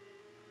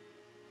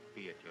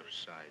 Be at your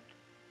side.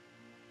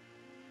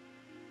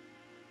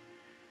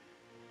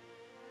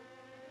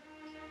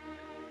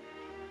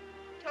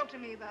 Talk to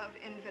me about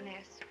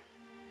Inverness.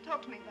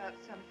 Talk to me about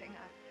something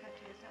I've had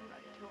to hear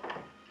somebody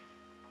talk.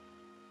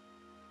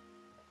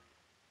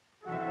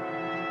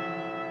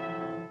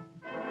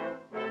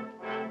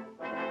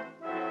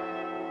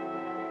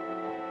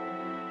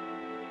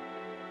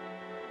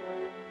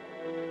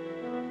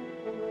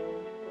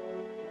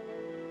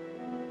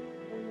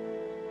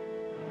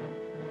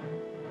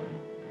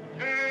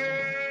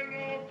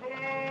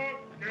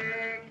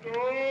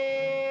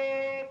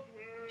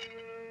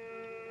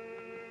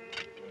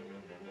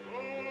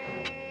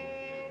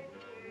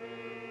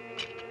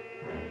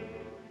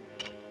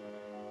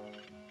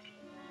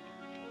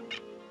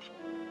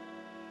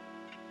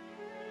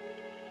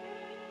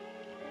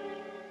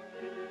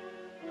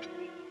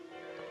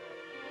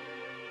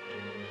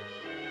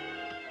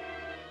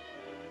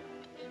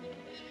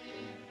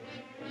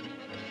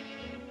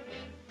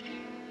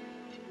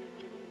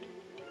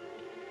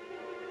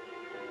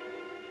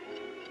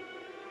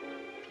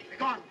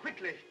 Go on,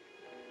 quickly.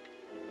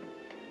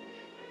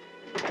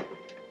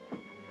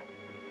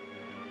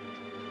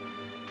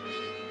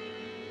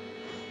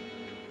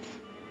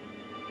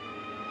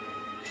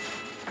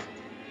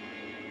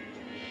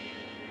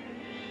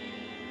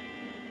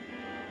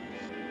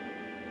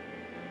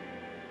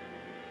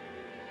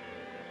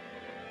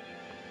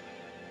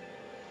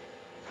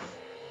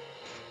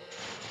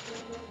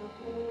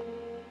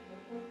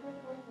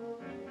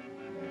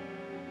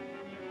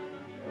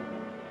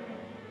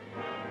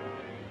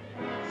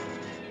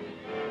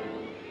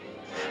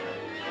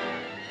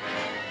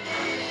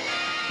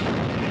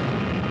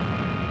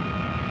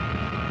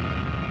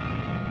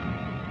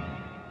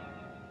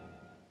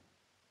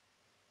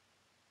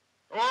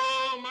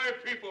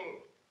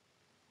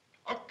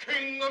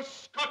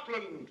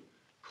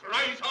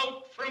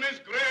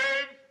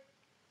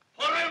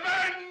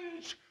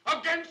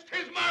 against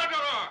his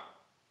murderer.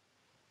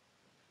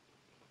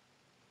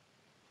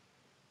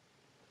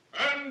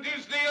 And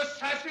is the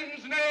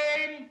assassin's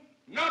name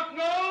not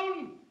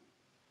known?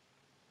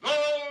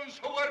 Those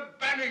who were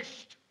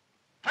banished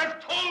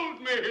have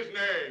told me his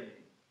name.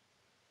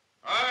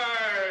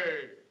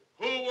 Aye,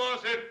 who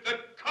was it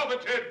that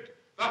coveted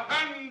the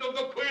hand of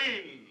the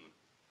Queen?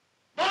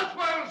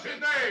 Bothwell's his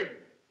name.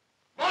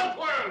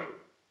 Bothwell.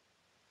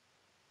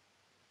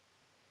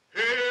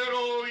 Hear,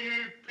 O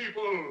ye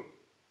people,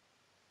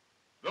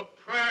 the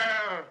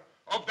prayer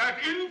of that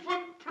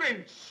infant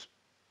prince,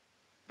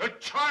 the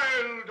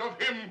child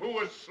of him who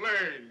was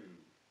slain.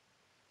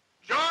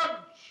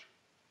 Judge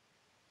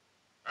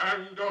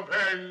and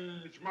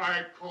avenge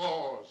my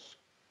cause.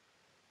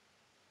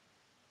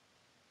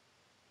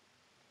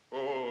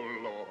 O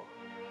Lord.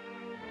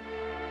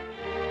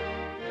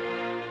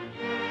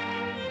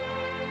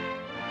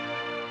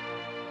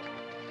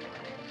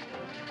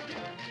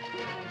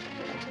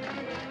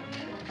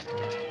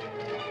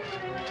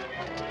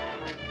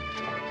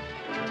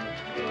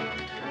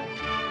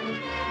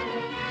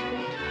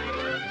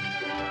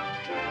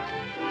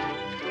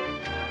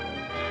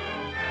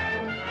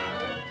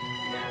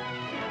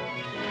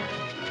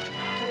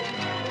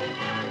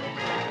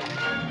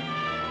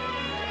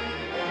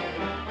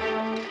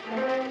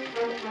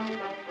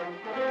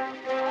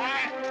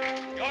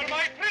 You're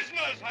my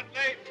prisoners,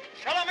 Huntley.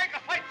 Shall I make a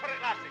fight for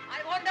it, lassie?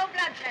 I want no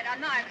bloodshed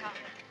on my account.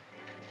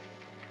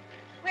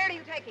 Where are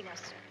you taking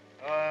us?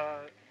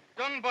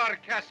 Dunbar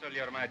Castle,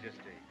 Your Majesty.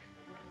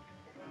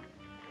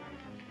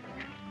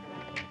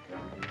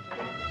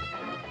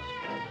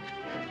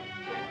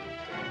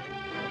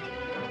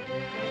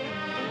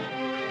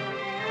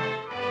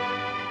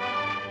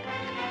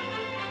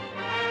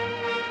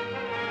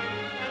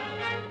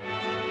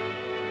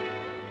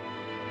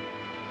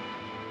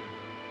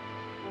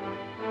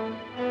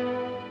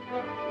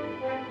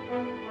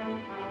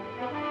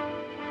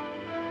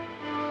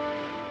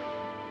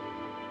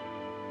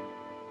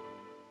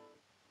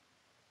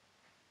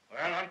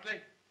 Well, Huntley?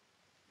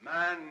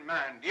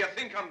 Man, do you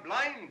think I'm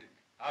blind?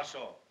 How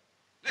so?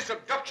 This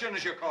abduction,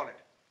 as you call it.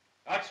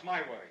 That's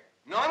my way.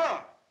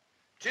 No.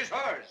 'Tis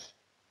hers.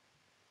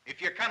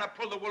 If you cannot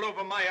pull the wool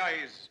over my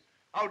eyes,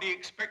 how do you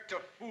expect to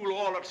fool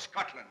all of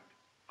Scotland?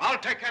 I'll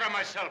take care of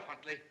myself,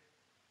 Huntley.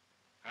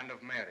 And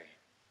of Mary.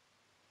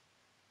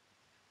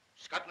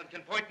 Scotland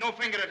can point no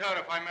finger at her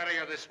if I marry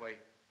her this way,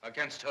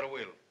 against her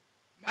will.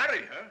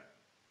 Marry her?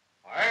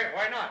 Aye,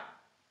 why not?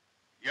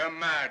 You're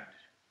mad.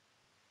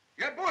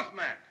 You're both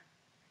mad.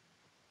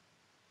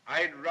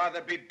 I'd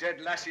rather be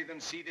dead, lassie, than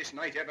see this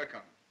night ever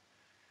come.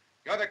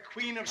 You're the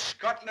Queen of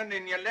Scotland,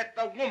 and you let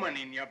the woman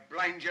in you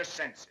blind your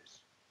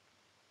senses.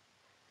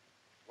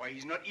 Why,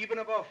 he's not even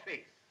of our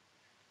faith.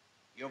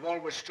 You've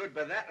always stood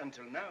by that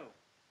until now.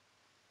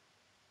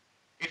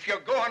 If you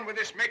go on with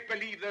this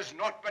make-believe, there's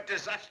naught but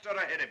disaster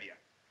ahead of you.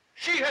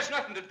 She has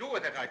nothing to do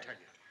with it, I tell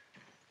you.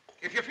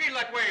 If you feel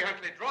that way,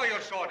 Huntley, draw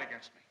your sword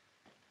against me.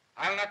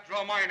 I'll not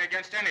draw mine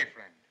against any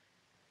friend.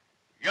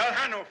 You'll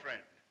have no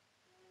friend.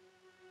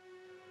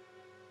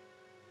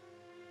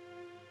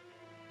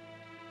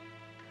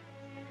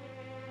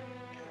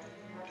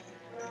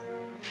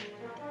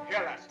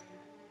 Here, lassie,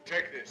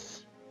 take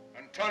this,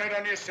 and turn it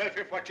on yourself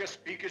if what you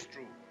speak is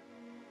true.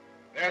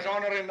 There's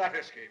honor in that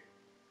escape.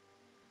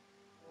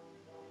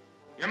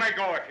 You may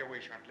go if you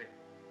wish, Huntley.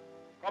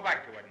 Go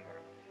back to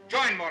Edinburgh.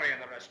 Join Murray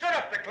and the rest. Stir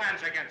up the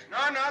clans against me.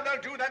 No,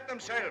 they'll do that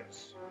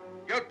themselves.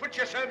 You'll put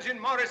yourselves in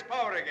Murray's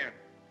power again.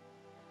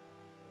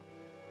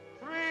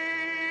 3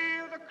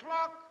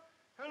 o'clock,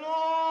 and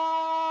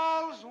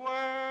all's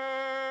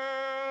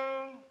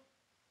well.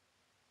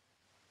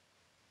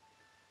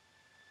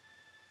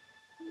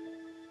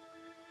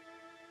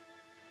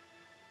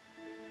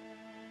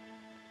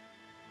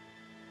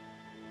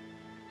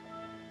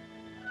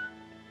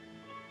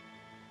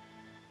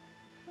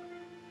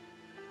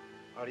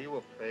 Are you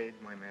afraid,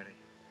 my Mary?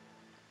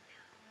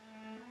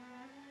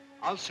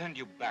 I'll send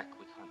you back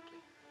with Huntley.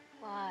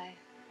 Why?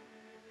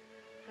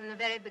 From the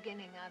very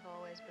beginning, I've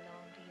always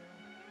belonged to you.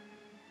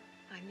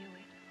 I knew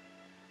it.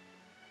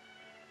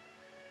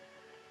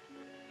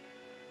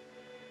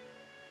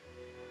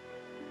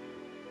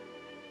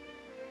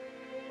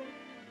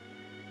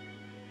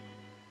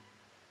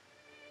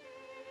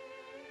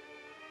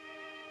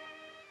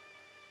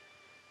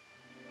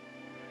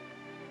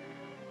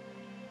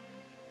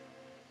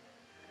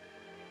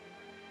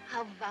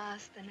 How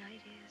vast the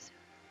night is.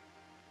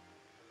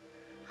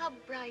 How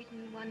bright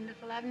and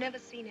wonderful. I've never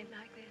seen it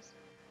like this.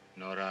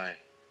 Nor I.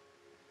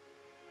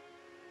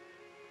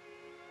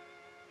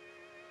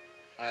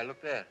 Aye,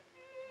 look there.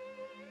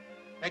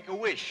 Make a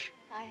wish.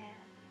 I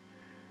have.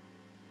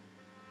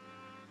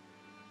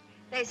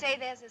 They say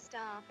there's a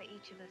star for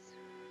each of us.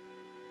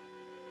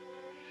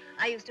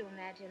 I used to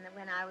imagine that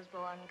when I was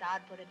born,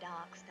 God put a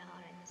dark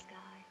star in the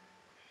sky.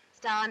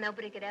 Star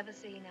nobody could ever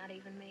see, not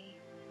even me.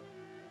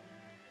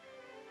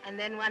 And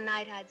then one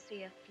night I'd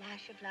see a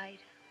flash of light.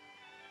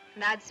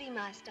 And I'd see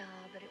my star,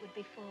 but it would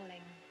be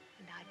falling,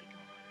 and I'd be gone.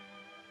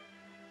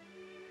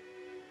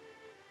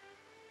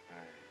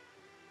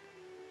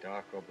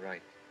 dark or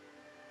bright,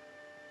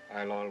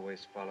 I'll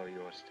always follow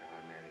your star,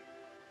 Mary.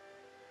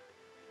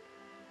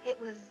 It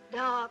was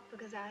dark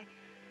because I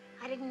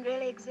didn't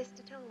really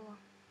exist at all.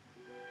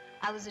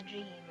 I was a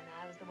dream, and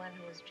I was the one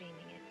who was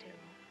dreaming it, too.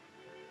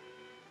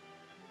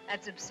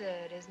 That's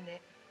absurd, isn't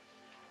it?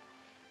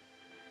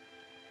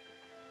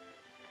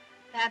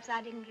 Perhaps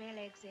I didn't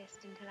really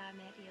exist until I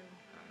met you.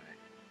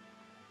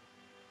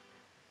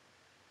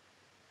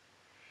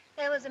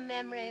 There was a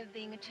memory of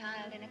being a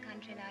child in a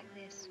country like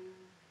this.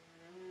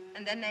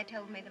 And then they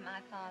told me that my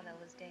father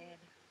was dead.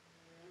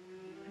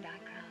 And I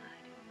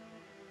cried.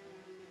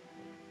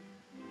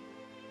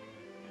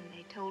 And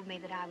they told me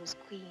that I was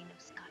Queen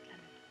of Scotland.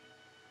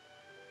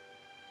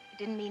 It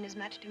didn't mean as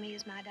much to me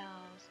as my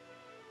dolls.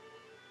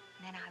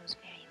 And then I was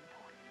very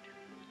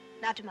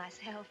important. Not to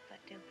myself,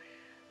 but to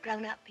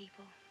grown-up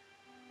people.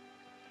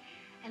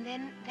 And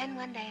then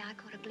one day I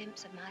caught a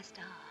glimpse of my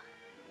star.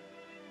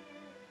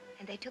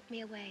 And they took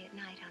me away at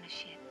night on a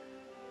ship.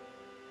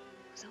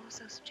 It was all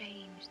so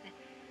strange,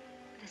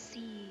 the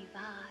sea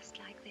vast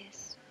like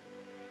this.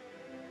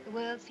 The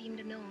world seemed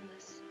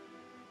enormous.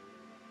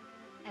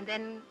 And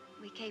then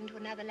we came to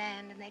another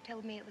land, and they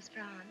told me it was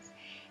France.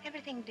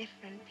 Everything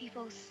different,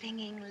 people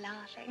singing,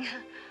 laughing.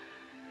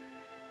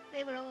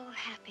 They were all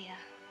happier.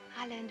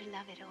 I learned to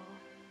love it all.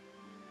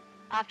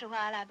 After a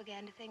while, I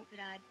began to think that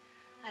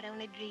I'd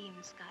only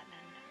dreamed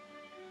Scotland.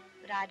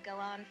 That I'd go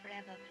on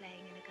forever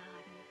playing in a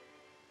garden,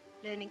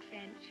 learning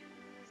French,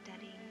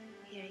 studying,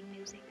 hearing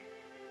music,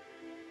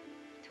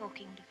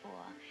 talking to 4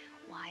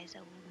 wise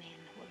old men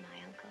who were my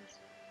uncles.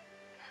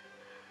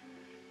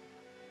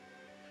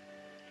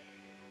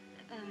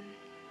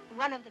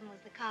 One of them was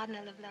the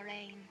Cardinal of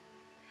Lorraine.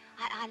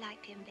 I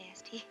liked him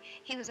best.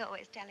 He was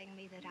always telling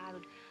me that I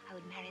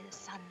would marry the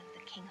son of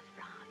the King of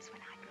France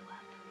when I grew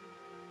up.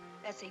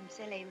 That seemed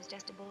silly. He was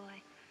just a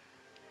boy.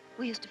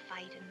 We used to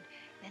fight, and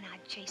then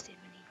I'd chase him,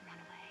 and he'd run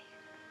away.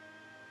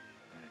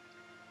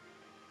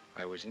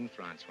 I was in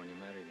France when you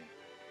married him.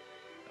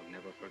 I've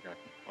never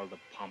forgotten all the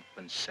pomp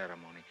and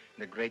ceremony,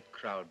 and the great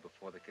crowd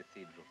before the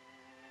cathedral,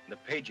 and the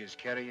pages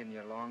carrying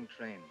your long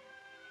train.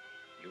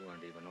 You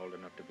weren't even old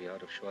enough to be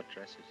out of short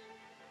dresses.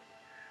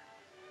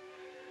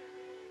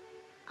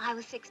 I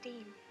was 16.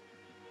 It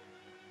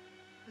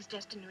was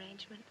just an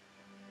arrangement.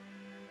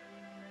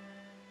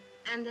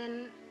 And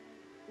then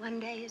one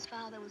day his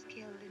father was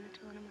killed in a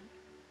tournament.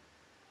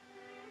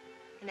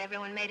 And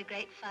everyone made a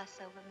great fuss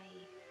over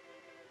me.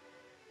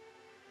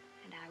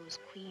 And I was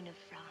Queen of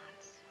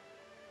France.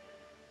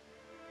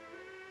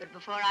 But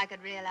before I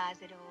could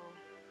realize it all,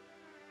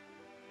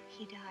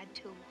 he died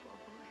too, poor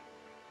boy.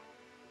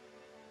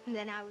 And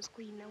then I was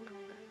queen no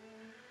longer.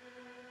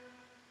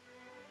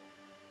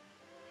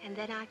 And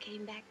then I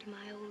came back to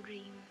my old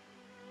dream,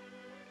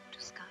 to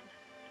Scotland.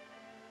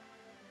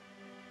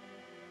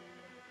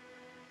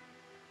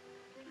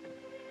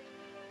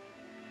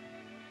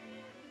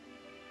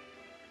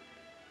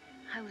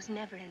 I was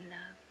never in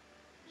love.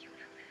 You know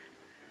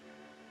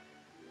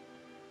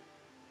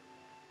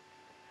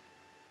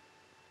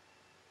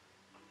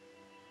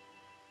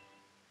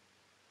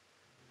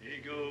that.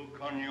 Ego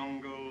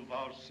coniugo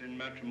vos in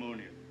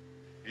matrimonium,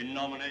 in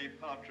nomine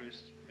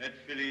Patris et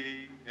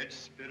Filii et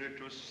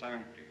Spiritus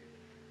Sancti.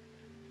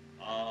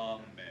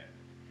 Amen.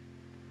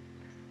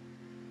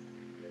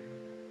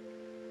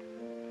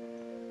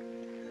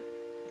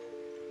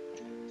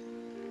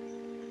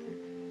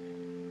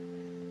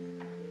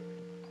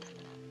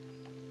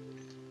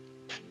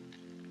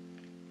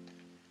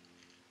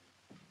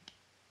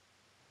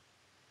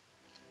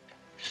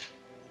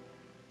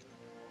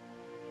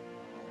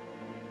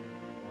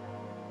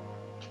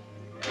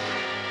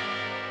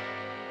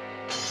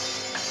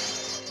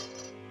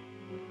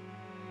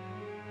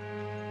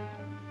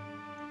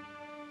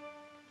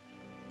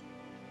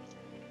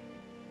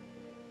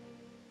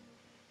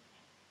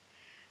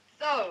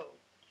 So,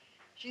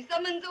 she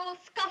summons all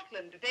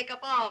Scotland to take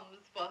up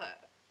arms for her.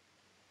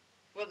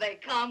 Will they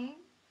come?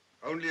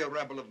 Only a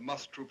rabble of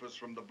musk troopers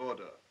from the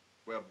border,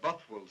 where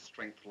Bothwell's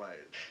strength lies.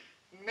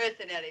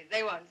 Mercenaries,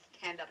 they won't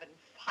stand up and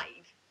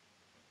fight.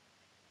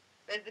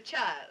 Where's the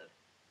child?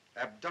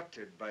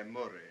 Abducted by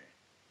Moray.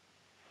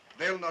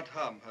 They'll not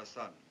harm her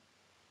son.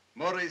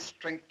 Moray's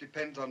strength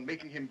depends on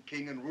making him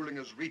king and ruling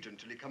as regent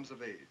till he comes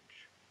of age.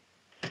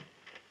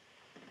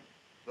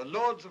 The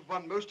lords have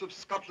won most of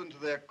Scotland to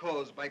their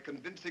cause by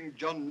convincing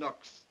John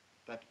Knox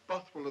that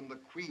Bothwell and the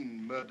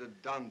Queen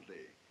murdered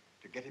Darnley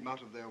to get him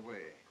out of their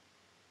way.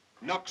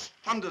 Knox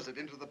thunders it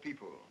into the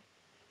people.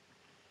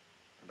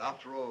 And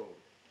after all,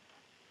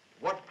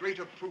 what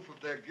greater proof of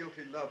their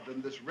guilty love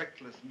than this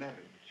reckless marriage?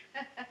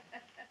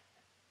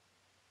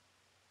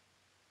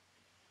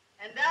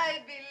 And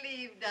I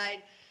believed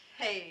I'd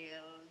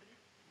failed.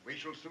 We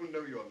shall soon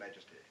know, Your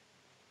Majesty.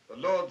 The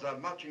lords are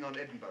marching on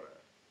Edinburgh,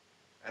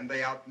 and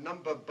they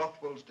outnumber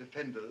Bothwell's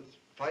defenders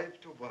 5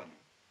 to 1.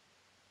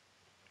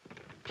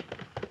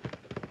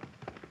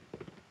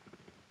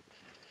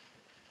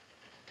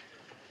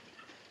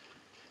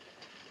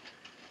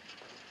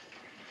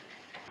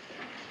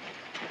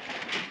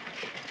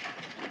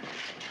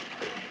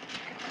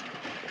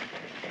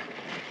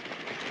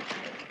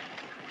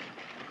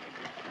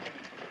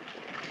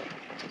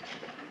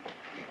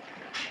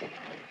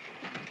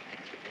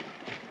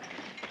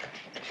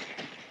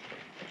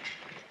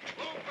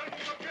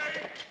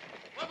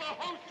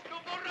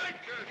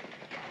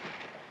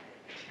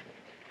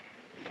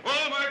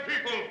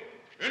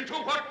 Into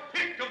what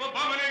pit of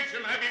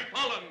abomination have ye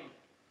fallen?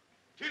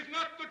 'Tis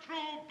not the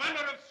true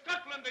banner of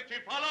Scotland that ye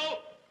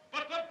follow,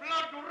 but the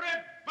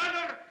blood-red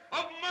banner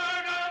of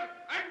murder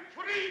and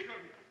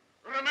treason.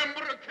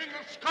 Remember, a king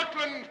of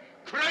Scotland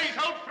cries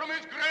out from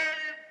his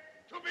grave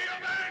to be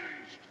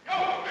avenged.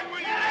 And will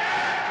you...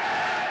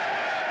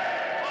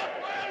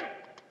 Bothwell,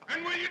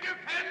 and will you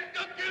defend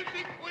the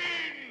guilty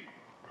queen?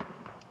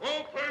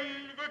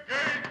 Open the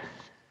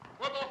gates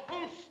for the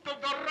host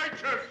of the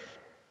righteous.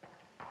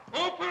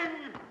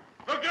 Open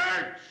the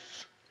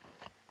gates.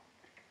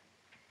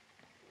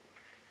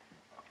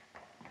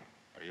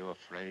 Are you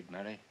afraid,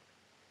 Mary?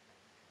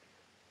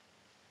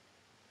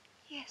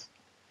 Yes.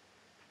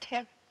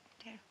 Terrible,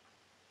 terrible.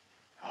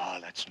 Oh,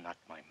 that's not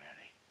my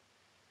Mary.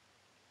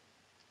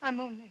 I'm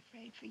only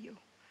afraid for you.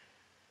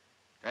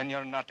 Then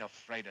you're not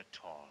afraid at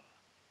all.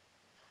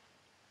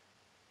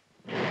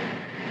 Flag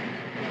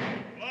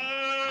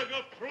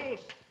of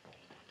truce.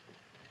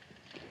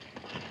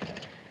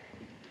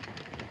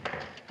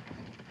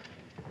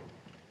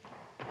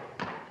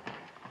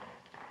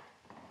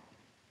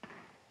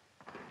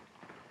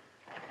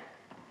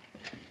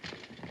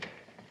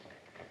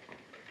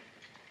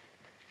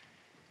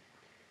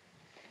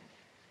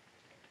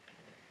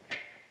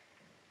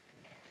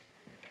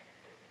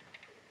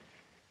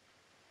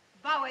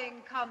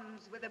 Bowing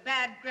comes with a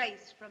bad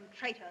grace from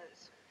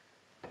traitors.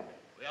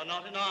 We are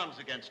not in arms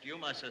against you,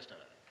 my sister.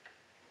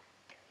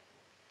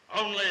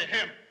 Only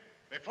him.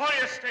 Before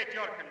you state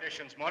your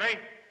conditions, Murray,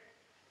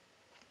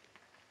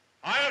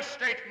 I'll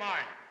state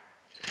mine.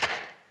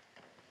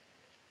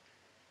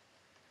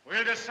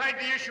 We'll decide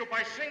the issue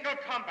by single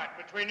combat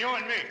between you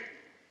and me.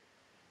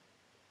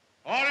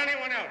 Or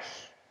anyone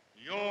else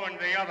you and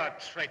the other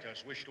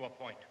traitors wish to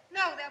appoint.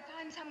 No, they'll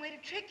find some way to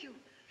trick you.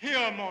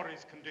 Hear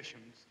Maury's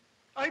conditions.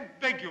 I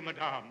beg you,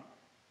 madame.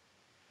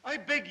 I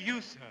beg you,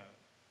 sir.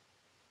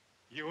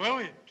 You owe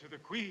it to the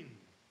Queen.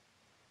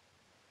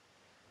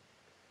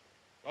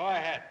 Go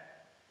ahead.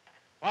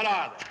 What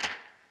are they?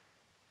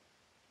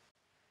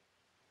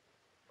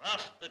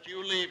 First, that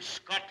you leave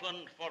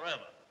Scotland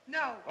forever.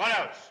 No. What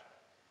else?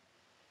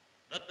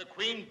 That the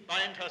Queen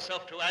bind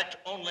herself to act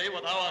only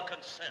with our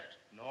consent.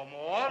 No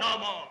more? No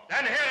more.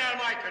 Then here are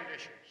my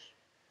conditions.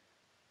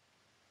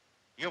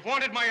 You've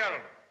wanted my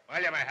earldom.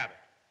 Well, you may have it.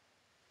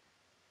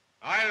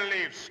 I'll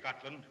leave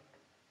Scotland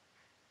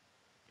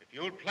if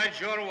you'll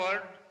pledge your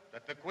word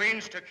that the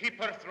Queen's to keep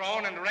her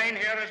throne and reign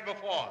here as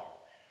before.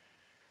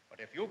 But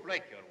if you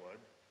break your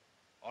word,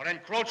 or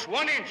encroach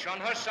 1 inch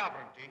on her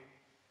sovereignty,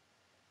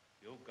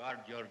 you guard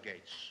your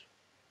gates.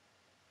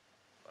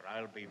 For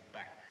I'll be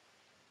back.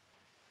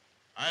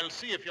 I'll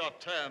see if your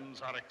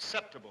terms are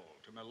acceptable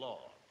to my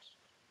lords.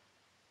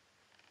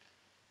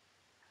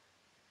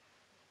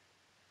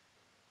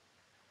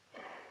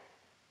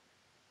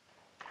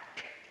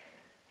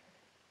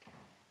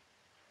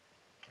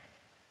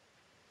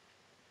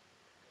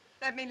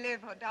 Let me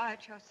live or die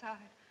at your side.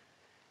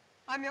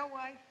 I'm your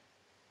wife.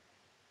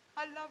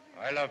 I love you.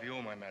 I love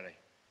you, my Mary.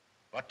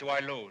 What do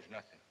I lose?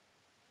 Nothing.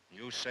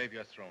 You save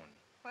your throne.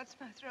 What's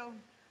my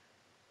throne?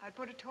 I'd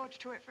put a torch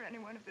to it for any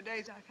one of the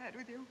days I've had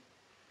with you.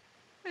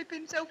 They've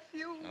been so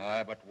few.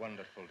 Ah, but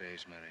wonderful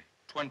days, Mary.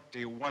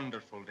 20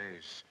 wonderful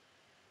days.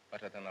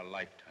 Better than a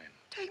lifetime.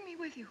 Take me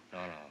with you. No,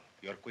 no.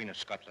 You're Queen of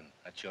Scotland.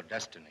 That's your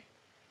destiny.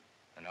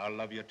 And I'll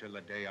love you till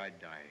the day I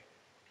die.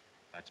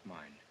 That's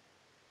mine.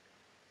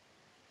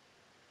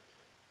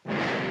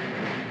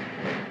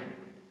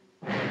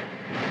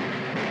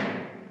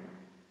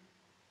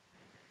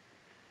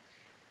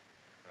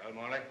 Well,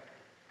 Molly?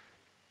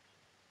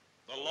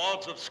 The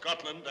lords of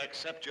Scotland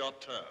accept your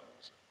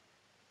terms.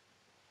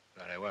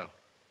 Very well.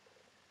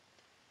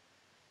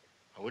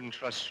 I wouldn't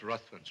trust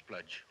Ruthven's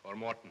pledge, or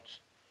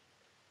Morton's.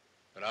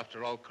 But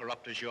after all,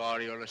 corrupt as you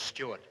are, you're a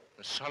Stuart,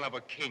 the son of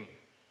a king.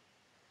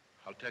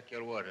 I'll take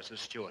your word as a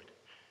Stuart.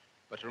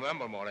 But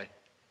remember, Molly,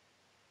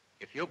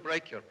 if you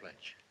break your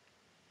pledge,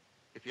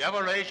 if you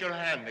ever raise your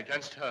hand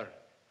against her,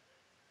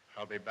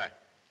 I'll be back.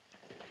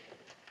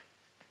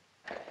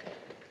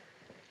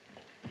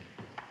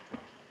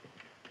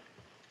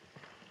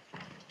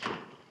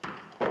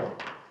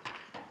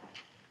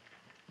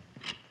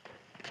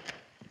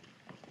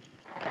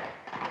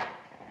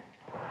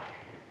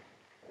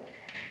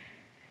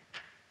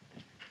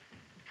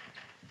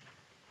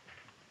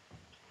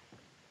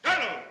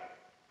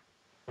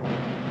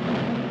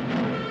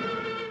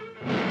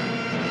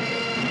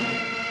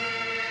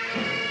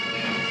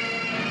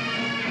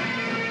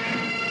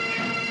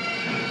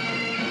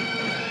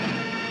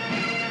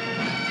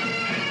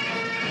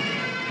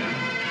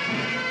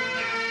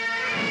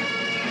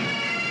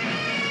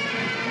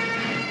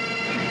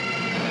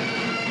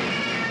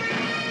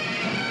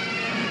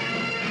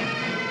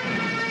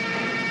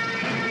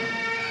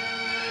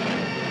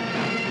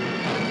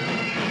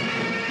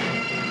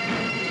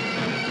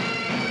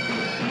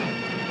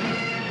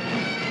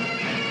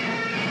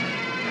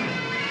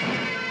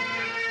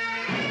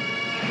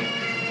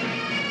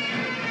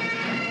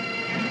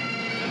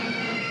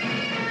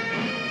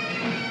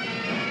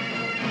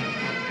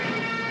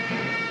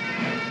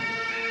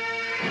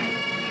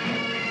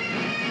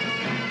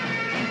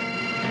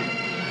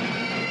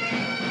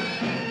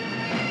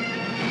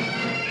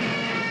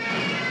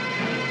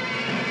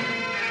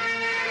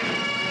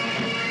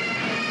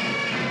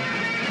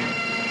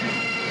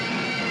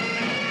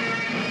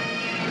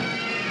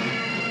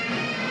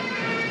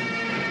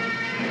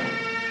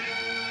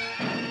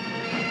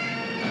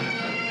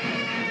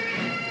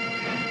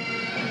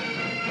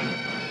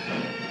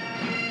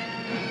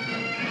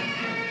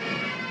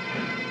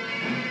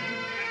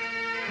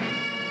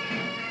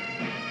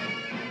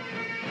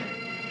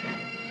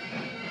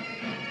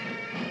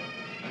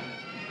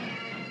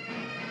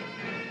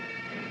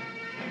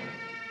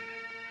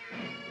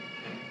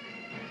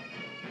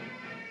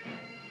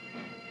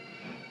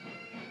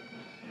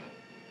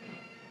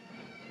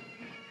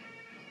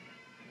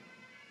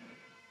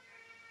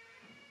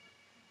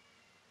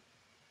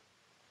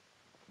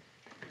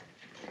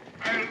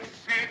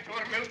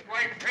 your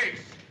milk-white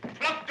face.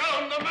 Pluck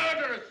down the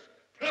murderers.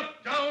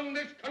 Pluck down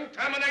this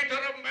contaminator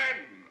of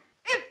men.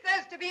 If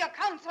there's to be a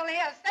council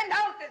here, send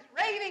out this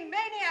raving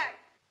maniac.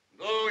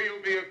 Though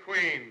you be a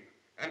queen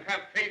and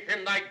have faith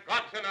in thy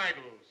gods and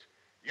idols,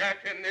 yet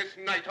in this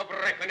night of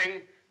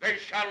reckoning they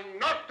shall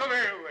not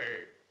avail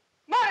thee.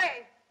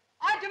 Murray,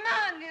 I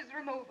demand his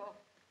removal.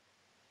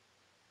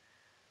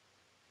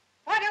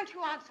 Why don't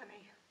you answer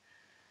me?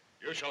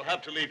 You shall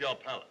have to leave your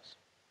palace.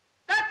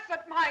 That's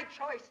at my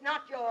choice,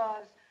 not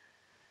yours.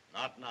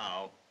 Not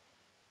now.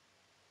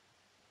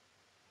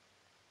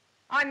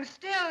 I'm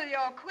still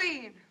your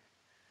queen.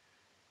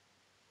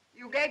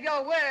 You gave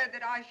your word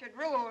that I should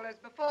rule as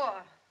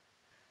before.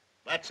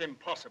 That's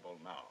impossible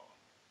now.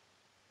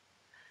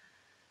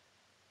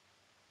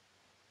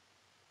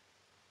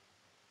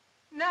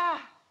 Now,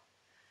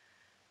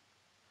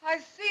 I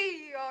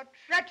see your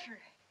treachery.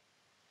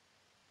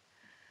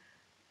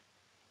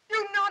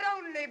 You not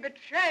only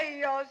betray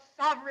your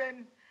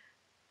sovereign,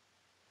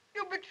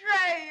 you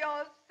betray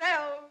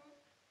yourselves,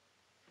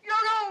 your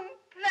own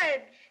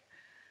pledge.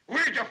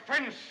 We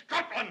defend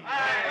Scotland!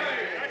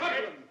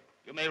 Scotland!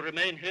 You may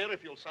remain here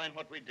if you'll sign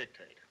what we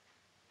dictate.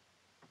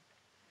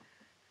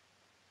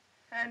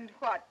 And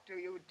what do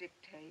you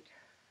dictate?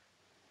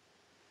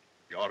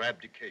 Your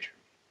abdication.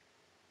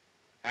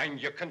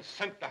 And you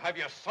consent to have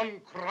your son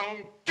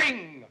crowned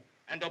king?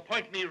 And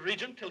appoint me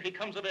regent till he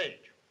comes of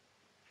age.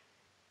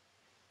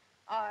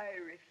 I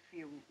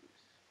refuse.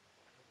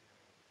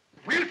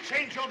 We'll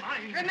change your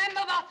mind.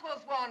 Remember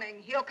Bothwell's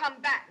warning. He'll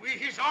come back.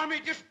 His army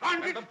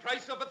disbanded. And the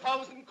price of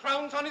 1,000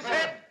 crowns on his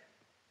head.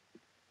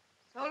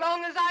 So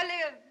long as I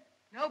live,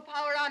 no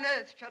power on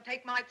earth shall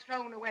take my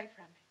throne away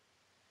from me.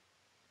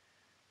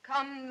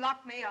 Come,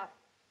 lock me up.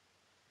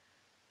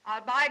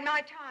 I'll bide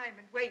my time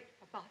and wait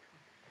for Bothwell.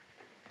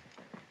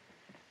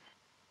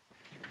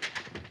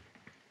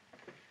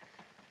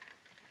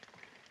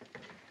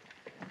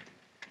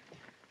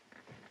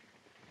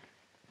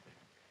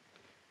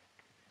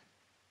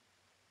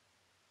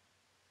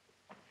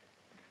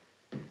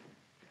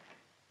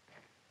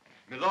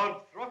 My Lord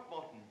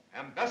Throckmorton,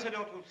 ambassador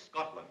to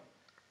Scotland.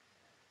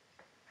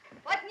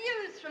 What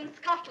news from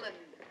Scotland?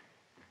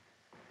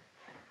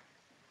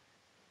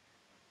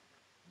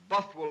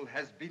 Bothwell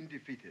has been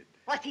defeated.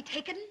 Was he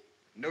taken?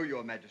 No,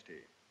 Your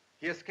Majesty.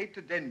 He escaped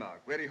to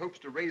Denmark, where he hopes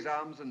to raise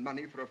arms and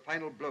money for a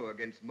final blow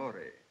against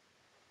Moray.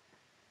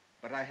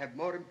 But I have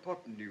more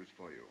important news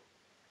for you.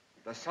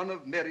 The son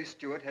of Mary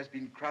Stuart has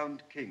been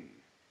crowned king,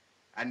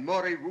 and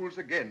Moray rules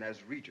again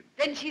as regent.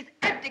 Then she's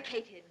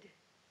abdicated.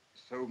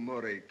 So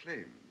Moray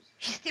claims.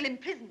 She's still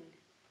imprisoned.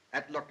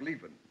 At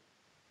Lochleven.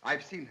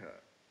 I've seen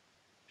her.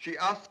 She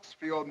asks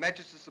for Your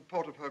Majesty's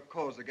support of her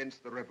cause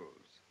against the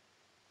rebels,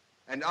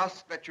 and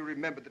asks that you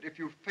remember that if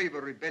you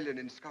favor rebellion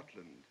in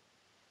Scotland,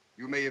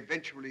 you may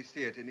eventually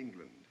see it in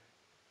England.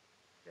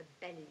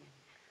 Rebellion.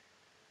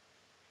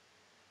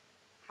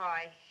 How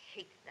I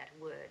hate that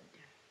word.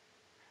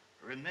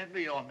 Remember,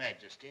 Your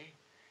Majesty,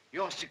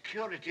 your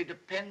security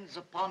depends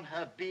upon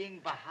her being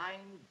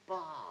behind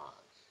bars.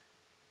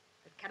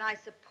 But can I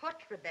support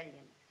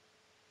rebellion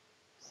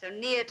so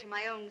near to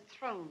my own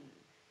throne?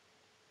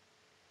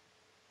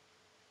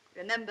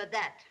 Remember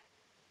that.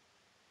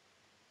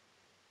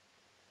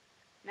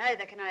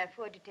 Neither can I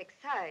afford to take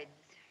sides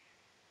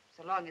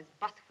so long as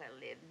Bothwell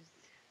lives.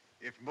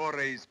 If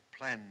Moray's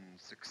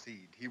plans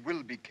succeed, he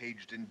will be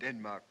caged in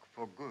Denmark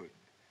for good,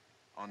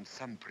 on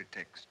some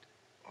pretext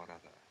or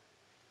other.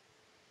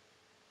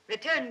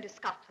 Return to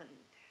Scotland.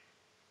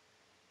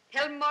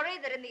 Tell Moray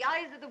that in the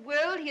eyes of the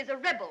world he is a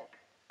rebel,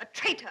 a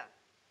traitor.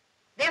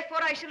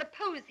 Therefore I shall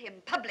oppose him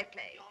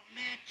publicly. Your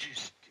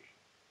Majesty.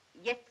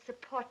 Yet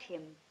support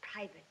him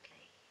privately.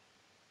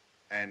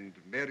 And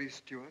Mary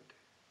Stuart?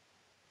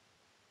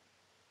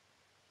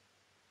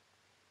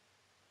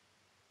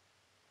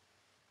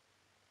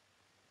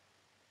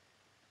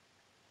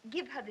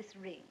 Give her this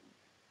ring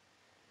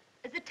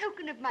as a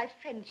token of my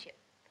friendship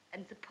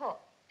and support.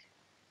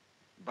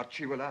 But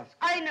she will ask.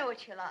 I know what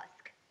she'll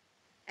ask.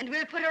 And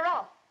we'll put her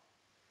off.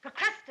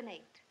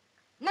 Procrastinate.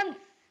 Months.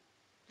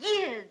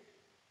 Years.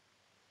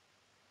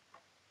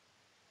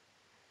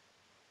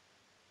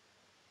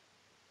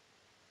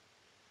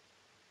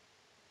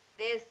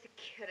 There's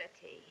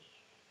security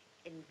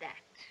in that.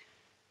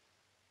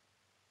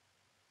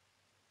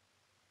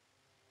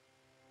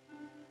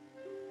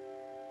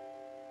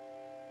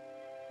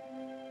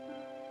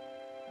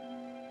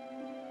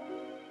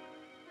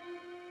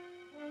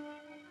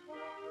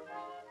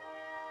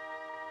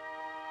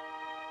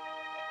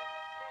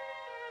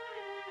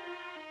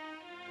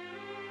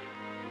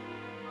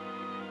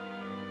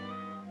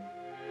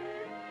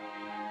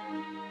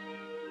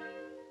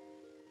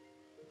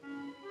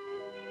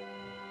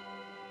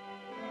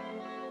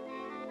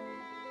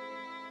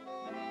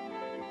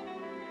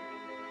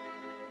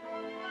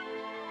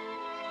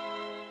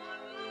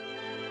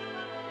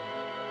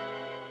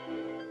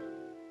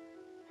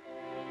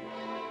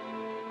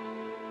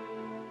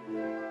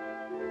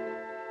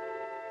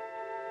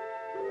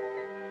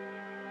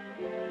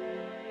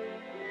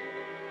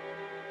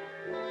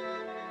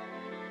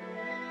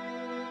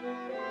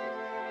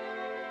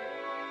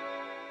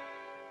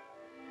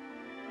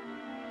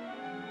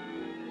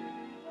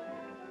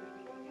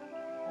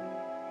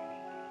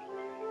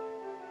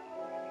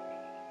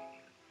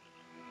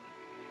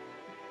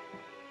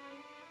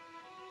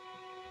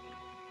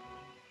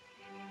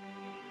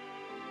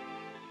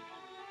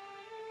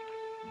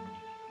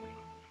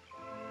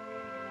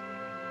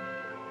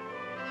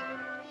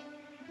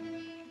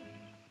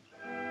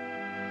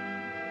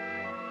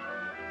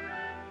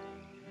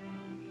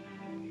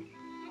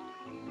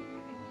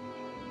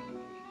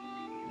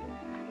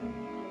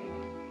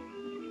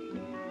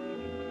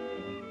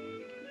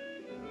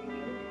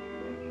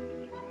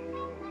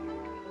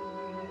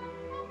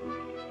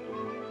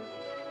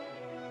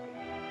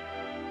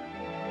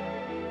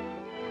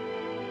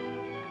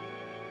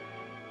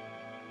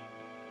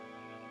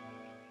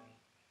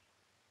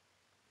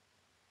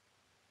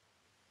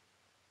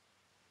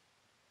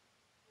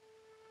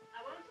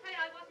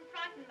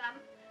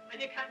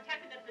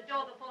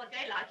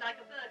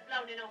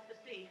 running off the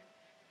sea.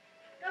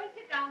 Go and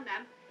sit down,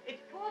 ma'am.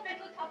 It's poor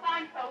little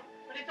top-line folk,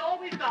 but it's all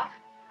we've got,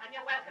 and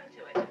you're welcome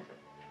to it.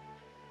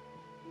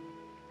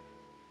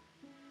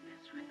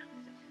 That's right,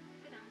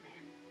 sit down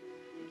there.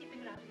 And keep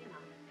it out of your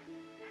mouth.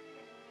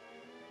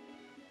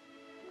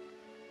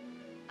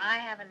 I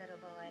have a little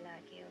boy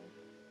like you.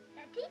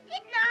 Does he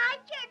sit in a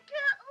high chair,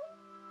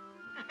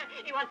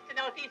 too? He wants to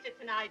know if he sits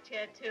in a high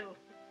chair, too.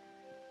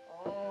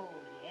 Oh,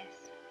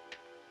 yes.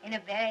 In a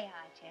very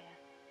high chair.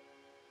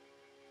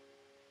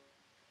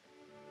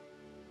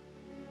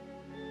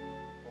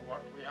 For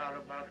what we are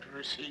about to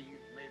receive,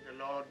 may the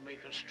Lord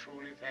make us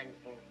truly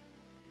thankful.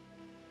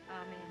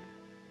 Amen.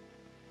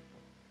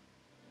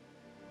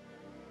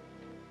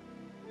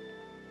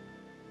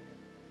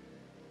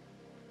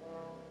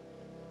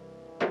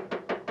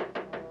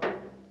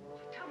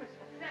 Thomas,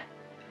 what's that?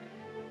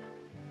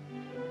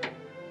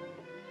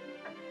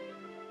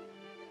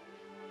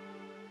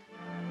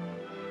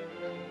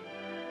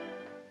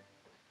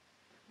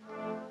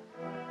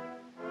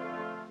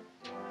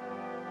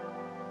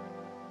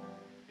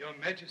 Your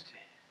Majesty.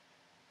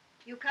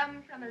 You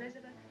come from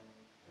Elizabeth?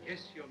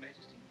 Yes, Your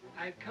Majesty.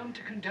 I've come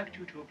to conduct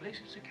you to a place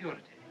of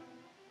security.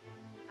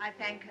 I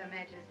thank Her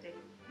Majesty.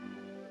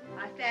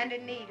 I stand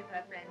in need of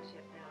her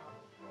friendship now.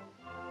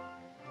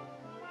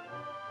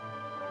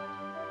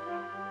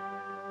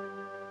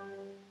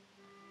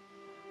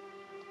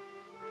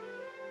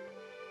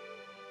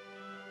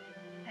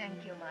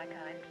 Thank you, my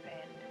kind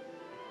friend.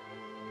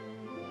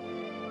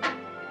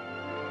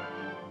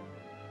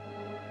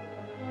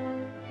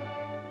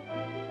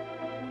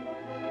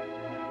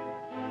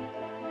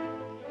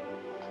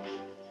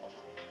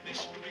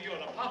 This will be your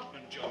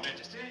apartment, Your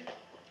Majesty.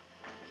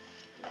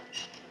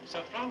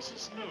 Sir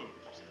Francis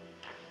Knowles,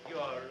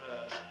 your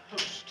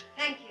host.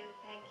 Thank you,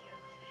 thank you.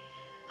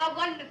 How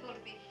wonderful to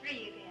be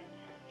free again.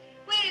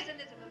 Where is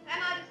Elizabeth?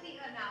 Am I to see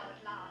her now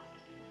at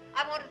last?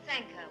 I want to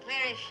thank her.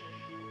 Where is she?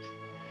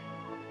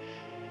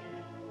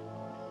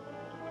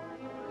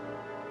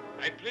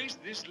 I place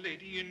this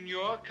lady in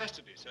your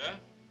custody, sir.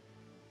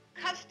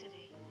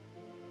 Custody?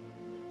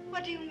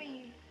 What do you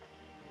mean?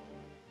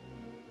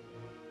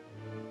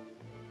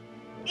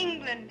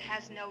 England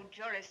has no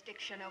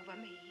jurisdiction over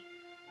me.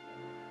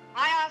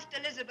 I asked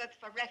Elizabeth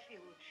for refuge.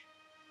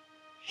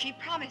 She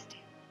promised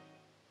it.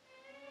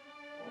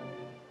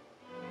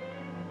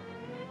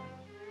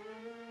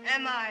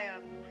 Am I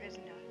a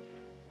prisoner?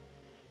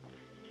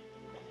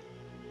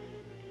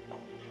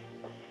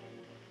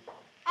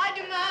 I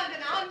demand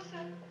an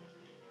answer.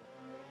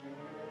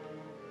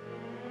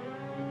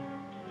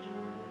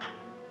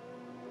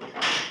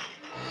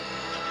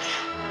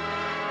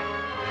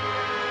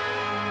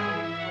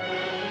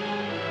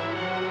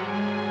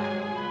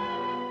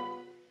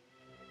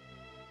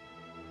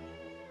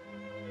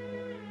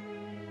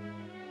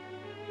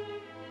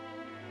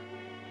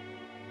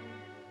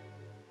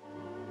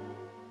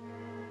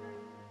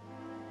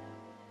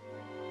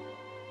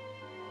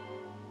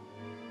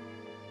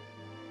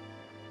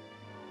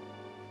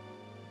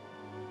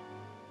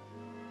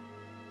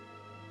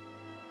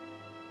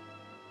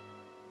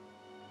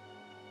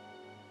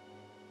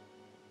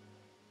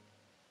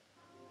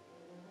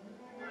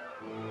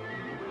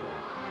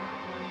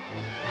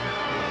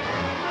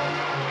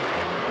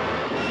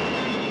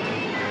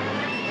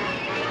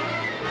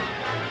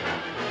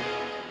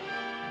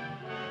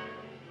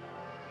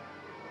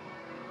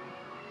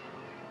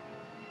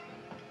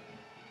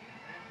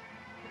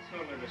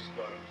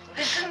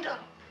 Listen to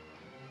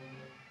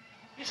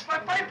it's my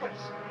pipers.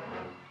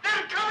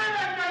 They're coming, I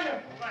tell you.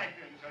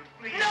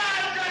 No,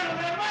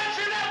 gentlemen, what's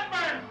it up,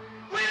 man?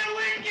 We'll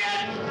win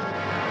yet.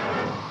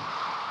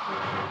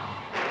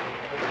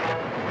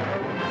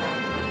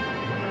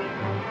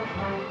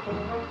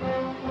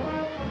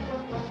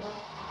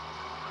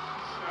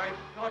 I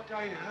thought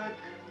I heard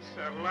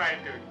Sir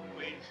Lydon,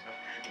 please.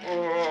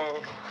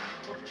 Oh.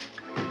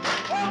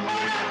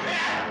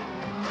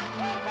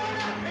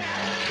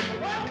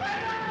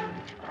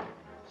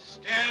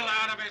 Still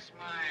out of his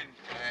mind.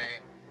 Aye.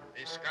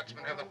 These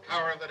Scotsmen have the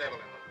power of the devil in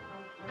them.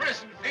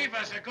 Prison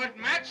fever's a good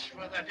match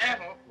for the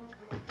devil.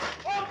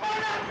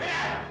 Open up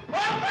here!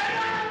 Open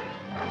up!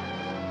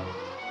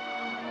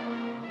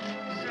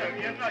 Sir,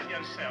 you're not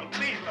yourself.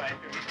 Please, Lydon.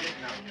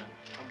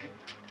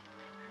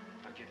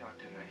 I'll get out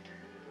tonight.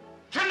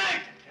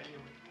 Tonight! I tell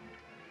you.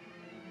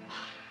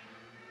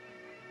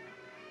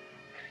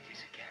 There it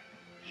is again.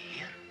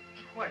 Here.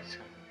 What,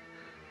 sir?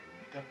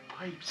 The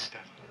pipe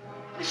stuff.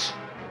 Listen.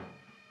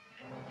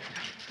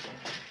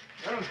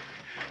 Well,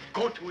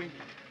 go to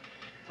England.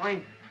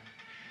 Find her.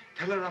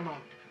 Tell her I'm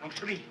out. I'm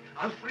free.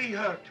 I'll free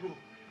her, too.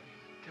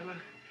 Tell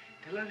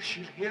her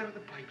she'll hear the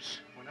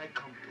pipes when I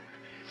come to her.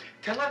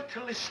 Tell her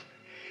to listen.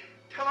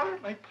 Tell her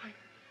my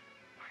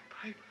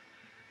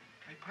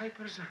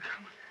pipers are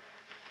coming.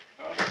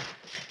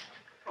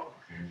 Oh,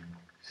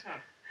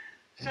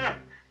 sir.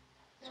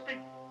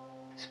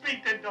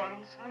 Speak to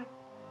Donald, son.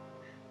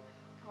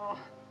 Oh,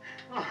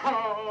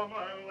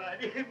 my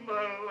laddie,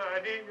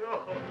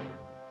 oh.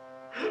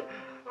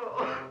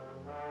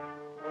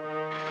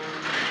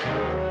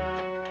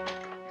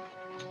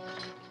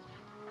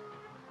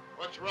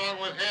 wrong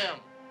with him?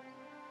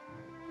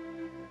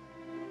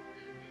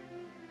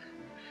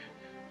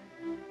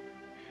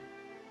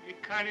 You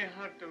kind of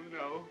hard to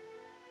know.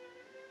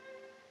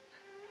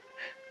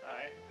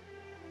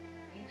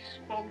 He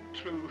spoke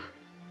true.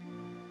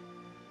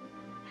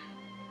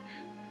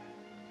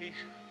 He's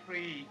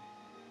free.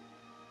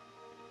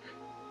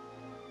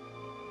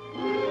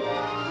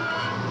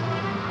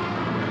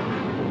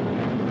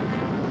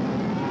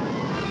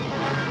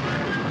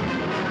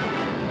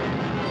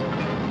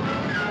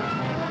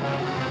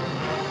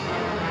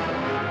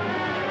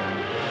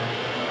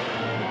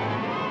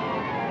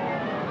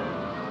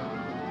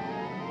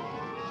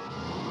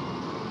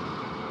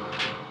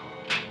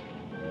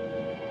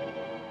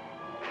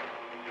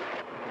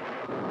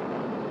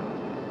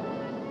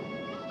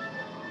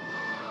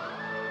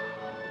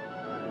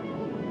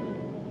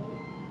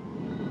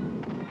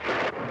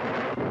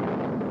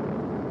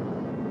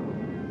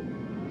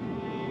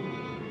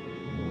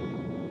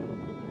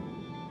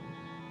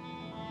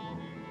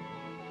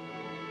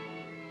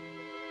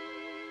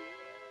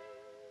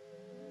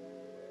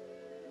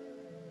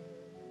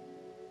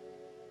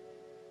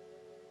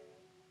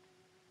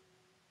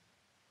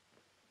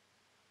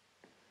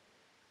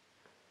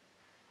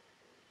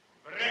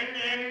 Bring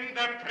in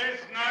the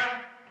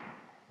prisoner.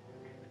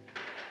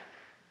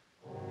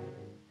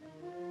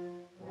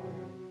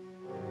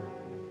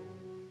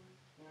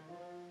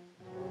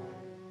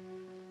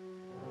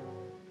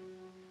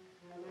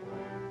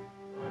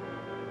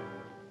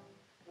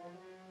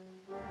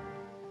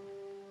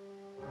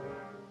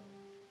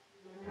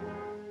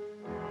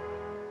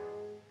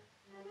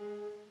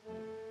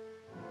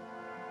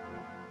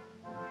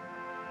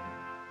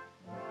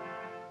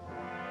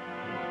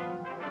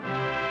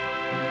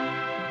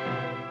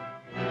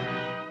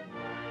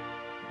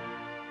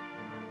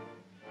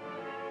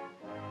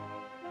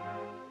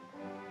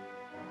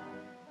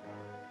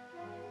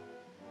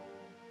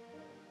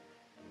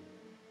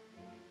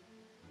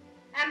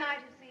 Am I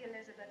to see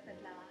Elizabeth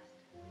at last?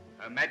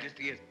 Her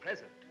Majesty is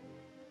present,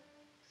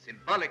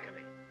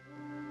 symbolically.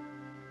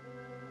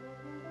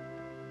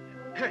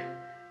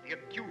 The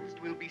accused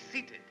will be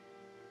seated.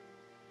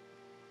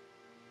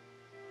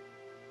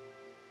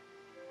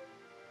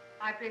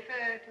 I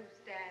prefer to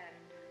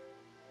stand,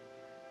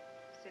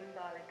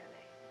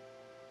 symbolically.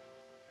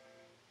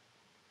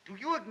 Do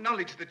you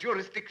acknowledge the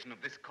jurisdiction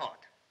of this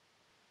court?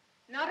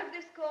 Not of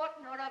this court,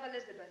 nor of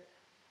Elizabeth.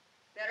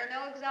 There are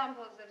no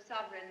examples of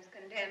sovereigns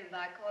condemned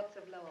by courts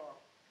of law.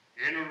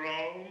 In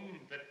Rome,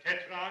 the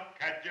tetrarch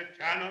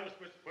Cajetanus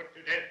was put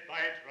to death by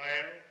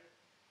trial.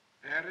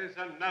 There is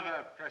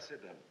another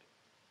precedent.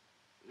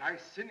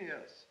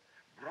 Licinius,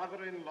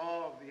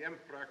 brother-in-law of the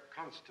Emperor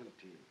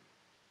Constantine.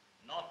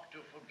 Not to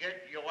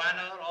forget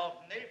Joanna of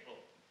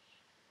Naples.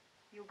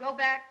 You go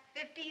back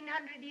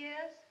 1,500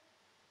 years?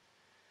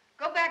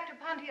 Go back to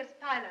Pontius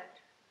Pilate,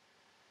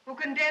 who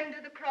condemned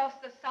to the cross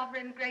the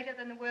sovereign greater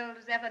than the world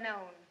has ever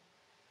known.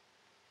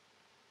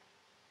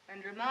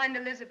 And remind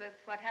Elizabeth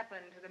what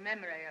happened to the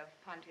memory of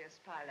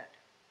Pontius Pilate.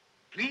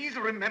 Please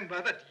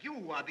remember that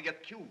you are the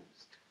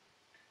accused.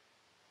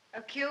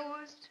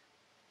 Accused?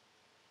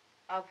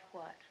 Of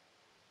what?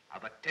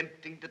 Of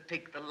attempting to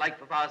take the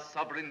life of our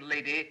sovereign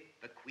lady,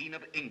 the Queen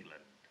of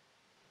England.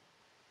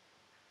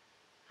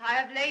 I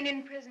have lain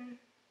in prison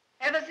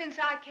ever since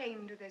I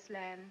came to this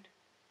land.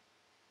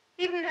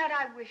 Even had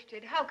I wished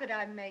it, how could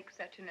I make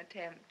such an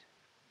attempt?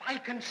 By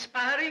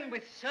conspiring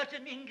with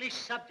certain English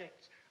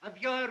subjects of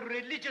your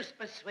religious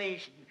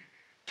persuasion,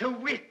 to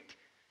wit,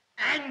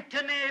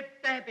 Anthony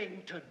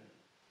Babington.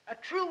 A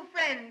true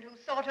friend who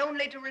sought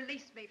only to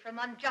release me from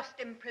unjust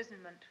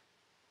imprisonment.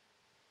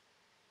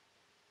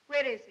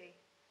 Where is he?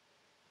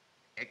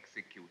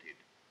 Executed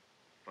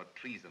for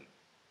treason.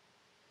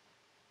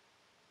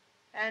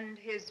 And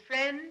his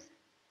friends?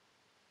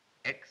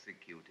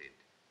 Executed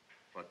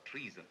for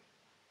treason.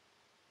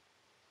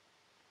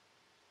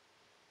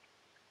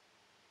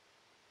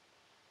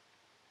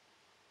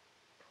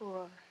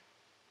 Poor,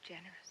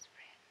 generous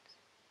friends.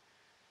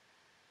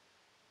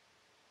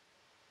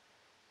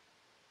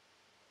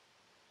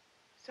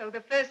 So the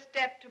first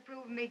step to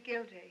prove me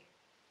guilty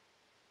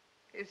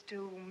is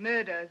to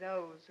murder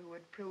those who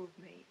would prove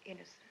me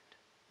innocent.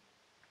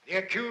 The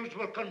accused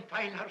will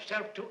confine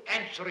herself to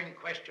answering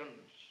questions,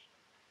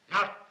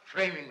 not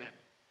framing them.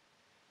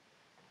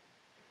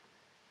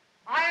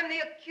 I am the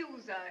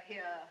accuser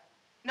here,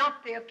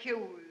 not the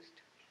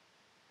accused.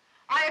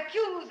 I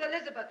accuse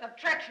Elizabeth of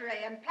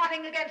treachery and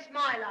plotting against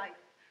my life,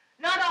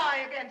 not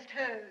I against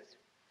hers.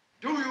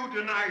 Do you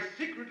deny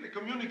secretly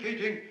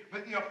communicating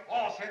with the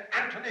aforesaid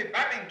Anthony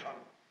Babington?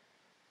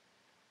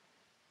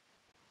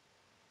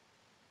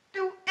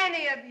 Do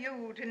any of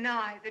you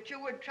deny that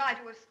you would try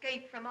to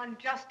escape from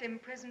unjust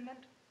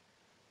imprisonment?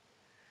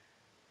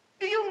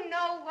 Do you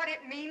know what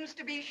it means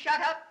to be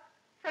shut up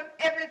from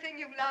everything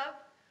you love?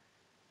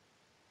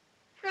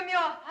 From your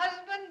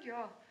husband,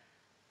 your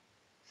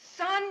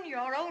son,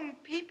 your own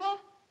people?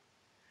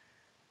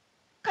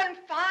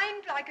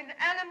 Confined like an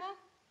animal?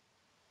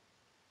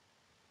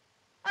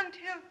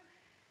 Until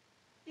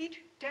each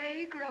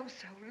day grows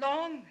so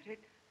long that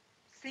it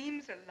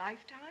seems a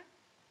lifetime?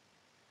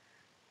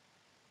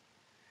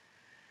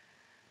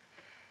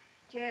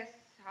 Yes,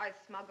 I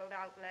smuggled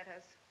out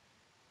letters.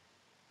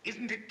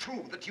 Isn't it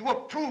true that you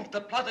approved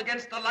the plot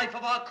against the life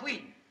of our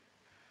queen?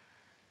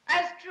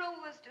 As true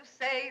as to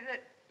say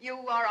that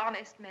you are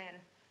honest men.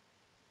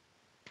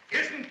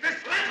 Isn't this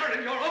letter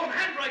in your own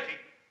handwriting?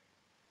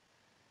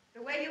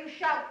 The way you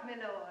shout, my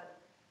lord,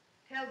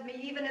 tells me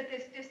even at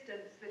this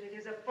distance that it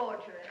is a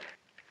forgery.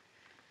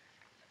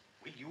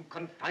 Will you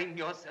confine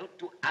yourself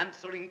to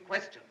answering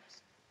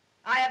questions?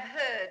 I have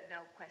heard no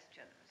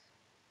questions.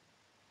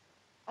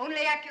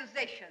 Only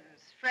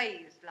accusations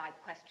phrased like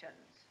questions.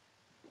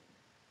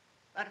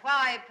 But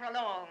why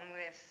prolong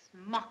this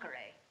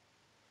mockery?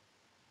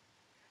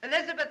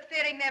 Elizabeth,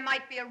 fearing there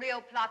might be a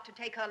real plot to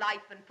take her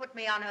life and put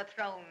me on her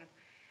throne,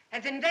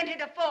 has invented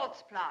a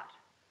false plot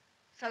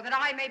so that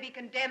I may be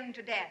condemned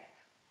to death.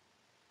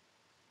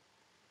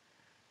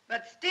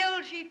 But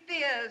still she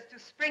fears to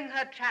spring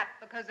her trap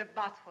because of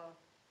Bothwell.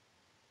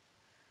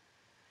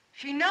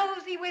 She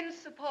knows he wins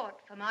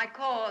support for my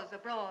cause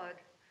abroad.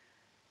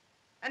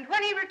 And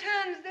when he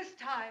returns this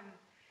time,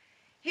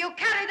 he'll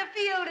carry the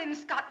field in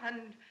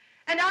Scotland,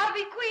 and I'll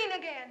be queen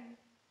again.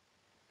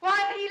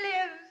 While he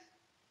lives,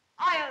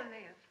 I'll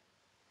live.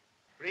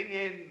 Bring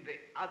in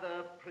the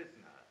other prisoner.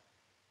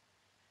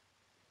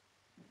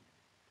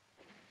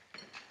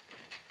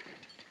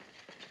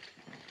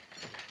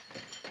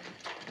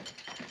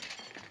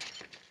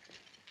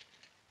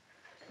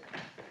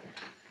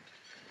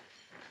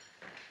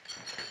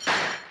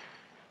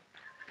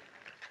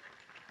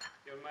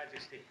 Your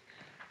Majesty,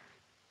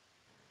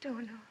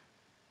 Don't know.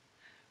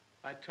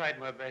 I tried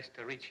my best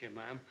to reach you,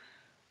 ma'am,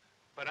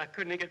 but I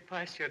couldn't get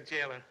past your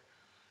jailer,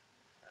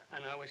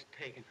 and I was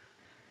taken.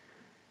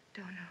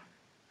 Don't know.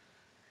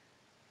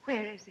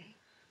 Where is he?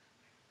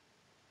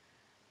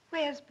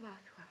 Where's Bothwell?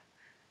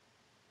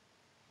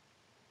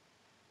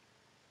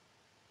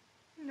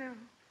 No.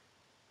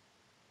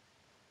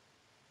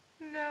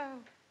 No.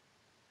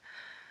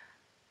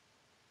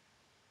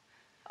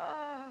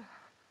 Oh.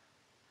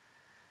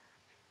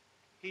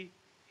 He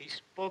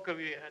spoke of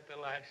you at the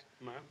last,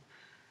 ma'am.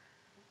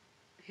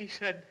 He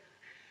said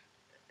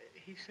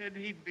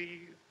he'd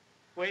be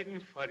waiting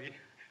for you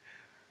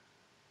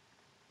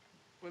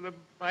with the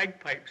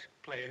bagpipes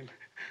playing.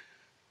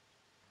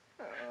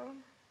 Oh.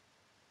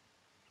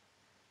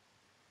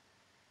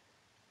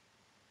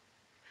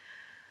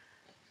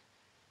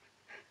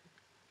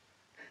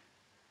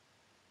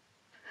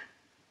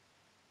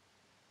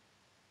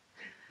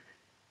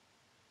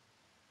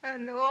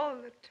 And all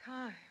the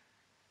time,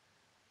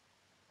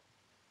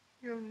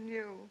 you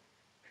knew.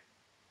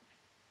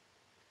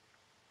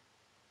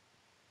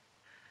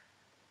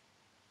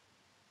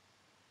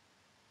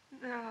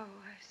 Now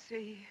I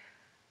see.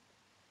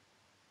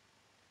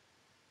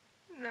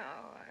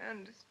 Now I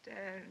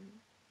understand.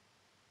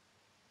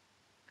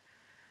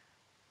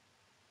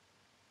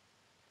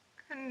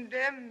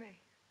 Condemn me.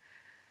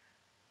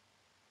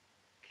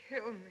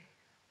 Kill me.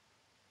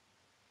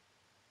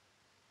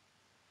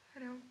 I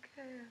don't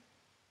care.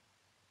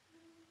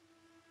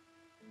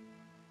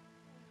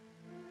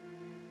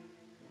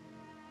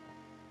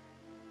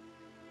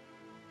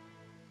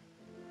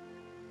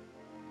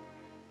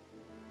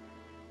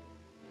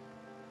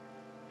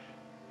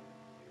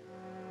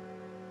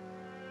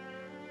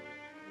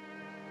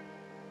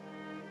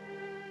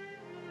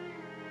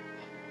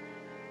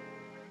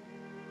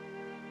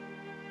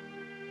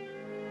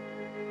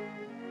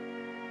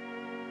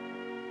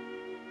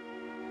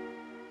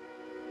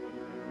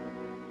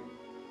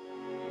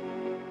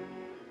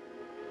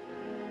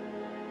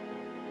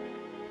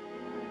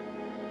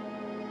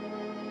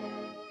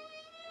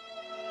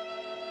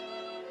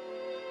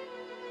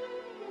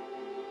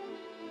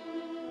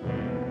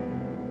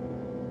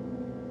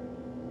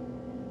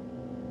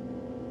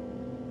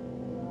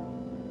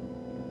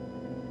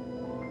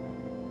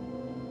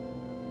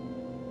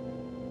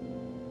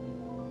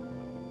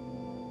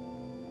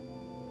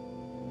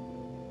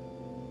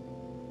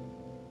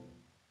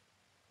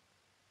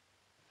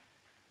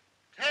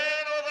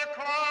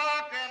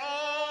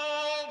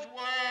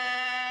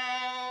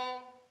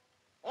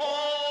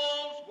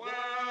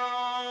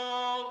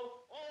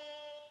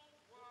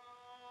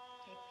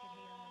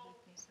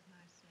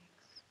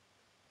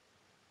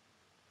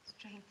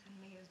 Strengthen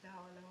me as thou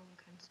alone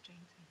canst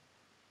strengthen.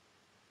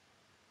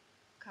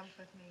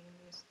 Comfort me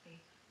in this the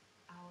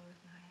hour of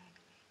my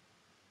agony.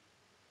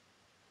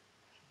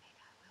 And may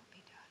thy will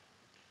be done.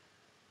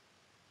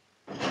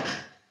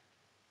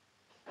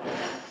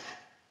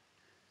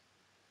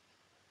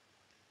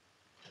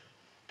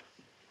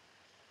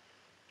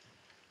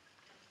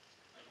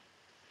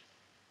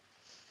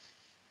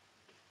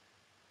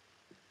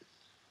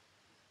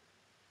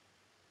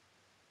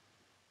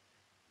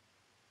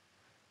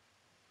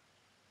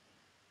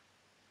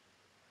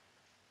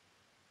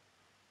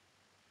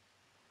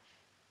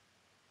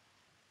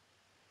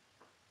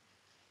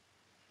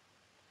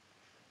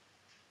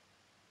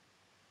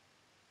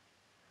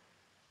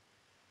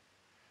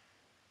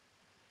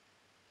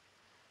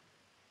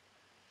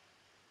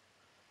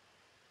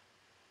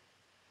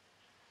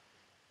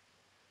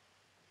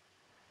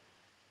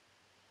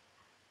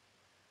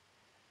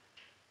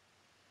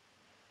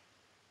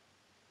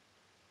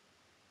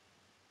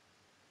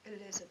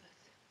 Elizabeth.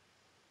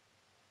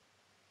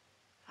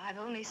 I've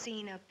only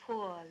seen a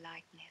poor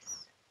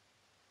likeness.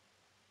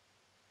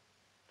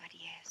 But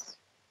yes,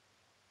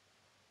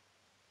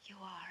 you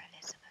are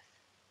Elizabeth,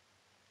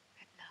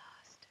 at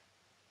last.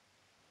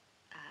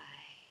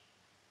 I,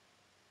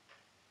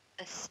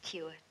 a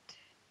Stuart.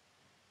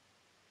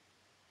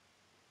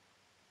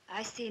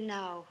 I see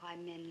now why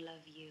men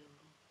love you.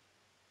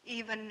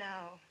 Even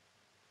now,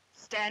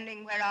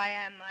 standing where I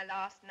am my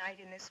last night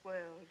in this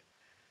world,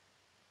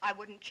 I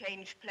wouldn't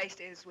change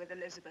places with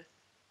Elizabeth.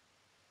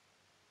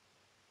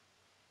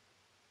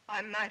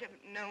 I might have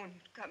known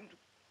to come to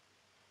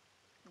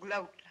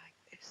gloat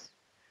like this,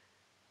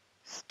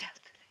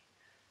 stealthily,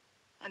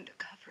 under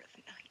cover of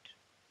night,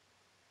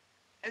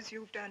 as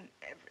you've done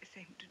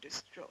everything to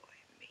destroy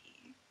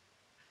me.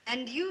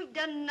 And you've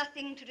done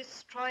nothing to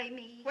destroy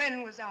me.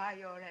 When was I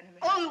your enemy?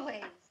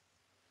 Always.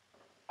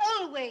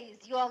 Always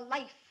your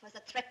life was a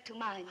threat to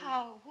mine.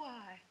 How?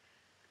 Why?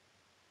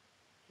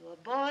 You were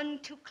born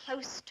too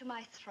close to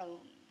my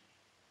throne.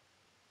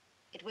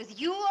 It was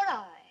you or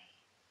I.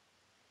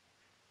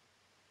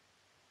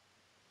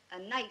 A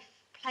knife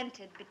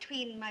planted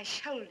between my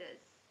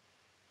shoulders,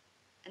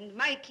 and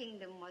my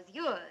kingdom was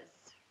yours.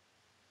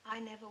 I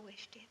never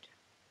wished it.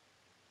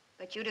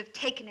 But you'd have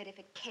taken it if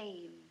it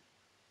came.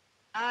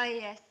 Ah,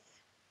 yes.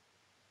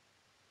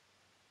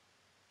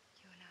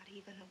 You're not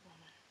even a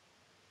woman.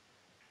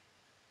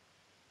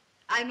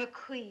 I'm a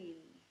queen.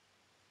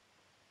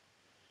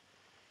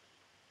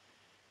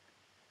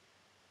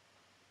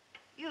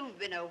 You've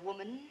been a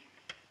woman.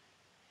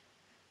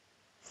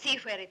 See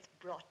where it's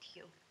brought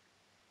you.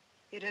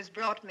 It has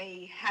brought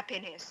me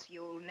happiness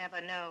you'll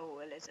never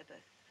know,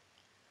 Elizabeth.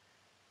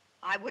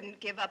 I wouldn't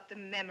give up the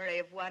memory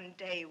of one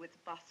day with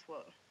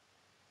Bothwell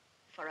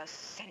for a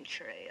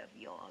century of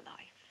your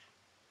life.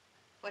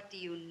 What do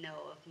you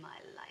know of my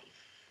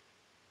life?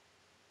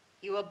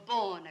 You were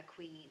born a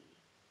queen.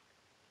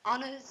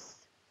 Honors,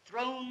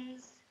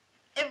 thrones,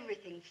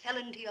 everything fell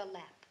into your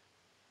lap.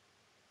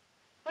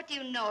 What do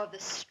you know of the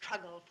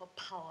struggle for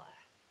power?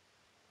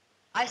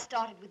 I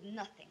started with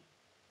nothing,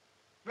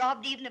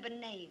 robbed even of a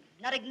name,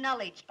 not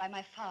acknowledged by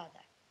my father.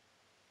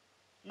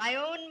 My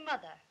own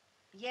mother,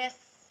 yes,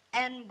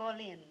 Anne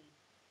Boleyn,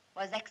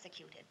 was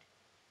executed.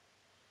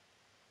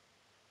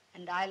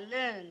 And I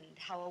learned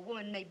how a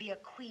woman may be a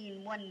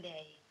queen one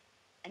day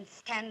and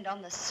stand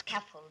on the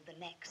scaffold the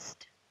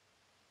next.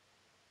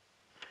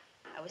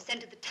 I was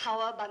sent to the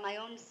Tower by my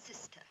own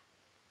sister.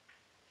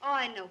 Oh,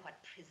 I know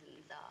what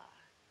prisons are.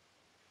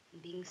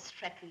 And being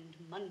threatened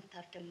month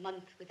after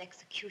month with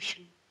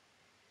execution.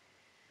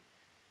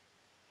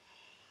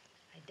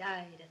 I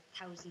died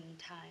 1,000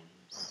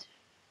 times.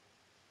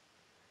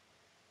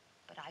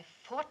 But I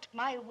fought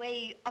my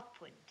way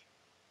upward,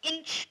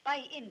 inch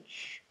by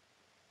inch,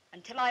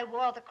 until I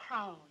wore the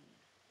crown.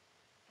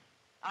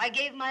 I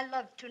gave my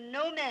love to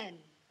no man,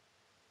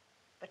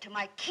 but to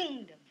my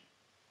kingdom,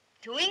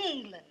 to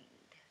England.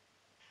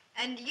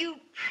 And you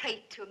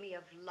prate to me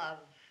of love.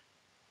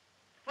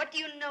 What do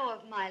you know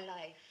of my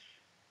life?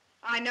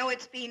 I know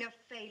it's been a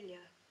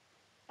failure,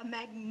 a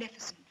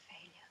magnificent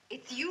failure.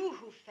 It's you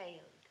who failed,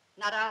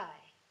 not I.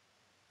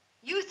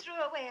 You threw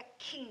away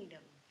a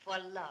kingdom for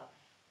love,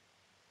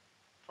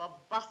 for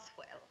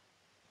Bothwell.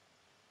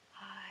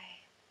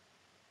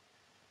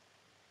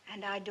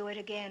 And I'd do it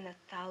again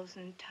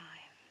 1,000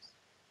 times.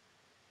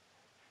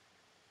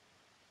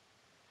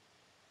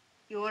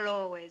 You were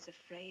always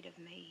afraid of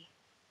me.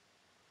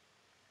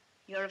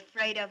 You're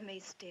afraid of me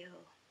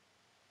still.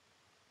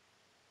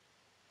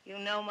 You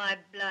know my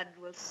blood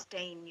will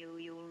stain you.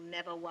 You'll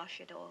never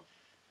wash it off.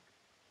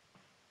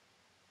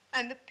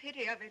 And the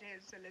pity of it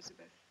is,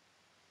 Elizabeth,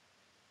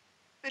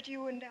 that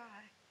you and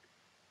I,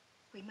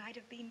 we might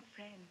have been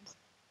friends.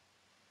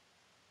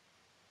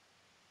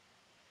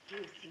 Do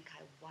you think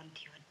I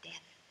want your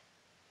death?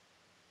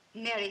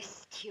 Mary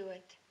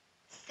Stuart,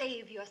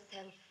 save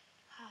yourself.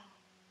 How?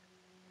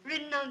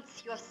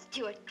 Renounce your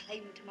Stuart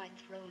claim to my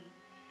throne.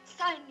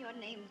 Sign your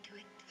name to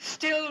it.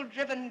 Still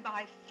driven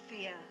by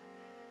fear.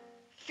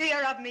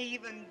 Fear of me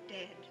even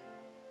dead.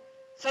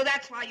 So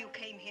that's why you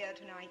came here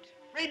tonight.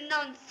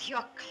 Renounce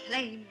your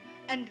claim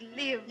and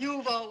live.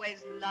 You've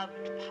always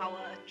loved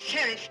power,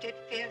 cherished it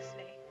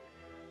fiercely.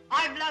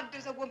 I've loved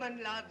as a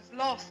woman loves,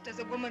 lost as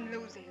a woman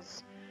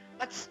loses.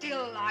 But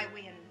still I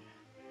win.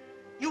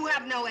 You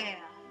have no heir.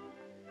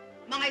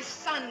 My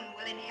son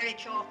will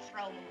inherit your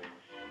throne.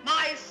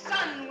 My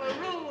son will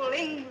rule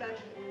England.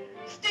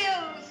 Still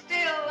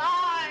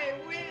I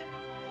win.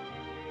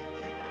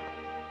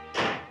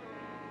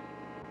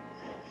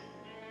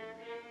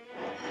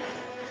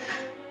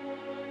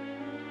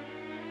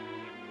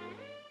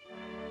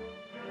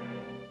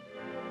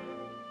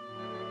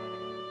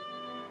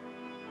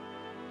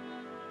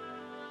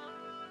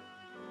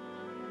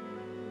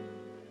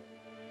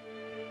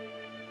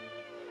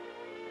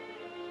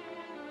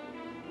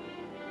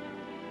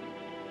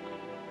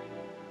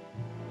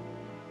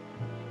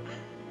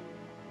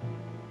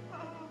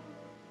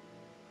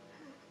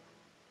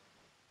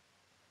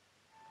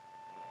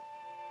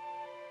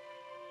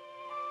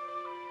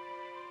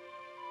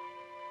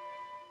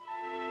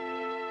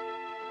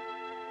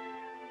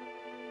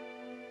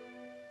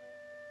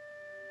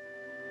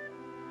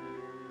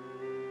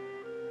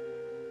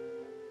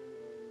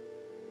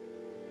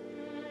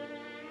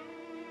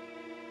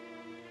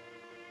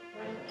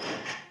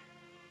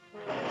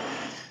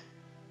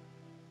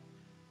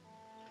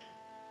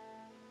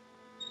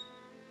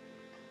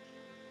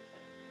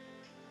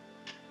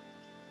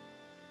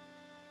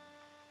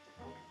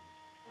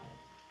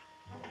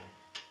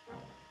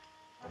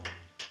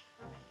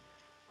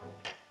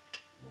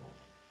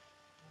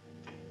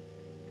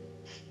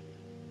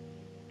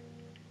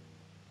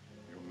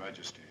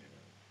 Majesty,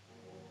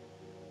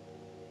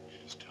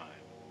 it is time.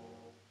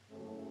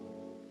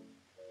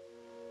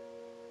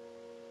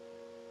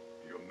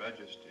 Your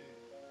Majesty,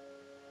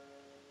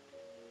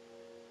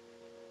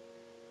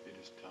 it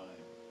is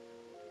time.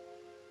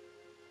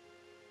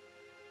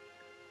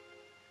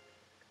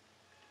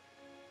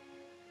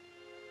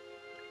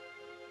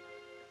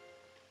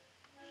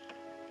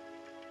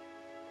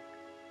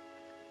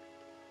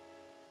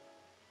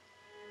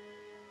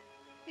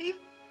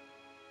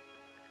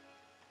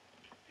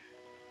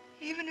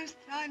 Even as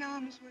thine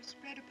arms were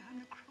spread upon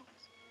the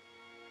cross,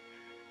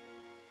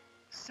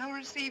 so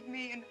receive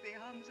me into the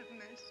arms of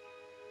mercy.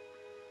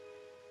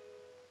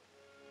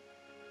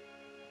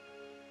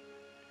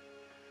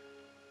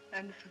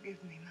 And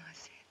forgive me my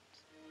sins.